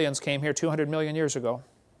proves aliens came here 200 million years ago.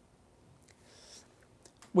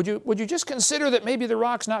 Would you just consider that maybe the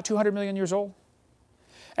rock's not 200 million years old?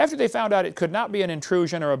 After they found out it could not be an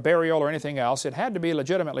intrusion or a burial or anything else, it had to be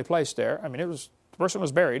legitimately placed there. I mean, the person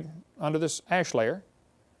was buried under this ash layer.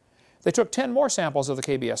 They took 10 more samples of the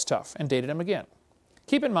KBS tuff and dated them again.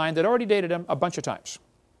 Keep in mind, they'd already dated them a bunch of times.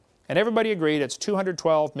 And everybody agreed it's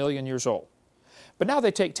 212 million years old. But now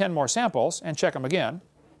they take 10 more samples and check them again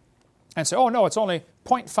and say, oh no, it's only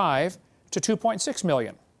 0.5 to 2.6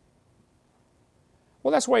 million.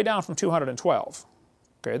 Well, that's way down from 212.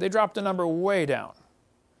 Okay, they dropped the number way down.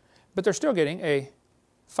 But they're still getting a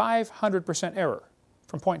 500% error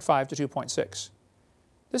from 0.5 to 2.6.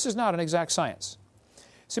 This is not an exact science.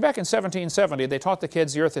 See, back in 1770, they taught the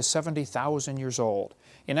kids the Earth is 70,000 years old.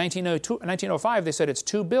 In 1905, they said it's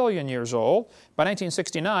 2 billion years old. By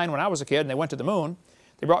 1969, when I was a kid and they went to the moon,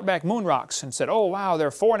 they brought back moon rocks and said, oh wow, they're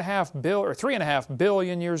 3.5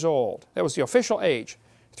 billion years old. That was the official age,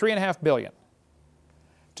 3.5 billion.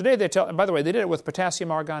 Today they tell, and by the way, they did it with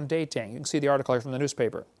potassium-argon dating. You can see the article here from the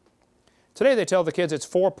newspaper. Today they tell the kids it's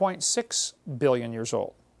 4.6 billion years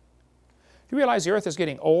old. Do you realize the Earth is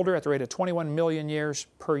getting older at the rate of 21 million years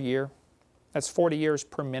per year? That's 40 years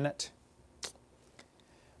per minute.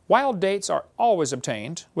 Wild dates are always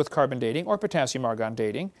obtained with carbon dating or potassium argon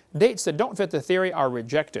dating. Dates that don't fit the theory are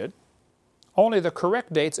rejected. Only the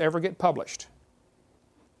correct dates ever get published.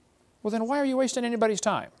 Well, then why are you wasting anybody's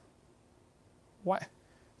time? Why?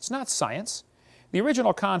 It's not science. The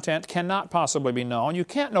original content cannot possibly be known. You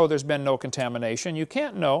can't know there's been no contamination. You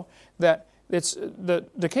can't know that the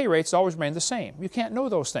decay rates always remain the same. You can't know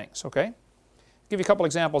those things, okay? I'll give you a couple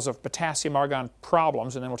examples of potassium argon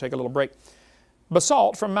problems, and then we'll take a little break.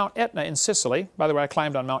 Basalt from Mount Etna in Sicily. By the way, I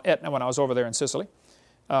climbed on Mount Etna when I was over there in Sicily.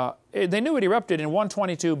 They knew it erupted in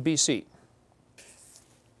 122 BC.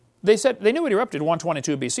 They said they knew it erupted in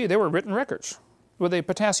 122 BC. There were written records. Well, the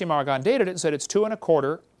potassium argon dated it and said it's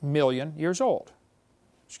 2.25 million years old.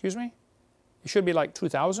 Excuse me? It should be like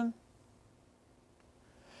 2,000.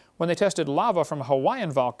 When they tested lava from a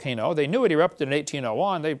Hawaiian volcano, they knew it erupted in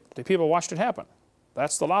 1801. The people watched it happen.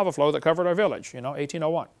 That's the lava flow that covered our village,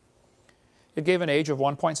 1801. It gave an age of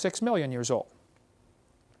 1.6 million years old.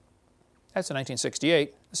 That's in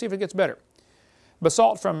 1968. Let's see if it gets better.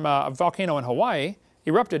 Basalt from a volcano in Hawaii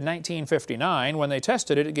erupted in 1959. When they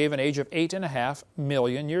tested it, it gave an age of 8.5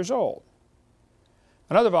 million years old.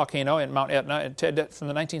 Another volcano in Mount Etna from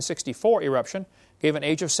the 1964 eruption gave an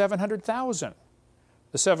age of 700,000.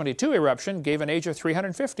 The 72 eruption gave an age of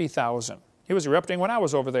 350,000. It was erupting when I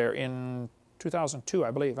was over there in 2002,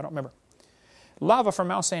 I believe. I don't remember. Lava from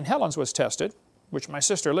Mount St. Helens was tested, which my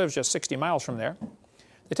sister lives just 60 miles from there.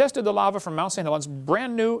 They tested the lava from Mount St. Helens,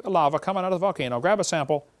 brand new lava coming out of the volcano. Grab a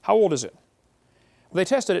sample. How old is it? They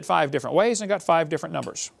tested it 5 different ways and got 5 different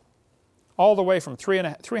numbers. All the way from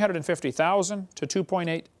 350,000 to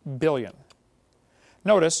 2.8 billion.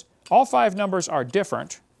 Notice, all 5 numbers are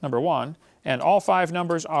different, number 1, and all 5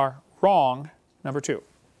 numbers are wrong, number 2.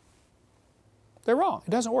 They're wrong. It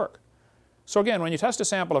doesn't work. So again, when you test a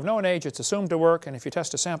sample of known age, it's assumed to work, and if you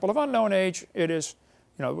test a sample of unknown age, it is,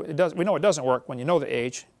 we know it doesn't work when you know the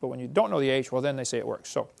age, but when you don't know the age, well then they say it works.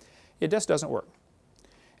 So it just doesn't work.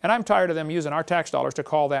 And I'm tired of them using our tax dollars to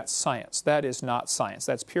call that science. That is not science.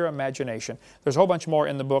 That's pure imagination. There's a whole bunch more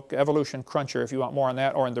in the book, Evolution Cruncher, if you want more on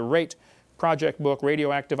that, or in the RATE project book,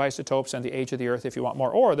 Radioactive Isotopes and the Age of the Earth, if you want more.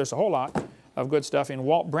 Or there's a whole lot of good stuff in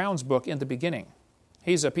Walt Brown's book, In the Beginning.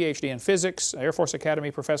 He's a PhD in physics, Air Force Academy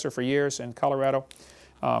professor for years in Colorado.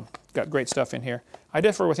 Got great stuff in here. I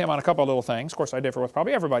differ with him on a couple of little things. Of course, I differ with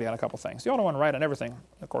probably everybody on a couple of things. The only one right on everything,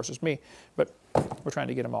 of course, is me. But we're trying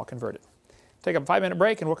to get them all converted. Take a 5-minute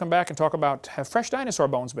break, and we'll come back and talk about, have fresh dinosaur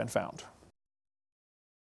bones been found?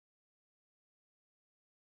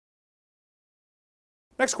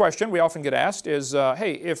 Next question we often get asked is,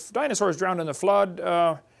 hey, if dinosaurs drowned in the flood,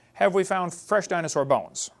 have we found fresh dinosaur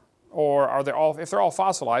bones? Or are they all, if they're all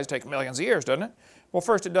fossilized, take millions of years, doesn't it? Well,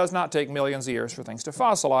 first, it does not take millions of years for things to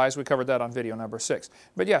fossilize. We covered that on video number 6.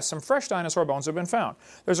 But yes, some fresh dinosaur bones have been found.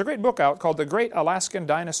 There's a great book out called The Great Alaskan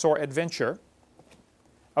Dinosaur Adventure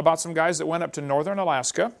about some guys that went up to northern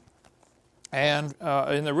Alaska and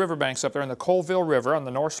in the riverbanks up there in the Colville River on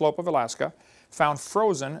the north slope of Alaska, found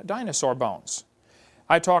frozen dinosaur bones.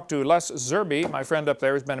 I talked to Les Zerby, my friend up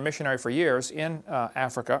there, who's been a missionary for years in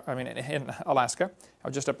in Alaska. I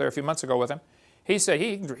was just up there a few months ago with him. He said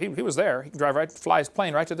he was there. He can drive right, fly his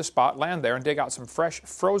plane right to the spot, land there, and dig out some fresh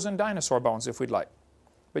frozen dinosaur bones if we'd like.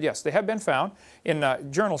 But yes, they have been found. In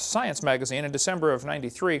Journal Science magazine in December of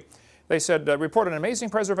 '93, they said, reported an amazing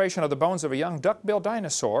preservation of the bones of a young duck-billed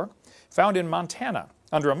dinosaur found in Montana.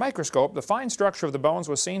 Under a microscope, the fine structure of the bones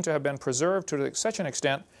was seen to have been preserved to such an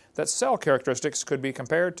extent that cell characteristics could be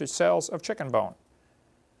compared to cells of chicken bone.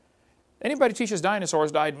 Anybody who teaches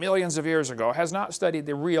dinosaurs died millions of years ago has not studied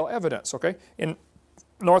the real evidence, okay? In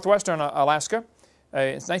northwestern Alaska,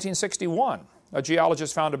 in 1961, a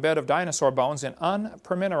geologist found a bed of dinosaur bones in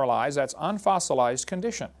unpermineralized, that's unfossilized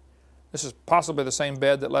condition. This is possibly the same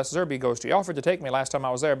bed that Les Zerby goes to. He offered to take me last time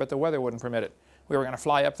I was there, but the weather wouldn't permit it. We were going to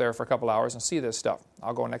fly up there for a couple hours and see this stuff.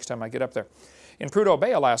 I'll go next time I get up there. In Prudhoe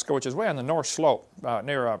Bay, Alaska, which is way on the north slope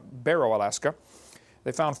near Barrow, Alaska,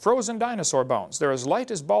 they found frozen dinosaur bones. They're as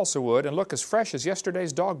light as balsa wood and look as fresh as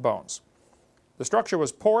yesterday's dog bones. The structure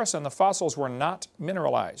was porous and the fossils were not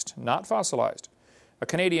mineralized, not fossilized. A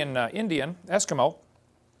Canadian Indian, Eskimo,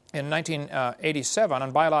 in 1987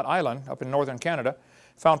 on Bylot Island up in northern Canada,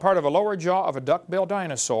 found part of a lower jaw of a duck-billed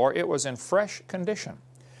dinosaur. It was in fresh condition.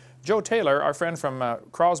 Joe Taylor, our friend from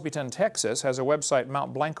Crosbyton, Texas, has a website,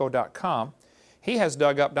 mountblanco.com. He has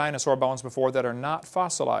dug up dinosaur bones before that are not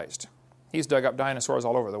fossilized. He's dug up dinosaurs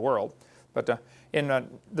all over the world. But in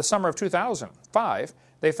the summer of 2005,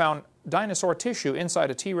 they found dinosaur tissue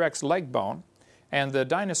inside a T-Rex leg bone. and the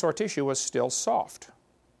dinosaur tissue was still soft.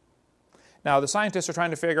 Now the scientists are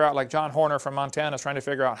trying to figure out, like John Horner from Montana is trying to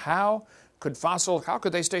figure out how could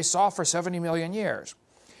they stay soft for 70 million years?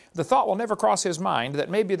 The thought will never cross his mind that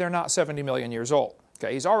maybe they're not 70 million years old.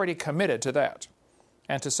 Okay, he's already committed to that.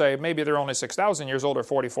 And to say maybe they're only 6,000 years old or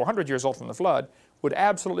 4,400 years old from the flood would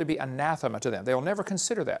absolutely be anathema to them. They will never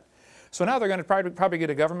consider that. So now they're going to probably get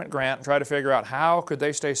a government grant and try to figure out how could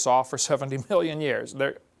they stay soft for 70 million years.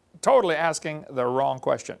 They're totally asking the wrong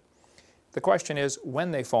question. The question is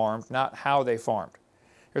when they formed, not how they formed.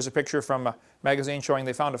 Here's a picture from a magazine showing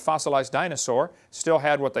they found a fossilized dinosaur, still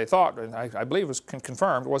had what they thought, and I believe was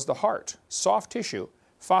confirmed, was the heart, soft tissue,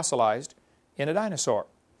 fossilized in a dinosaur.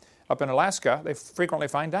 Up in Alaska, they frequently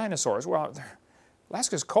find dinosaurs. Well,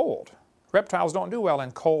 Alaska's cold. Reptiles don't do well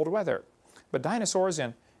in cold weather. But dinosaurs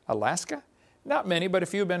in Alaska? Not many, but a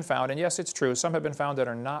few have been found. And yes, it's true, some have been found that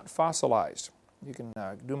are not fossilized. You can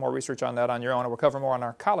do more research on that on your own, and we'll cover more in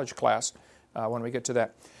our college class when we get to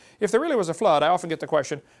that. If there really was a flood, I often get the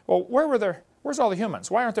question, well, where's all the humans?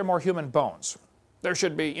 Why aren't there more human bones? There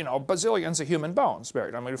should be, bazillions of human bones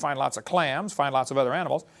buried. I mean, we find lots of clams, find lots of other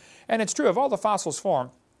animals. And it's true, of all the fossils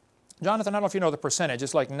formed, Jonathan, I don't know if you know the percentage.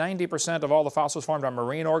 It's like 90% of all the fossils formed are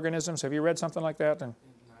marine organisms. Have you read something like that? 90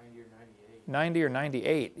 or 98. 90 or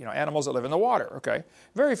 98, animals that live in the water, okay?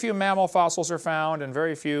 Very few mammal fossils are found, and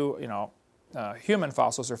very few, human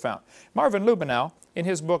fossils are found. Marvin Lubenow, in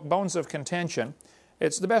his book Bones of Contention,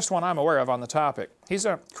 it's the best one I'm aware of on the topic. He's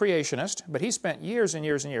a creationist, but he spent years and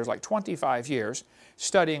years and years, like 25 years,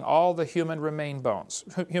 studying all the human remains.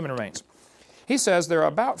 He says there are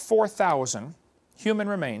about 4,000 human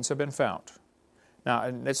remains have been found. Now,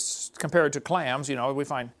 and it's compared to clams, we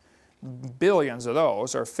find billions of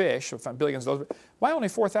those, or fish, we find billions of those. Why only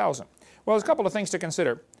 4,000? Well, there's a couple of things to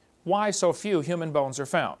consider. Why so few human bones are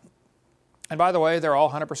found? And by the way, they're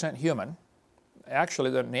all 100% human.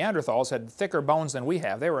 Actually, the Neanderthals had thicker bones than we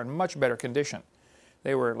have. They were in much better condition.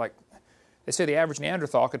 They were like, they say the average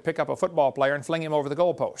Neanderthal could pick up a football player and fling him over the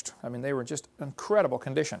goalpost. I mean, they were just incredible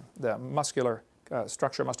condition. The muscular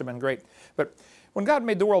structure must have been great. But when God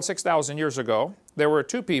made the world 6,000 years ago, there were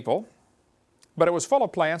two people, but it was full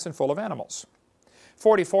of plants and full of animals.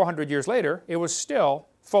 4,400 years later, it was still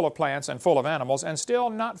full of plants and full of animals and still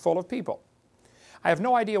not full of people. I have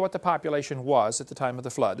no idea what the population was at the time of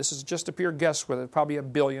the flood. This is just a pure guess with probably 1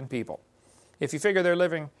 billion people. If you figure they're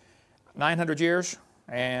living 900 years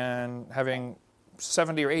and having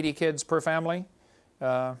 70 or 80 kids per family,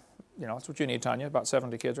 that's what you need, Tanya, about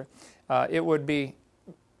 70 kids, right? It would be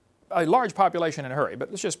a large population in a hurry,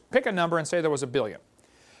 but let's just pick a number and say there was 1 billion.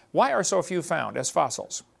 Why are so few found as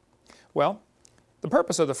fossils? Well, the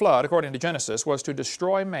purpose of the flood, according to Genesis, was to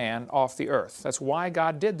destroy man off the earth. That's why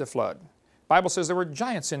God did the flood. The Bible says there were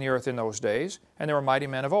giants in the earth in those days, and there were mighty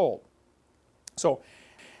men of old. So,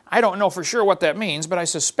 I don't know for sure what that means, but I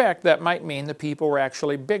suspect that might mean the people were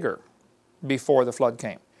actually bigger before the flood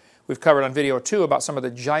came. We've covered on video 2 about some of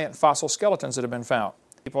the giant fossil skeletons that have been found.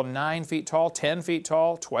 People 9 feet tall, 10 feet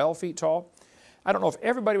tall, 12 feet tall. I don't know if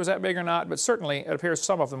everybody was that big or not, but certainly it appears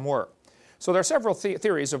some of them were. So there are several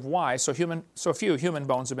theories of why so few human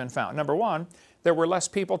bones have been found. Number one, there were less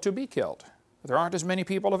people to be killed. There aren't as many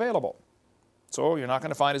people available. So you're not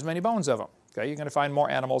going to find as many bones of them. Okay? You're going to find more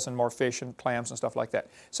animals and more fish and clams and stuff like that.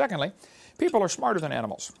 Secondly, people are smarter than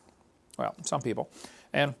animals. Well, some people.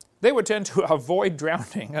 And they would tend to avoid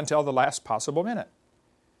drowning until the last possible minute.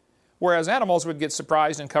 Whereas animals would get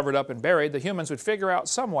surprised and covered up and buried, the humans would figure out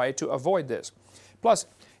some way to avoid this. Plus,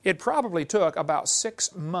 it probably took about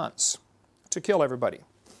 6 months to kill everybody.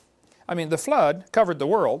 I mean, the flood covered the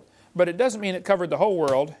world, but it doesn't mean it covered the whole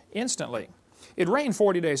world instantly. It rained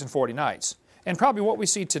 40 days and 40 nights. And probably what we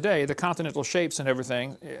see today, the continental shapes and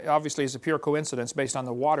everything, obviously is a pure coincidence based on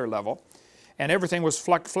the water level. And everything was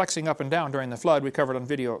flexing up and down during the flood. We covered on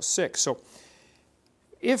video 6. So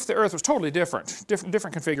if the earth was totally different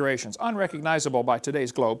configurations, unrecognizable by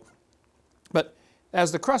today's globe, but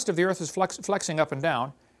as the crust of the earth is flexing up and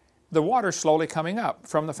down, the water's slowly coming up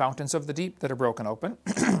from the fountains of the deep that are broken open.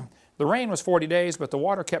 The rain was 40 days, but the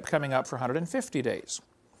water kept coming up for 150 days.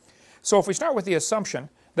 So if we start with the assumption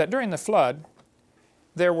that during the flood,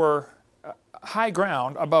 there were high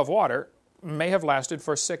ground above water, may have lasted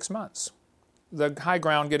for 6 months. The high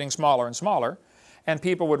ground getting smaller and smaller, and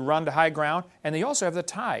people would run to high ground, and they also have the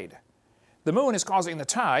tide. The moon is causing the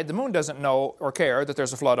tide. The moon doesn't know or care that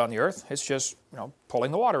there's a flood on the earth. It's just,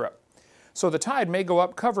 pulling the water up. So the tide may go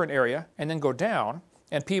up, cover an area, and then go down,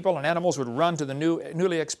 and people and animals would run to the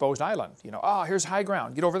newly exposed island. Here's high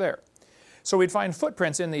ground, get over there. So we'd find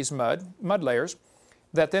footprints in these mud layers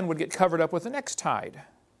that then would get covered up with the next tide.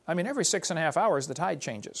 I mean, every 6.5 hours the tide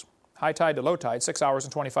changes. high tide to low tide, 6 hours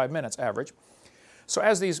and 25 minutes average. So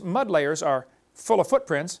as these mud layers are full of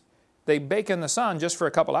footprints, they bake in the sun just for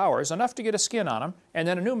a couple hours, enough to get a skin on them, and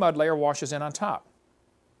then a new mud layer washes in on top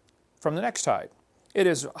from the next tide. It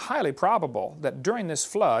is highly probable that during this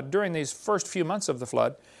flood, during these first few months of the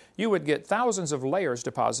flood, you would get thousands of layers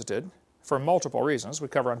deposited for multiple reasons we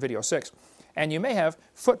cover on video 6, and you may have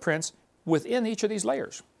footprints within each of these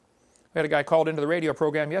layers. We had a guy called into the radio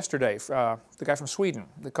program yesterday, the guy from Sweden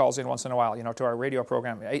that calls in once in a while, to our radio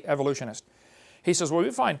program, evolutionist. He says, well,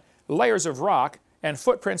 we find layers of rock and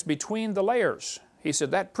footprints between the layers. He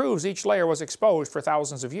said, that proves each layer was exposed for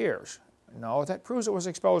thousands of years. No, that proves it was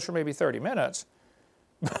exposed for maybe 30 minutes,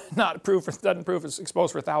 but doesn't prove it's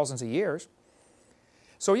exposed for thousands of years.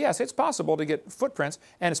 So yes, it's possible to get footprints,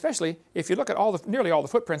 and especially if you look at nearly all the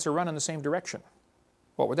footprints are run in the same direction.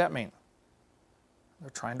 What would that mean? They're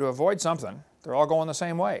trying to avoid something. They're all going the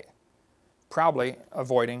same way, probably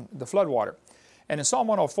avoiding the flood water. And in Psalm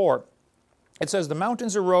 104, it says, the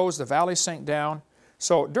mountains arose, the valleys sank down.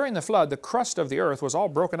 So during the flood, the crust of the earth was all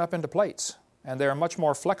broken up into plates, and they are much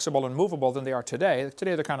more flexible and movable than they are today.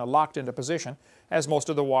 Today they're kind of locked into position as most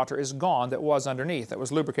of the water is gone that was underneath, that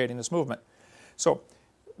was lubricating this movement. So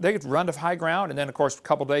they could run to high ground, and then of course a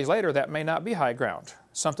couple days later that may not be high ground.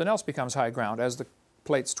 Something else becomes high ground as the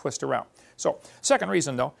plates twist around. So second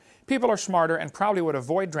reason though, people are smarter and probably would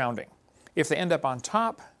avoid drowning. If they end up on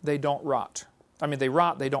top, they don't rot. I mean, they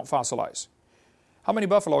rot, they don't fossilize. How many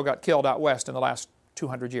buffalo got killed out west in the last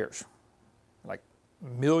 200 years? Like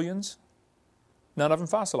millions? None of them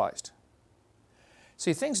fossilized.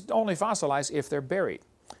 See, things only fossilize if they're buried.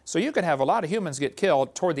 So you could have a lot of humans get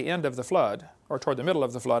killed toward the end of the flood, or toward the middle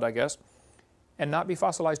of the flood, I guess, and not be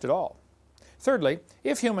fossilized at all. Thirdly,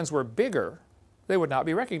 if humans were bigger, they would not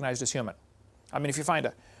be recognized as human. I mean, if you find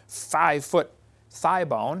a 5-foot thigh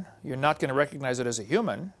bone, you're not going to recognize it as a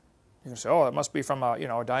human. You're going to say, oh, it must be from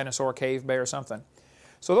a dinosaur cave bay or something.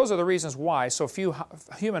 So those are the reasons why so few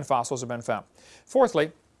human fossils have been found.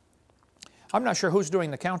 Fourthly, I'm not sure who's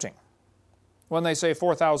doing the counting. When they say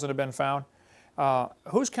 4,000 have been found,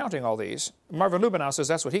 who's counting all these? Marvin Lubenow says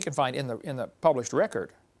that's what he can find in the published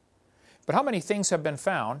record. But how many things have been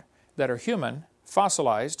found that are human,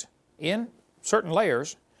 fossilized, in certain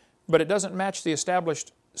layers, but it doesn't match the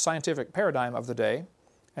established scientific paradigm of the day,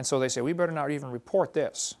 and so they say, we better not even report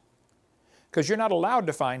this. Because you're not allowed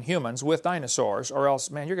to find humans with dinosaurs, or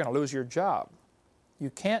else, man, you're going to lose your job. You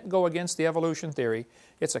can't go against the evolution theory.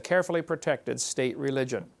 It's a carefully protected state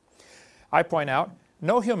religion. I point out,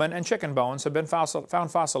 no human and chicken bones have been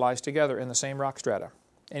found fossilized together in the same rock strata,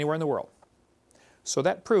 anywhere in the world. So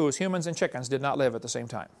that proves humans and chickens did not live at the same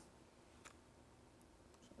time.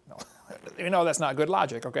 No. You know that's not good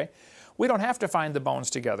logic, okay? We don't have to find the bones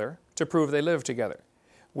together to prove they live together.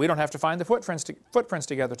 We don't have to find the footprints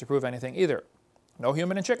together to prove anything either. No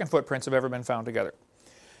human and chicken footprints have ever been found together.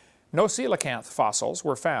 No coelacanth fossils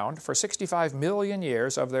were found for 65 million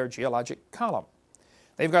years of their geologic column.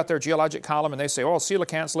 They've got their geologic column and they say, oh,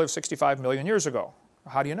 coelacanths lived 65 million years ago.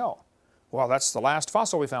 How do you know? Well, that's the last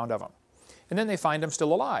fossil we found of them. And then they find them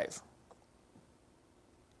still alive.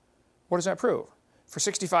 What does that prove? For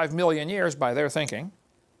 65 million years, by their thinking,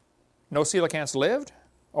 no coelacanths lived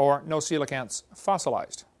or no coelacanths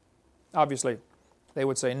fossilized. Obviously, they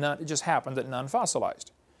would say none, it just happened that none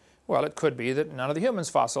fossilized. Well, it could be that none of the humans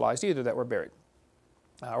fossilized either that were buried,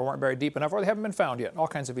 or weren't buried deep enough, or they haven't been found yet. All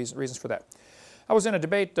kinds of reasons for that. I was in a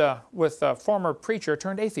debate with a former preacher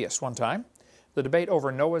turned atheist one time, the debate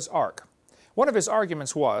over Noah's Ark. One of his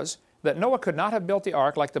arguments was that Noah could not have built the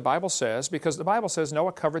ark like the Bible says because the Bible says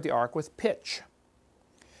Noah covered the ark with pitch.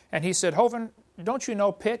 And he said, Hovind, don't you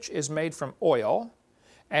know pitch is made from oil,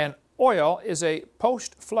 and oil is a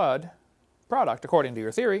post-flood product, according to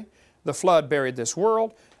your theory. The flood buried this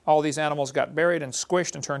world. All these animals got buried and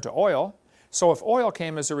squished and turned to oil. So if oil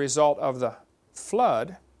came as a result of the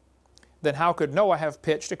flood, then how could Noah have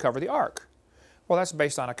pitch to cover the ark? Well, that's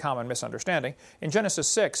based on a common misunderstanding. In Genesis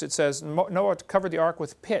 6, it says Noah covered the ark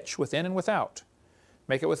with pitch, within and without.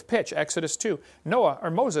 Make it with pitch. Exodus 2.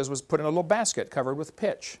 Moses was put in a little basket covered with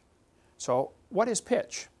pitch. So what is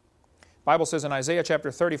pitch? The Bible says in Isaiah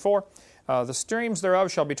chapter 34, the streams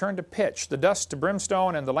thereof shall be turned to pitch, the dust to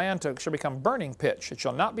brimstone, and the land shall become burning pitch. It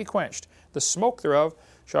shall not be quenched. The smoke thereof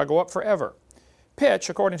shall go up forever. Pitch,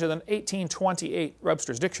 according to the 1828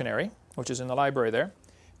 Webster's Dictionary, which is in the library there,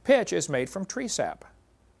 pitch is made from tree sap.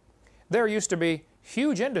 There used to be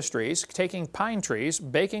huge industries taking pine trees,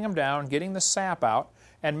 baking them down, getting the sap out,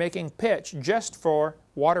 and making pitch just for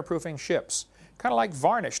waterproofing ships. Kind of like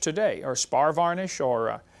varnish today, or spar varnish,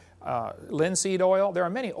 or linseed oil. There are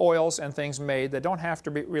many oils and things made that don't have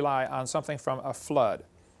to rely on something from a flood.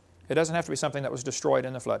 It doesn't have to be something that was destroyed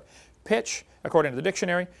in the flood. Pitch, according to the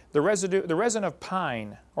dictionary, the resin of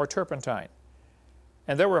pine or turpentine.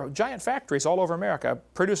 And there were giant factories all over America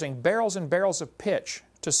producing barrels and barrels of pitch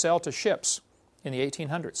to sell to ships in the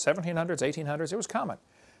 1800s, 1700s, 1800s. It was common.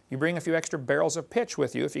 You bring a few extra barrels of pitch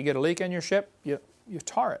with you. If you get a leak in your ship, you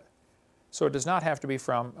tar it. So it does not have to be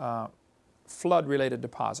from flood-related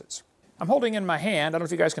deposits. I'm holding in my hand, I don't know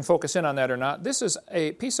if you guys can focus in on that or not, this is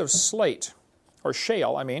a piece of slate, or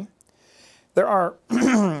shale, I mean. There are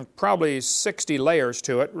probably 60 layers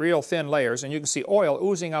to it, real thin layers, and you can see oil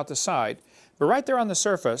oozing out the side. But right there on the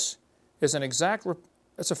surface is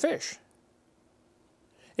it's a fish.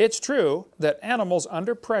 It's true that animals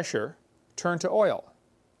under pressure turn to oil.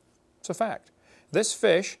 It's a fact. This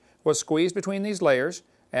fish was squeezed between these layers,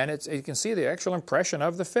 and you can see the actual impression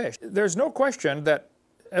of the fish. There's no question that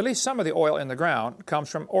at least some of the oil in the ground comes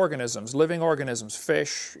from organisms, living organisms,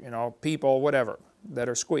 fish, people, whatever, that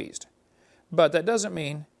are squeezed. But that doesn't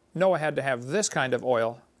mean Noah had to have this kind of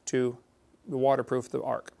oil to waterproof the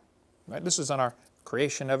ark. Right? This is on our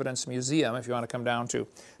Creation Evidence Museum. If you want to come down to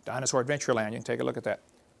Dinosaur Adventureland, you can take a look at that.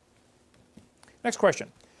 Next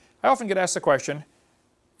question. I often get asked the question,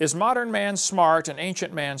 is modern man smart and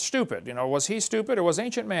ancient man stupid? Was he stupid or was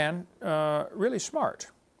ancient man really smart?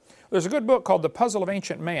 There's a good book called The Puzzle of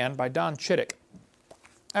Ancient Man by Don Chittick.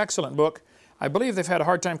 Excellent book. I believe they've had a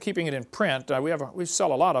hard time keeping it in print. We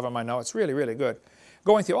sell a lot of them, I know. It's really, really good.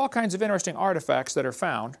 Going through all kinds of interesting artifacts that are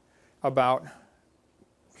found about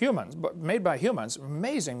humans, but made by humans,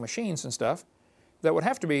 amazing machines and stuff that would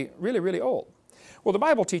have to be really, really old. Well, the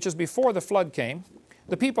Bible teaches before the flood came,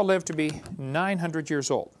 the people lived to be 900 years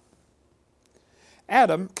old.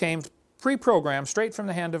 Adam came pre-programmed straight from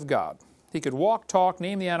the hand of God. He could walk, talk,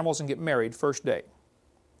 name the animals, and get married first day.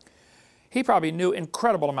 He probably knew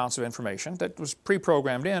incredible amounts of information that was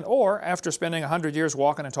pre-programmed in, or after spending 100 years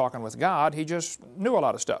walking and talking with God, he just knew a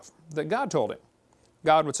lot of stuff that God told him.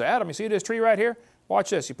 God would say, Adam, you see this tree right here?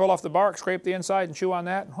 Watch this. You pull off the bark, scrape the inside, and chew on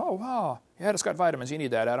that. Oh, wow. Yeah, it's got vitamins. You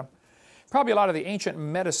need that, Adam. Probably a lot of the ancient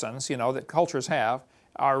medicines, that cultures have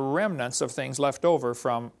are remnants of things left over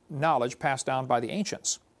from knowledge passed down by the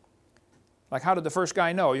ancients. Like, how did the first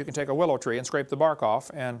guy know you can take a willow tree and scrape the bark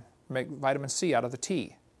off and make vitamin C out of the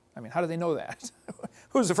tea? I mean, how did they know that?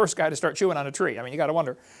 Who's the first guy to start chewing on a tree? I mean, you got to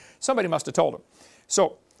wonder. Somebody must have told them.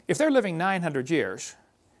 So, if they're living 900 years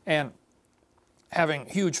and having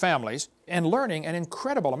huge families and learning an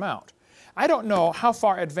incredible amount, I don't know how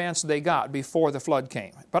far advanced they got before the flood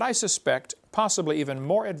came, but I suspect possibly even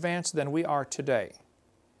more advanced than we are today.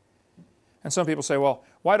 And some people say, well,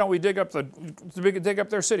 why don't we dig up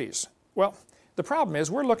their cities? Well, the problem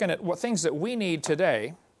is we're looking at things that we need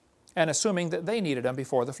today and assuming that they needed them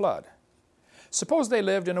before the flood. Suppose they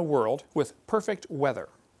lived in a world with perfect weather.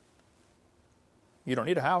 You don't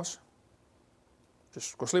need a house.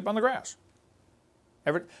 Just go sleep on the grass.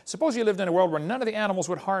 Suppose you lived in a world where none of the animals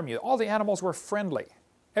would harm you. All the animals were friendly.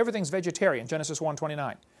 Everything's vegetarian, Genesis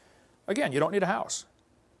 1:29. Again, you don't need a house.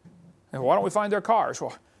 And why don't we find their cars?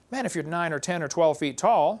 Well, man, if you're 9 or 10 or 12 feet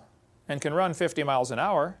tall and can run 50 miles an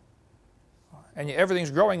hour, and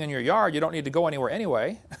everything's growing in your yard, you don't need to go anywhere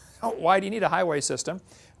anyway. Why do you need a highway system?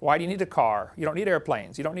 Why do you need a car? You don't need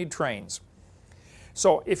airplanes. You don't need trains.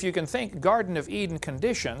 So if you can think Garden of Eden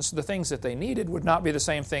conditions, the things that they needed would not be the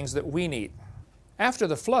same things that we need. After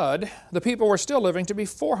the flood, the people were still living to be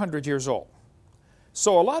 400 years old.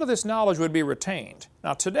 So a lot of this knowledge would be retained.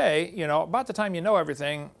 Now today, about the time you know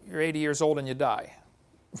everything, you're 80 years old and you die.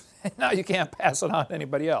 Now you can't pass it on to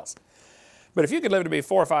anybody else. But if you could live to be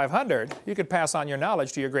 400 or 500, you could pass on your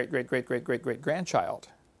knowledge to your great-great-great-great-great-great-grandchild.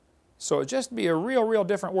 So it'd just be a real, real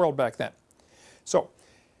different world back then. So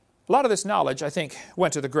a lot of this knowledge, I think,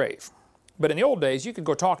 went to the grave. But in the old days, you could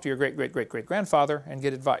go talk to your great-great-great-great-grandfather and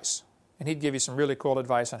get advice. And he'd give you some really cool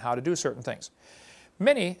advice on how to do certain things.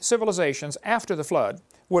 Many civilizations after the flood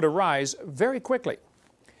would arise very quickly.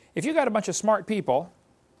 If you got a bunch of smart people,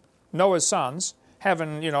 Noah's sons,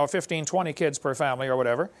 having 15, 20 kids per family or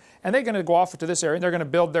whatever, and they're going to go off to this area and they're going to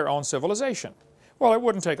build their own civilization. Well, it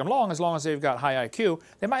wouldn't take them long as they've got high IQ.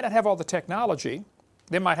 They might not have all the technology.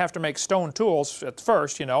 They might have to make stone tools at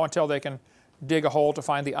first, until they can dig a hole to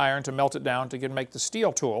find the iron to melt it down to make the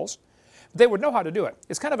steel tools. They would know how to do it.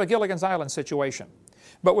 It's kind of a Gilligan's Island situation.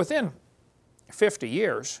 But within 50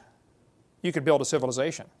 years, you could build a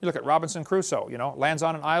civilization. You look at Robinson Crusoe, lands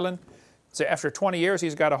on an island. Say after 20 years,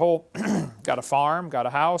 he's got a whole, got a farm, got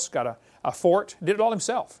a house, got a fort, did it all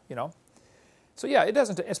himself, So yeah, it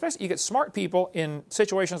doesn't, especially you get smart people in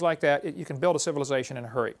situations like that, you can build a civilization in a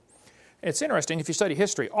hurry. It's interesting, if you study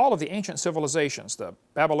history, all of the ancient civilizations, the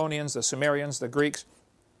Babylonians, the Sumerians, the Greeks,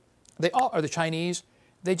 the Chinese,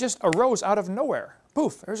 They just arose out of nowhere.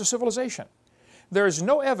 Poof, there's a civilization. There is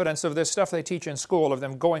no evidence of this stuff they teach in school, of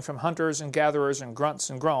them going from hunters and gatherers and grunts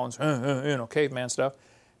and groans, caveman stuff,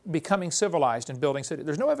 becoming civilized and building cities.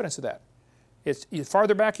 There's no evidence of that.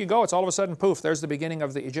 Farther back you go, it's all of a sudden, poof, there's the beginning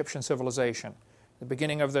of the Egyptian civilization, the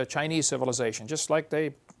beginning of the Chinese civilization, just like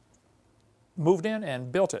they moved in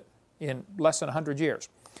and built it in less than 100 years.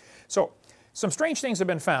 So some strange things have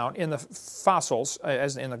been found in the fossils,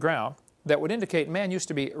 as in the ground, that would indicate man used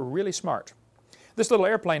to be really smart. This little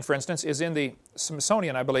airplane, for instance, is in the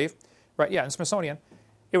Smithsonian, I believe. Right, yeah, in Smithsonian.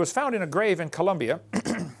 It was found in a grave in Colombia.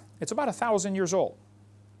 It's about 1,000 years old.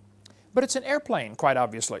 But it's an airplane, quite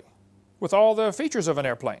obviously, with all the features of an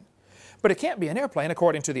airplane. But it can't be an airplane,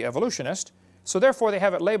 according to the evolutionist, so therefore they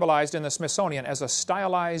have it labelized in the Smithsonian as a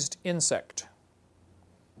stylized insect.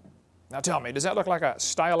 Now tell me, does that look like a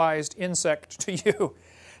stylized insect to you?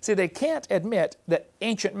 See, they can't admit that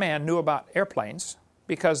ancient man knew about airplanes,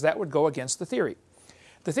 because that would go against the theory.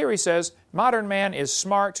 The theory says modern man is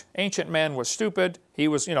smart, ancient man was stupid, he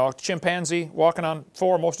was, a chimpanzee walking on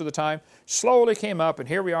four most of the time, slowly came up, and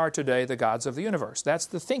here we are today, the gods of the universe. That's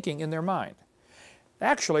the thinking in their mind.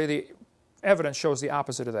 Actually, the evidence shows the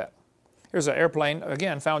opposite of that. Here's an airplane,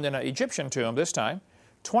 again, found in an Egyptian tomb this time,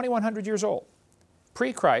 2,100 years old,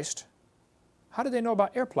 pre-Christ. How did they know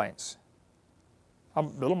about airplanes? A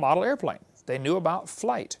little model airplane. They knew about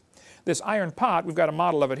flight. This iron pot, we've got a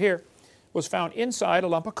model of it here, was found inside a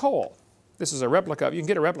lump of coal. This is a replica. You can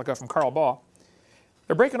get a replica from Carl Baugh.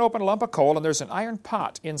 They're breaking open a lump of coal, and there's an iron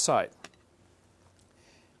pot inside.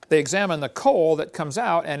 They examine the coal that comes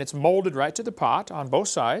out, and it's molded right to the pot on both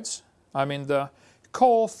sides. I mean, the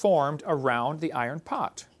coal formed around the iron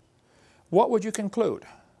pot. What would you conclude?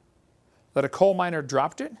 That a coal miner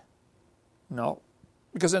dropped it? No,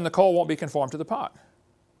 because then the coal won't be conformed to the pot.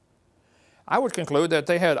 I would conclude that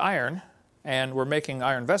they had iron and were making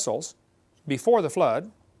iron vessels before the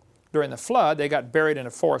flood. During the flood, they got buried in a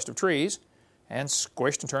forest of trees and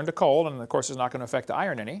squished and turned to coal, and of course it's not going to affect the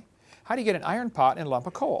iron any. How do you get an iron pot in a lump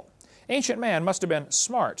of coal? Ancient man must have been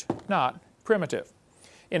smart, not primitive.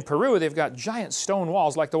 In Peru, they've got giant stone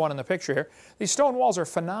walls like the one in the picture here. These stone walls are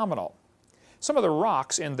phenomenal. Some of the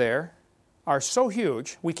rocks in there are so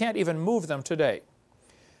huge, we can't even move them today.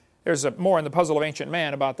 There's more in the Puzzle of Ancient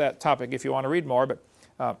Man about that topic if you want to read more,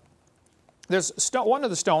 but there's one of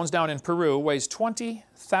the stones down in Peru weighs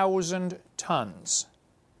 20,000 tons.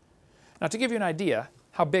 Now, to give you an idea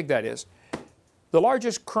how big that is, the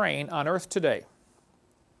largest crane on Earth today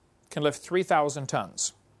can lift 3,000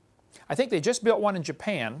 tons. I think they just built one in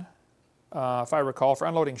Japan, if I recall, for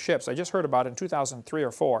unloading ships. I just heard about it in 2003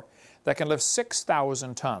 or 4, that can lift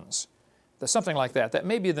 6,000 tons. Something like that. That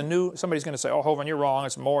may be the new, somebody's going to say, oh, Hovind, you're wrong,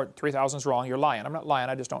 it's more, 3,000 is wrong, you're lying. I'm not lying,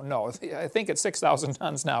 I just don't know. I think it's 6,000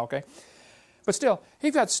 tons now, okay? But still,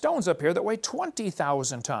 you've got stones up here that weigh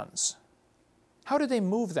 20,000 tons. How did they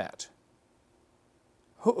move that?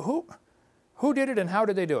 Who did it and how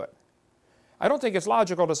did they do it? I don't think it's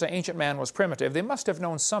logical to say ancient man was primitive. They must have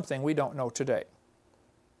known something we don't know today.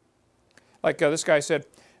 Like this guy said,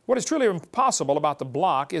 what is truly impossible about the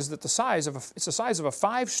block is that it's the size of a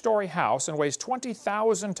 5-story house and weighs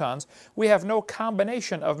 20,000 tons. We have no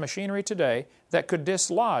combination of machinery today that could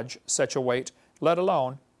dislodge such a weight, let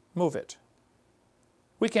alone move it.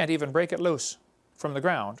 We can't even break it loose from the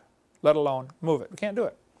ground, let alone move it. We can't do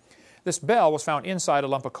it. This bell was found inside a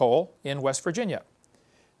lump of coal in West Virginia.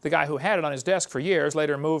 The guy who had it on his desk for years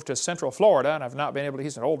later moved to Central Florida, and I've not been able to,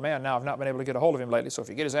 he's an old man now, I've not been able to get a hold of him lately, so if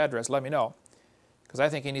you get his address, let me know. Because I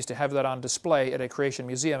think he needs to have that on display at a Creation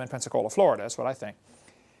Museum in Pensacola, Florida. That's what I think.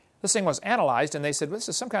 This thing was analyzed, and they said, well, this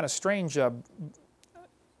is some kind of strange,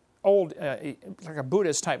 old, like a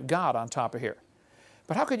Buddhist-type god on top of here.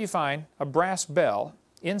 But how could you find a brass bell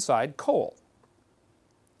inside coal?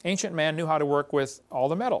 Ancient man knew how to work with all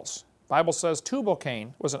the metals. The Bible says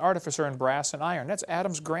Tubal-Cain was an artificer in brass and iron. That's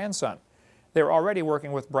Adam's grandson. They were already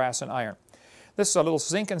working with brass and iron. This little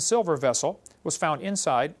zinc and silver vessel was found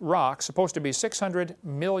inside rock, supposed to be 600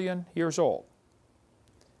 million years old.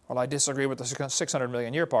 Well, I disagree with the 600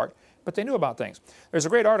 million year part, but they knew about things. There's a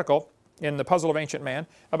great article in the Puzzle of Ancient Man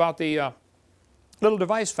about the little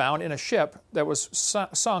device found in a ship that was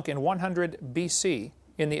sunk in 100 BC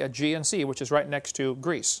in the Aegean Sea, which is right next to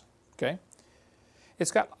Greece. Okay?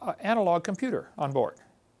 It's got an analog computer on board.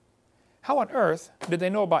 How on earth did they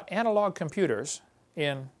know about analog computers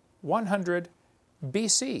in 100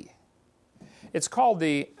 BC? It's called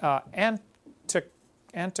the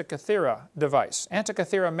Antikythera device,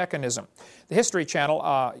 Antikythera mechanism. The History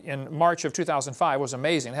Channel in March of 2005 was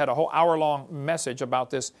amazing. It had a whole hour-long message about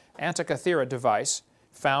this Antikythera device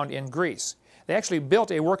found in Greece. They actually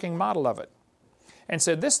built a working model of it. and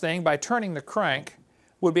said this thing, by turning the crank,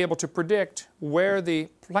 would be able to predict where the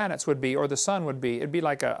planets would be or the sun would be. It'd be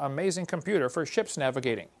like an amazing computer for ships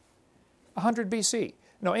navigating. 100 BC.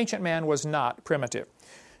 No, ancient man was not primitive.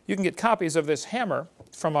 You can get copies of this hammer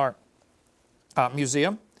from our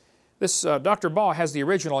museum. This Dr. Baugh has the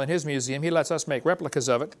original in his museum. He lets us make replicas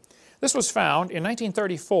of it. This was found in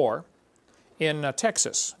 1934 in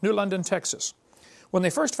Texas, New London, Texas. When they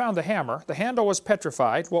first found the hammer, the handle was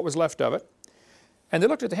petrified, what was left of it, and they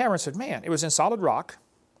looked at the hammer and said, man, it was in solid rock.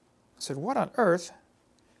 I said, what on earth?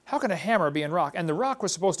 How can a hammer be in rock? And the rock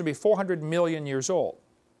was supposed to be 400 million years old.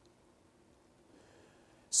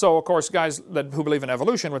 So, of course, guys who believe in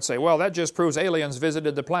evolution would say, well, that just proves aliens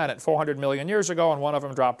visited the planet 400 million years ago and one of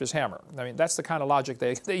them dropped his hammer. I mean, that's the kind of logic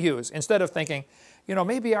they use. Instead of thinking, you know,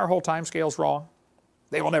 maybe our whole time scale's wrong.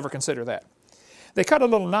 They will never consider that. They cut a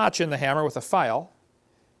little notch in the hammer with a file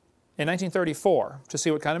in 1934 to see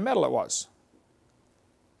what kind of metal it was.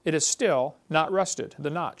 It is still not rusted, the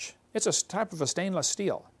notch. It's a type of a stainless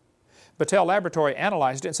steel. Battelle Laboratory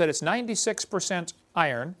analyzed it and said it's 96%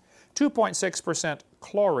 iron, 2.6%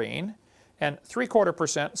 chlorine, and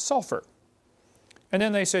 3/4% sulfur. And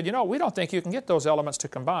then they said, you know, we don't think you can get those elements to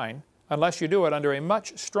combine unless you do it under a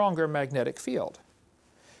much stronger magnetic field.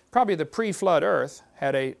 Probably the pre-flood Earth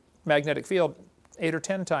had a magnetic field 8 or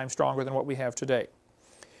 10 times stronger than what we have today.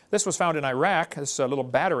 This was found in Iraq, this little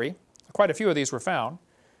battery. Quite a few of these were found.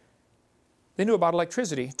 They knew about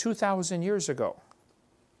electricity 2,000 years ago.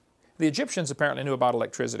 The Egyptians apparently knew about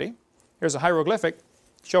electricity. Here's a hieroglyphic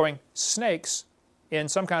showing snakes in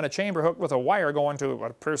some kind of chamber hooked with a wire going to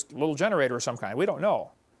a little generator of some kind. We don't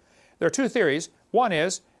know. There are two theories. One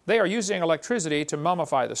is they are using electricity to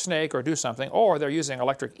mummify the snake or do something, or they're using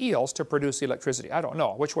electric eels to produce electricity. I don't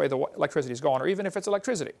know which way the electricity is going, or even if it's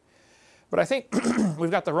electricity. But I think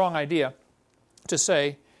we've got the wrong idea to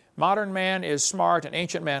say modern man is smart and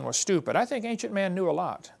ancient man was stupid. I think ancient man knew a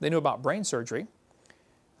lot. They knew about brain surgery.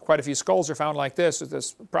 Quite a few skulls are found like this.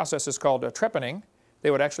 This process is called trepanning. They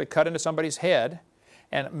would actually cut into somebody's head,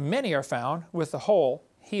 and many are found with the hole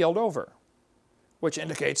healed over, which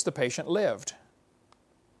indicates the patient lived.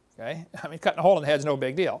 Okay? I mean, cutting a hole in the head is no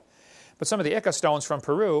big deal. But some of the Ica stones from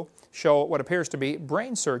Peru show what appears to be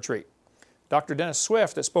brain surgery. Dr. Dennis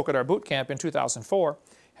Swift, that spoke at our boot camp in 2004,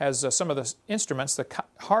 has some of the instruments, the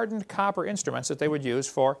hardened copper instruments that they would use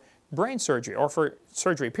for brain surgery, or for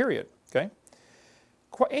surgery, period. Okay?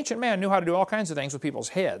 Ancient man knew how to do all kinds of things with people's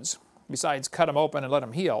heads, besides cut them open and let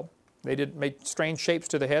them heal. They made strange shapes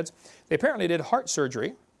to the heads. They apparently did heart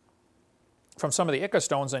surgery. From some of the Ica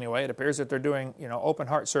stones anyway, it appears that they're doing, you know, open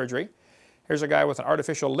heart surgery. Here's a guy with an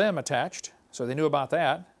artificial limb attached, so they knew about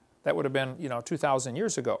that. That would have been, you know, 2,000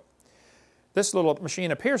 years ago. This little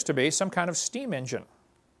machine appears to be some kind of steam engine.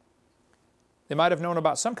 They might have known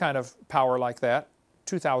about some kind of power like that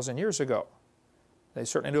 2,000 years ago. They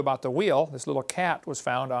certainly knew about the wheel. This little cat was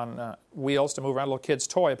found on wheels to move around, a little kid's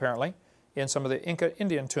toy apparently, in some of the Inca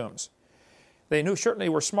Indian tombs. They certainly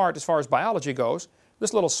were smart as far as biology goes.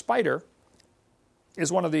 This little spider is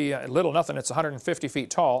one of the, little nothing, it's 150 feet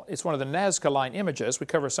tall. It's one of the Nazca line images. We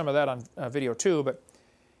cover some of that on video too, but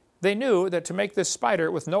they knew that to make this spider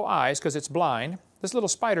with no eyes, because it's blind, these little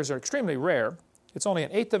spiders are extremely rare. It's only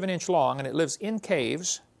 1/8 of an inch long, and it lives in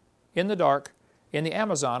caves, in the dark, in the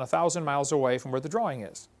Amazon, 1,000 miles away from where the drawing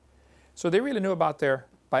is. So they really knew about their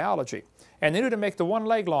biology. And they knew to make the one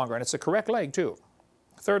leg longer, and it's the correct leg too.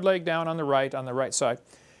 Third leg down on the right side.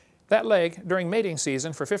 That leg, during mating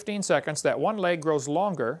season, for 15 seconds, that one leg grows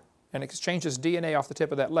longer and exchanges DNA off the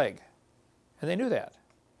tip of that leg. And they knew that.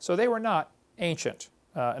 So they were not ancient,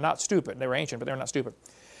 not stupid. They were ancient, but they were not stupid.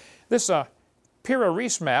 This Pira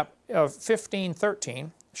Reis map of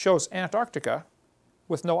 1513 shows Antarctica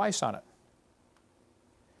with no ice on it.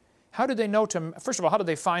 How did they know to, first of all, how did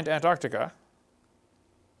they find Antarctica?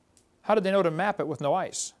 How did they know to map it with no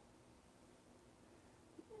ice?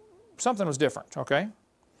 Something was different, okay?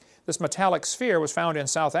 This metallic sphere was found in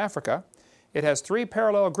South Africa. It has 3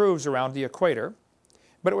 parallel grooves around the equator,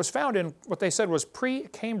 but it was found in what they said was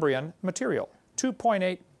pre-Cambrian material,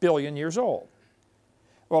 2.8 billion years old.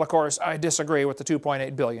 Well, of course, I disagree with the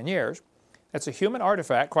 2.8 billion years. It's a human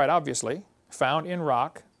artifact, quite obviously, found in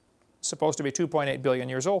rock, supposed to be 2.8 billion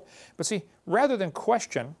years old. But see, rather than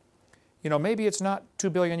question, you know, maybe it's not 2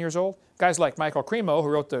 billion years old, guys like Michael Cremo, who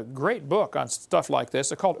wrote the great book on stuff like this,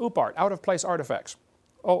 they're called OOPART, Out-of-Place Artifacts,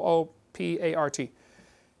 OOPART.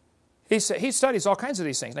 He studies all kinds of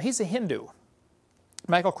these things. Now, he's a Hindu.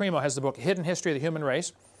 Michael Cremo has the book Hidden History of the Human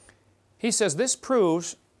Race. He says this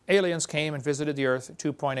proves aliens came and visited the Earth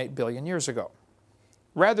 2.8 billion years ago.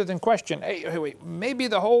 Rather than question, hey, wait, maybe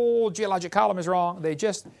the whole geologic column is wrong, they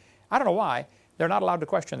just, I don't know why, They're not allowed to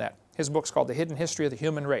question that. His book's called The Hidden History of the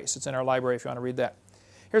Human Race. It's in our library if you want to read that.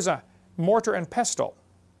 Here's a mortar and pestle,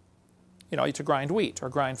 to grind wheat or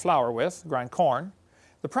grind flour with, grind corn.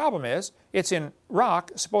 The problem is, it's in rock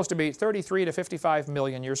supposed to be 33 to 55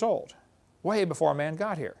 million years old, way before man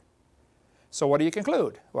got here. So what do you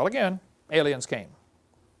conclude? Well, again, aliens came,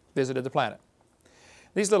 visited the planet.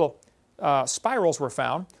 These little spirals were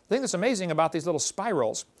found. The thing that's amazing about these little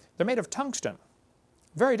spirals, they're made of tungsten.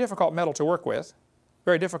 Very difficult metal to work with,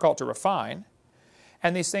 very difficult to refine.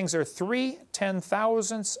 And these things are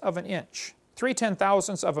 3/10,000ths of an inch,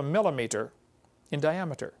 3/10,000ths of a millimeter in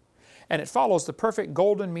diameter. And it follows the perfect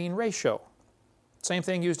golden mean ratio. Same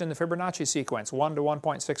thing used in the Fibonacci sequence, 1 to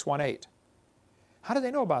 1.618. How do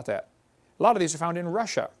they know about that? A lot of these are found in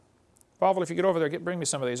Russia. Pavel, if you get over there, bring me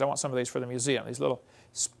some of these. I want some of these for the museum. These little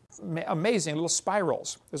amazing little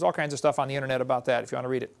spirals. There's all kinds of stuff on the internet about that if you want to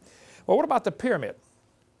read it. Well, what about the pyramid?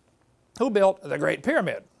 Who built the Great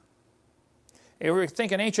Pyramid? If we're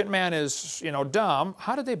thinking ancient man is, dumb,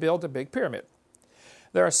 how did they build the big pyramid?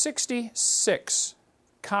 There are 66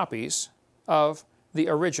 copies of the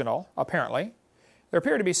original, apparently. There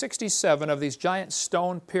appear to be 67 of these giant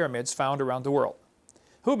stone pyramids found around the world.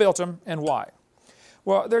 Who built them and why?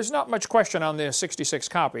 Well, there's not much question on the 66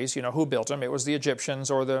 copies, who built them. It was the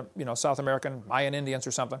Egyptians or the, South American Mayan Indians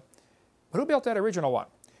or something. But who built that original one?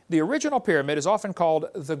 The original pyramid is often called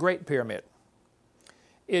the Great Pyramid.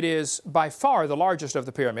 It is by far the largest of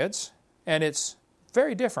the pyramids, and it's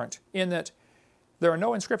very different in that there are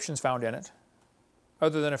no inscriptions found in it,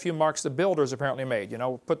 other than a few marks the builders apparently made.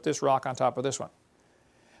 Put this rock on top of this one.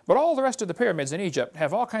 But all the rest of the pyramids in Egypt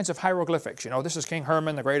have all kinds of hieroglyphics. This is King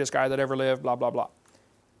Herman, the greatest guy that ever lived, blah, blah, blah.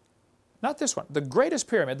 Not this one. The greatest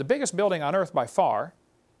pyramid, the biggest building on earth by far,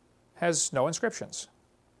 has no inscriptions.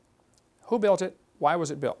 Who built it? Why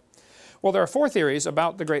was it built? Well, there are 4 theories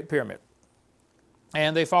about the Great Pyramid,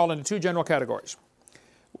 and they fall into 2 general categories.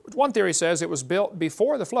 One theory says it was built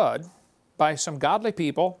before the flood by some godly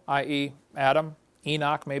people, i.e. Adam,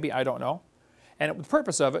 Enoch maybe, I don't know. And the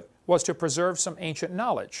purpose of it was to preserve some ancient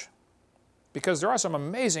knowledge, because there are some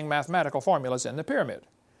amazing mathematical formulas in the pyramid.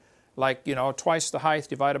 Like, twice the height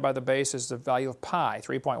divided by the base is the value of pi,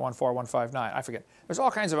 3.14159. I forget. There's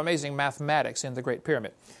all kinds of amazing mathematics in the Great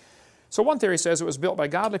Pyramid. So one theory says it was built by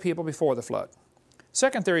godly people before the flood.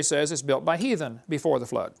 Second theory says it's built by heathen before the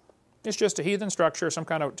flood. It's just a heathen structure, some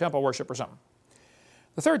kind of temple worship or something.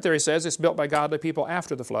 The third theory says it's built by godly people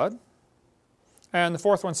after the flood. And the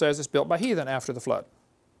fourth one says it's built by heathen after the flood.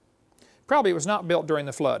 Probably it was not built during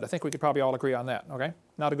the flood. I think we could probably all agree on that, okay?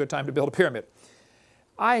 Not a good time to build a pyramid.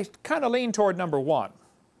 I kind of lean toward number 1,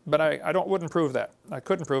 but I wouldn't prove that. I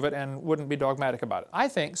couldn't prove it and wouldn't be dogmatic about it. I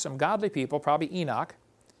think some godly people, probably Enoch,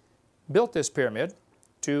 built this pyramid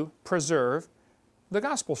to preserve the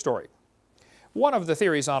gospel story. One of the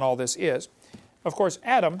theories on all this is, of course,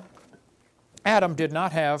 Adam did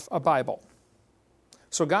not have a Bible.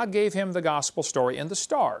 So God gave him the gospel story in the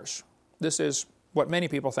stars. This is what many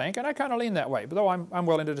people think, and I kind of lean that way, though I'm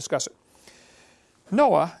willing to discuss it.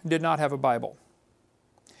 Noah did not have a Bible.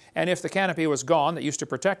 And if the canopy was gone that used to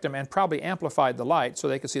protect them and probably amplified the light so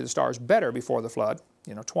they could see the stars better before the flood,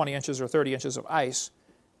 20 inches or 30 inches of ice,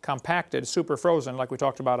 compacted, super frozen like we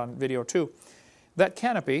talked about on video 2, that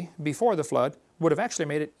canopy before the flood would have actually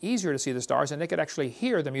made it easier to see the stars, and they could actually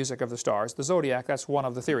hear the music of the stars. The zodiac, that's one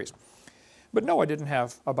of the theories. But Noah didn't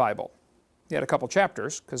have a Bible. He had a couple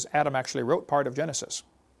chapters because Adam actually wrote part of Genesis.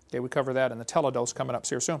 Okay, we cover that in the teledose coming up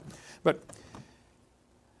here soon.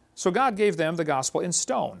 So God gave them the gospel in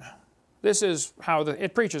stone. This is how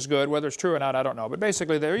it preaches good. Whether it's true or not, I don't know. But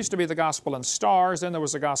basically, there used to be the gospel in stars, then there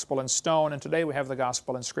was the gospel in stone, and today we have the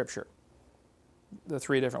gospel in Scripture. The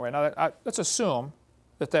 3 different ways. Now, let's assume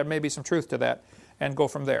that there may be some truth to that and go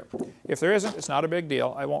from there. If there isn't, it's not a big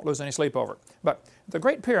deal. I won't lose any sleep over it. But the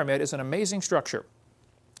Great Pyramid is an amazing structure.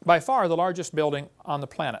 By far the largest building on the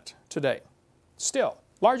planet today. Still,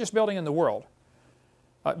 largest building in the world.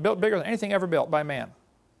 Built bigger than anything ever built by man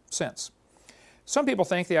since. Some people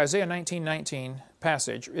think the Isaiah 19:19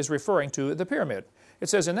 passage is referring to the pyramid. It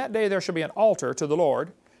says, "In that day there shall be an altar to the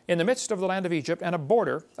Lord in the midst of the land of Egypt, and a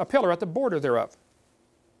pillar at the border thereof.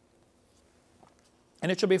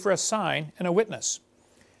 And it shall be for a sign and a witness."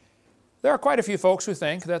 There are quite a few folks who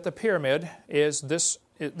think that the pyramid is this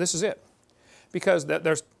is it. Because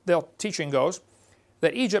their teaching goes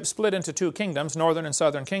that Egypt split into 2 kingdoms, northern and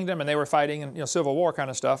southern kingdom, and they were fighting in civil war kind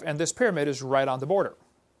of stuff, and this pyramid is right on the border.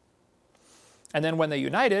 And then when they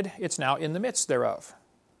united, it's now in the midst thereof.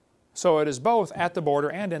 So it is both at the border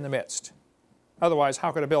and in the midst. Otherwise,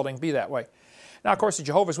 how could a building be that way? Now, of course, the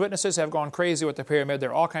Jehovah's Witnesses have gone crazy with the pyramid. There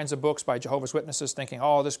are all kinds of books by Jehovah's Witnesses thinking,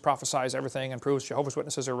 oh, this prophesies everything and proves Jehovah's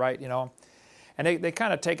Witnesses are right, you know. And they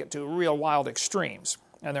kind of take it to real wild extremes.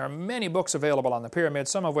 And there are many books available on the pyramid,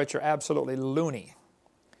 some of which are absolutely loony.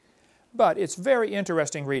 But it's very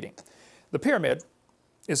interesting reading. The pyramid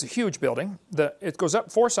is a huge building. It goes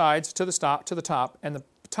up 4 sides to the top, and the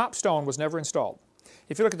top stone was never installed.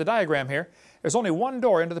 If you look at the diagram here, there's only one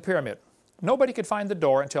door into the pyramid. Nobody could find the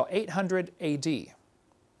door until 800 A.D.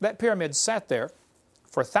 That pyramid sat there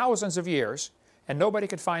for thousands of years, and nobody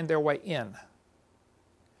could find their way in.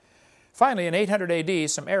 Finally, in 800 A.D.,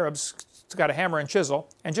 some Arabs got a hammer and chisel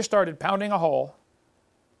and just started pounding a hole,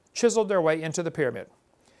 chiseled their way into the pyramid.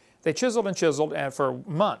 They chiseled and chiseled for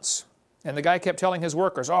months, and the guy kept telling his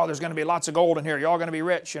workers, oh, there's going to be lots of gold in here, you're all going to be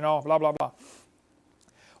rich, you know, blah, blah, blah.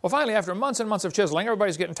 Well, finally, after months and months of chiseling,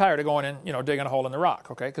 everybody's getting tired of going in, you know, digging a hole in the rock,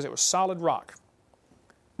 okay, because it was solid rock.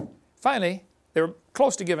 Finally, they were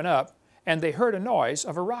close to giving up, and they heard a noise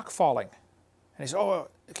of a rock falling. And he said, oh,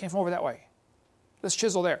 it came from over that way. Let's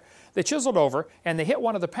chisel there. They chiseled over, and they hit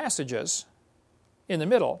one of the passages in the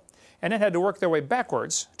middle, and then had to work their way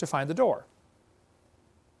backwards to find the door.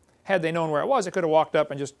 Had they known where it was, they could have walked up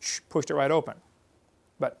and just pushed it right open.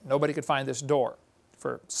 But nobody could find this door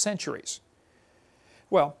for centuries.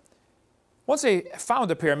 Well, once they found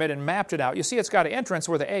the pyramid and mapped it out, you see it's got an entrance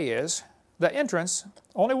where the A is. The entrance,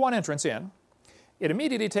 only one entrance in, it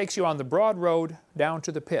immediately takes you on the broad road down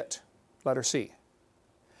to the pit, letter C.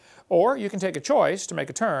 Or you can take a choice to make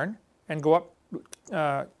a turn and go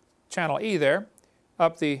up channel E there,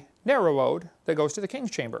 up the narrow road that goes to the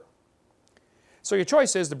king's chamber. So your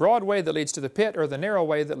choice is the broad way that leads to the pit or the narrow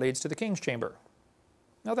way that leads to the king's chamber.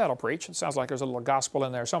 Now that'll preach. It sounds like there's a little gospel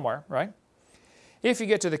in there somewhere, right? If you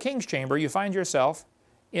get to the king's chamber, you find yourself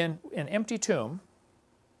in an empty tomb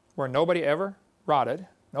where nobody ever rotted,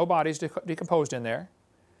 no bodies decomposed in there,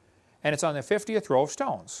 and it's on the 50th row of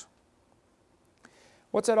stones.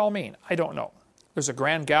 What's that all mean? I don't know. There's a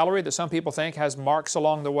grand gallery that some people think has marks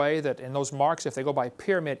along the way, that in those marks, if they go by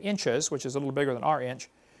pyramid inches, which is a little bigger than our inch,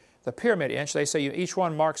 the pyramid inch, they say each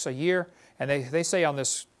one marks a year, and they say on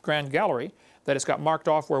this grand gallery that it's got marked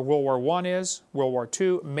off where World War I is, World War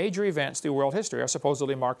II, major events through world history are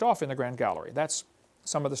supposedly marked off in the Grand Gallery. That's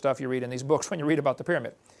some of the stuff you read in these books when you read about the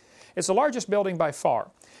pyramid. It's the largest building by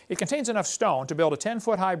far. It contains enough stone to build a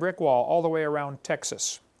 10-foot high brick wall all the way around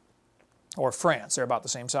Texas, or France. They're about the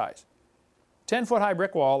same size. 10-foot high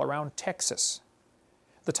brick wall around Texas.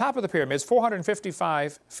 The top of the pyramid is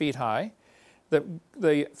 455 feet high. The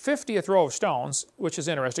 50th row of stones, which is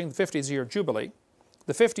interesting, the 50th year Jubilee,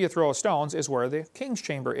 the 50th row of stones is where the king's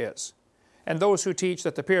chamber is. And those who teach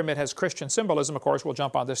that the pyramid has Christian symbolism, of course, will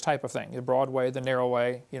jump on this type of thing, the broad way, the narrow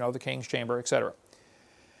way, you know, the king's chamber, etc.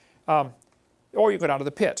 Or you go down to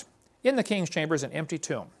the pit. In the king's chamber is an empty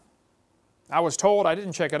tomb. I was told, I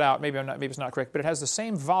didn't check it out, maybe it's not correct, but it has the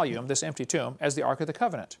same volume, this empty tomb, as the Ark of the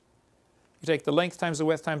Covenant. You take the length times the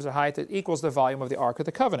width times the height, it equals the volume of the Ark of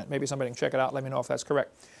the Covenant. Maybe somebody can check it out, let me know if that's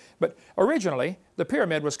correct. But originally, the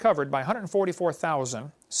pyramid was covered by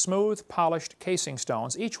 144,000 smooth, polished casing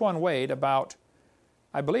stones. Each one weighed about,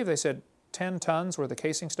 I believe they said 10 tons were the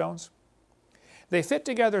casing stones. They fit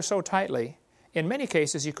together so tightly, in many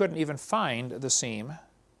cases you couldn't even find the seam.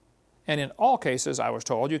 And in all cases, I was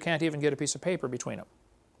told, you can't even get a piece of paper between them.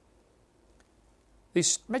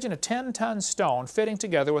 Imagine a 10-ton stone fitting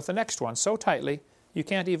together with the next one so tightly, you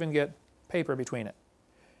can't even get paper between it.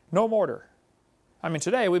 No mortar. I mean,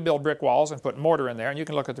 today we build brick walls and put mortar in there, and you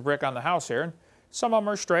can look at the brick on the house here, and some of them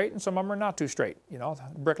are straight and some of them are not too straight. You know,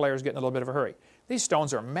 the bricklayer's getting a little bit of a hurry. These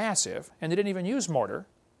stones are massive, and they didn't even use mortar,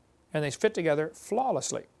 and they fit together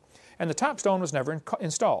flawlessly. And the top stone was never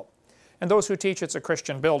installed. And those who teach it's a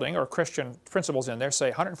Christian building or Christian principles in there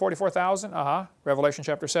say 144,000, Revelation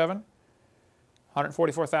chapter 7,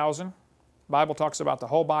 144,000. Bible talks about the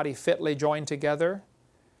whole body fitly joined together,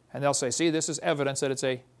 and they'll say, see, this is evidence that it's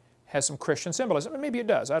has some Christian symbolism. Maybe it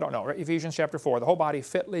does, I don't know. Ephesians chapter 4, the whole body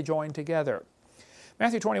fitly joined together.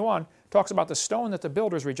 Matthew 21 talks about the stone that the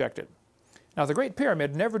builders rejected. Now, the Great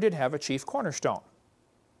Pyramid never did have a chief cornerstone.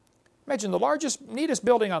 Imagine the largest, neatest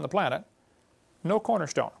building on the planet, no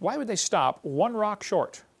cornerstone. Why would they stop one rock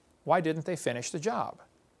short? Why didn't they finish the job?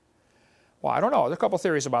 Well, I don't know. There are a couple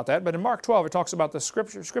theories about that, but in Mark 12 it talks about the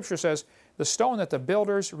Scripture. Scripture says, the stone that the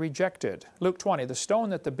builders rejected. Luke 20, the stone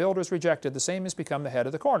that the builders rejected, the same has become the head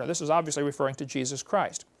of the corner. This is obviously referring to Jesus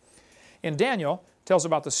Christ. In Daniel, it tells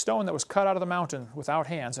about the stone that was cut out of the mountain without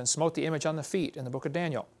hands and smote the image on the feet in the book of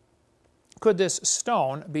Daniel. Could this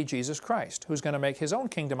stone be Jesus Christ, who's going to make his own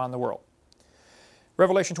kingdom on the world?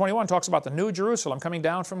 Revelation 21 talks about the new Jerusalem coming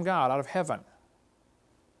down from God out of heaven.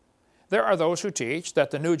 there are those who teach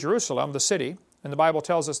that the New Jerusalem, the city, and the Bible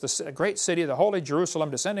tells us the great city, the holy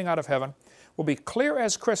Jerusalem descending out of heaven, will be clear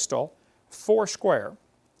as crystal, 4 square,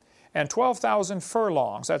 and 12,000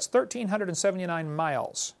 furlongs. That's 1,379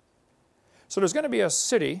 miles. So there's going to be a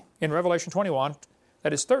city in Revelation 21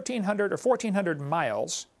 that is 1,300 or 1,400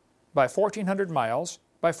 miles by 1,400 miles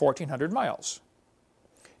by 1,400 miles.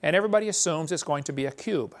 And everybody assumes it's going to be a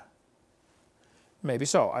cube. Maybe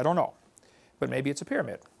so, I don't know. But maybe it's a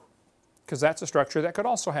pyramid, because that's a structure that could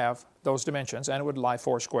also have those dimensions, and it would lie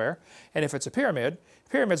 4 square. And if it's a pyramid,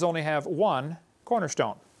 pyramids only have 1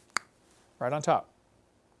 cornerstone right on top,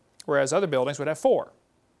 whereas other buildings would have 4.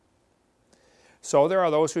 So there are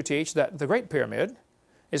those who teach that the Great Pyramid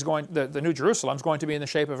is going, the New Jerusalem is going to be in the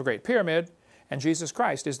shape of a great pyramid, and Jesus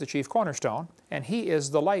Christ is the chief cornerstone, and He is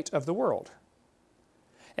the light of the world.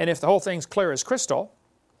 And if the whole thing's clear as crystal,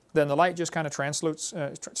 then the light just kind of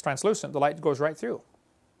translucent. The light goes right through.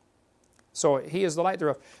 So He is the light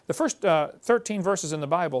thereof. The first 13 verses in the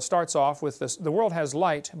Bible starts off with this: the world has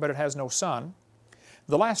light, but it has no sun.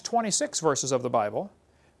 The last 26 verses of the Bible,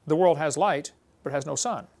 the world has light, but it has no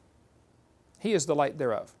sun. He is the light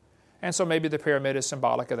thereof. And so maybe the pyramid is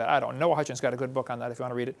symbolic of that. I don't know. Hutchins got a good book on that if you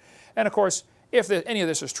want to read it. And of course, if any of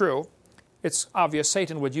this is true, it's obvious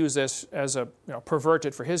Satan would use this as a, pervert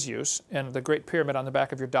it for his use. And the Great Pyramid on the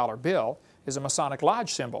back of your dollar bill is a Masonic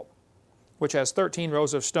Lodge symbol, which has 13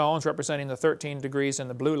 rows of stones representing the 13 degrees in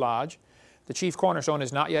the Blue Lodge. The chief cornerstone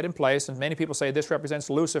is not yet in place, and many people say this represents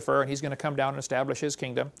Lucifer, and he's going to come down and establish his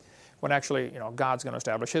kingdom, when actually, God's going to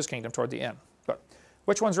establish His kingdom toward the end. But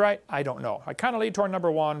which one's right? I don't know. I kind of lead toward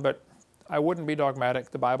number 1, but I wouldn't be dogmatic.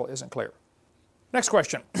 The Bible isn't clear. Next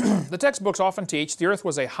question. The textbooks often teach the earth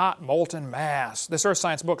was a hot, molten mass. This earth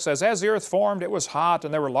science book says, as the earth formed, it was hot,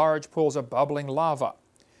 and there were large pools of bubbling lava.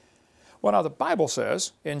 Well, now the Bible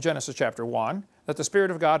says, in Genesis chapter 1, that the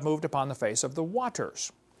Spirit of God moved upon the face of the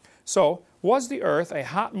waters. So, was the earth a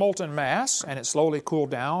hot, molten mass, and it slowly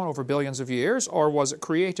cooled down over billions of years, or was it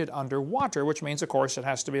created underwater, which means, of course, it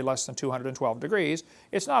has to be less than 212 degrees.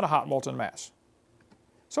 It's not a hot, molten mass.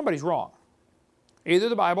 Somebody's wrong. Either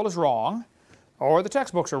the Bible is wrong, or the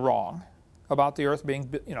textbooks are wrong about the earth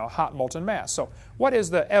being, a hot, molten mass. So what is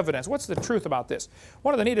the evidence? What's the truth about this?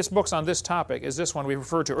 One of the neatest books on this topic is this one we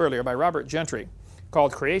referred to earlier by Robert Gentry,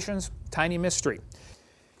 called Creation's Tiny Mystery.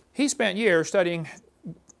 He spent years studying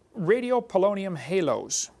radiopolonium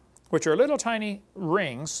halos, which are little tiny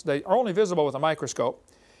rings. They are only visible with a microscope,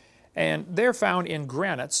 and they're found in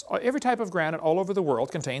granites. Every type of granite all over the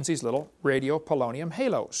world contains these little radiopolonium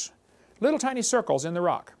halos, little tiny circles in the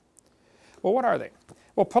rock. Well, what are they?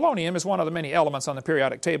 Well, polonium is one of the many elements on the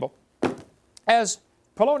periodic table. As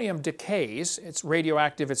polonium decays, it's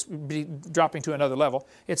radioactive, it's dropping to another level,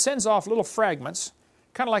 it sends off little fragments,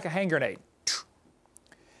 kind of like a hand grenade.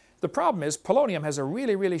 The problem is polonium has a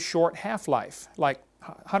really, really short half-life, like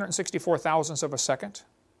 164 thousandths of a second.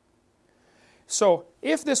 So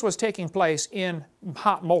if this was taking place in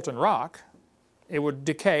hot molten rock, it would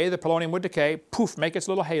decay, the polonium would decay, poof, make its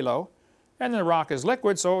little halo, and the rock is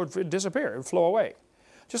liquid, so it would disappear, it would flow away.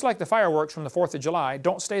 Just like the fireworks from the 4th of July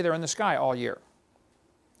don't stay there in the sky all year.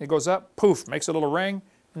 It goes up, poof, makes a little ring,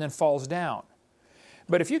 and then falls down.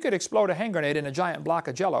 But if you could explode a hand grenade in a giant block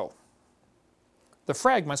of Jell-O, the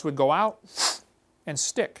fragments would go out and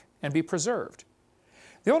stick and be preserved.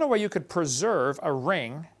 The only way you could preserve a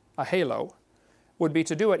ring, a halo, would be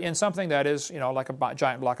to do it in something that is, like a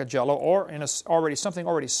giant block of Jell-O, or in something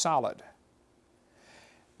already solid.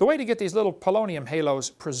 The way to get these little polonium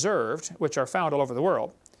halos preserved, which are found all over the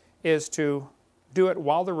world, is to do it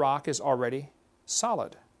while the rock is already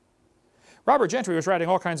solid. Robert Gentry was writing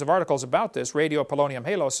all kinds of articles about this radiopolonium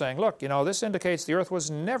halo, saying, look, this indicates the earth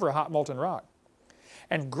was never a hot molten rock.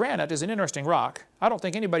 And granite is an interesting rock. I don't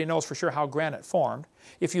think anybody knows for sure how granite formed.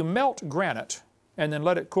 If you melt granite and then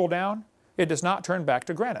let it cool down, it does not turn back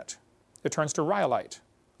to granite. It turns to rhyolite.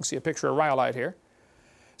 You can see a picture of rhyolite here.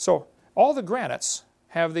 So all the granites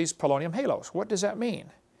have these polonium halos. What does that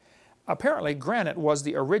mean? Apparently, granite was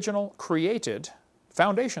the original created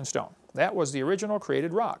foundation stone. That was the original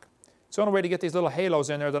created rock. It's the only way to get these little halos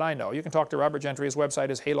in there that I know. You can talk to Robert Gentry. His website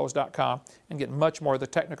is halos.com and get much more of the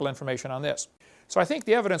technical information on this. So I think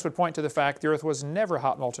the evidence would point to the fact the earth was never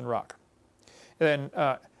hot molten rock. And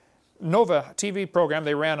then Nova TV program,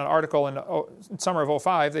 they ran an article in summer of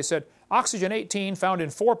 2005. They said, oxygen-18 found in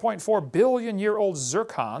 4.4 billion-year-old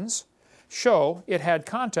zircons show it had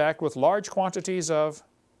contact with large quantities of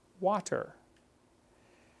water.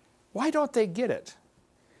 Why don't they get it?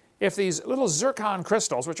 If these little zircon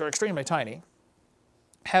crystals, which are extremely tiny,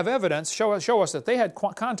 have evidence, show us that they had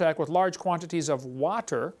contact with large quantities of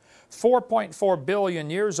water, 4.4 billion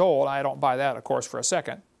years old. I don't buy that, of course, for a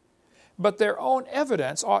second. But their own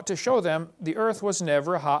evidence ought to show them the earth was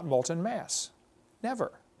never a hot molten mass.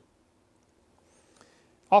 Never.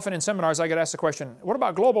 Often in seminars I get asked the question, what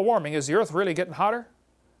about global warming? Is the earth really getting hotter?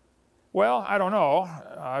 Well, I don't know.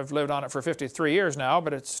 I've lived on it for 53 years now,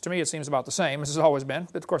 but to me it seems about the same as it's always been.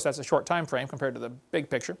 But of course that's a short time frame compared to the big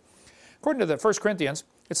picture. According to the 1 Corinthians,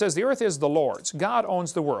 it says the earth is the Lord's. God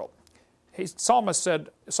owns the world. Psalmist said,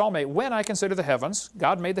 Psalm 8, when I consider the heavens,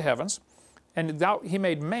 God made the heavens, and He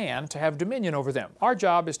made man to have dominion over them. Our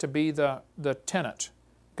job is to be the tenant.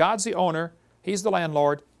 God's the owner, He's the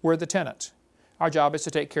landlord, we're the tenant. Our job is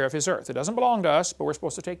to take care of His earth. It doesn't belong to us, but we're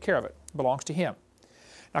supposed to take care of it. It belongs to Him.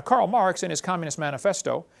 Now, Karl Marx, in his Communist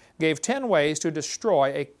Manifesto, gave 10 ways to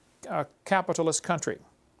destroy a capitalist country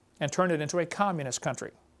and turn it into a communist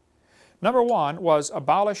country. Number 1 was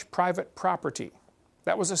abolish private property.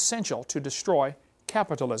 That was essential to destroy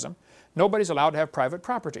capitalism. Nobody's allowed to have private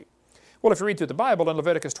property. Well, if you read through the Bible in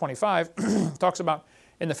Leviticus 25, it talks about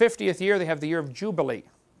in the 50th year they have the year of Jubilee.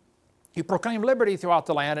 You proclaim liberty throughout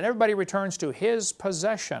the land and everybody returns to his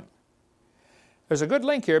possession. There's a good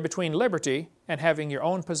link here between liberty and having your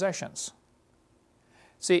own possessions.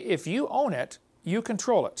 See, if you own it, you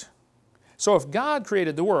control it. So if God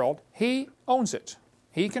created the world, He owns it.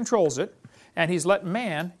 He controls it, and He's let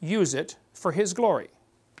man use it for His glory.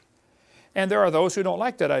 And there are those who don't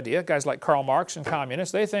like that idea, guys like Karl Marx and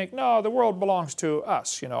communists. They think, no, the world belongs to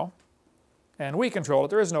us, and we control it.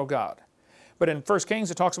 There is no God. But in 1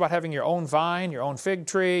 Kings, it talks about having your own vine, your own fig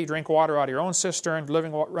tree, drink water out of your own cistern,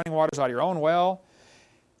 running waters out of your own well.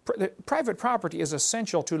 Private property is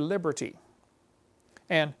essential to liberty.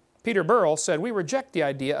 And Peter Burrell said, we reject the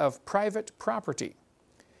idea of private property.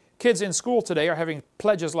 Kids in school today are having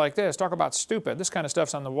pledges like this. Talk about stupid. This kind of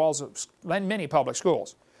stuff's on the walls of many public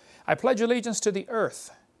schools. I pledge allegiance to the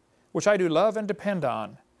earth, which I do love and depend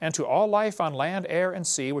on, and to all life on land, air, and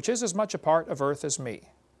sea, which is as much a part of earth as me.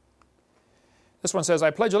 This one says, I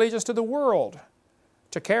pledge allegiance to the world,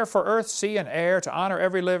 to care for earth, sea, and air, to honor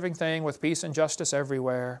every living thing with peace and justice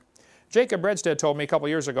everywhere. Jacob Redstead told me a couple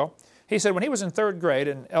years ago, he said when he was in 3rd grade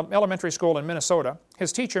in elementary school in Minnesota,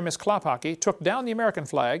 his teacher, Miss Klophocky, took down the American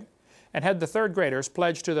flag and had the 3rd graders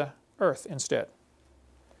pledge to the earth instead.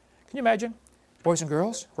 Can you imagine? Boys and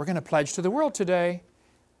girls, we're going to pledge to the world today.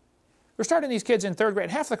 We're starting these kids in 3rd grade.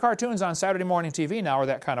 Half the cartoons on Saturday morning TV now are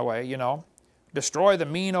that kind of way, Destroy the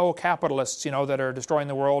mean old capitalists, that are destroying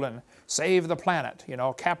the world, and save the planet,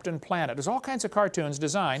 Captain Planet. There's all kinds of cartoons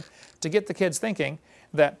designed to get the kids thinking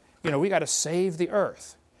that, we got to save the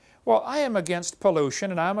earth. Well, I am against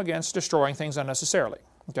pollution and I'm against destroying things unnecessarily,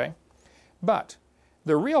 okay? But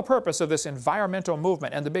the real purpose of this environmental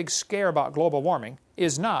movement and the big scare about global warming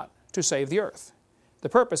is not to save the earth. The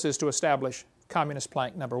purpose is to establish communist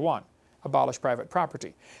plank number 1. Abolish private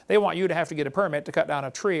property. They want you to have to get a permit to cut down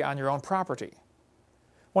a tree on your own property.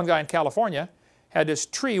 One guy in California had this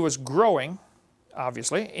tree was growing,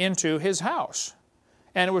 obviously, into his house.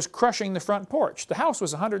 And it was crushing the front porch. The house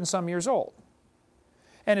was 100 and some years old.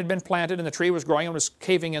 And it had been planted and the tree was growing and was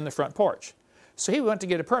caving in the front porch. So he went to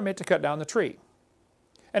get a permit to cut down the tree.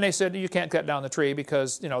 And they said, you can't cut down the tree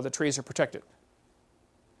because, the trees are protected.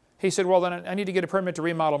 He said, well, then I need to get a permit to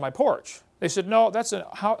remodel my porch. They said, no, that's a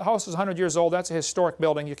house is 100 years old. That's a historic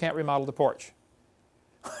building. You can't remodel the porch.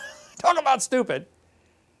 Talk about stupid.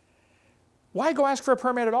 Why go ask for a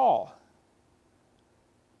permit at all?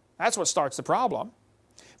 That's what starts the problem.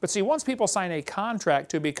 But see, once people sign a contract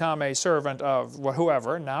to become a servant of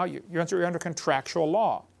whoever, now you're under contractual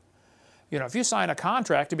law. If you sign a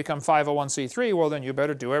contract to become 501c3, well, then you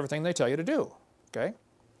better do everything they tell you to do. Okay?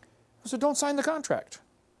 So don't sign the contract.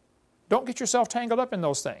 Don't get yourself tangled up in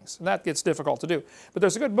those things. And that gets difficult to do. But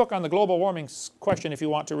there's a good book on the global warming question if you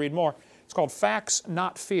want to read more. It's called Facts,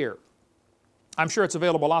 Not Fear. I'm sure it's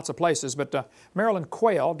available lots of places, but Marilyn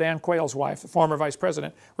Quayle, Dan Quayle's wife, the former vice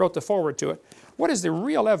president, wrote the foreword to it. What is the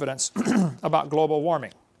real evidence about global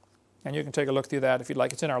warming? And you can take a look through that if you'd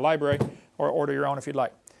like. It's in our library, or order your own if you'd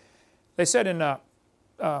like. They said in a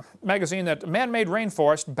magazine that man-made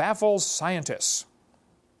rainforest baffles scientists.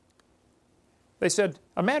 They said,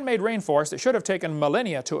 a man-made rainforest that should have taken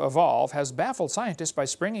millennia to evolve has baffled scientists by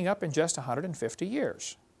springing up in just 150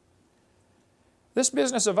 years. This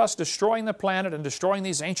business of us destroying the planet and destroying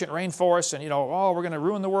these ancient rainforests and, we're going to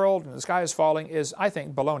ruin the world and the sky is falling is, I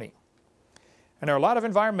think, baloney. And there are a lot of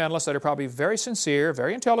environmentalists that are probably very sincere,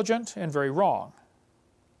 very intelligent, and very wrong.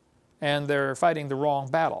 And they're fighting the wrong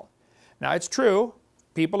battle. Now, it's true,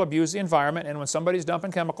 people abuse the environment, and when somebody's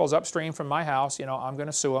dumping chemicals upstream from my house, you know, I'm going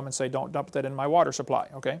to sue them and say, don't dump that in my water supply,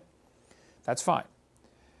 okay? That's fine.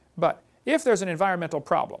 But if there's an environmental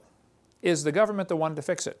problem, is the government the one to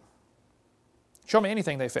fix it? Show me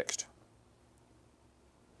anything they fixed.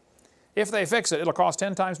 If they fix it, it'll cost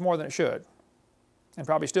 10 times more than it should, and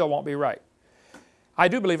probably still won't be right. I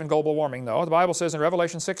do believe in global warming, though. The Bible says in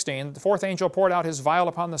Revelation 16, the fourth angel poured out his vial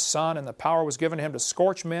upon the sun, and the power was given to him to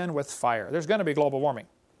scorch men with fire. There's going to be global warming.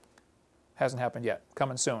 Hasn't happened yet.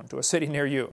 Coming soon to a city near you.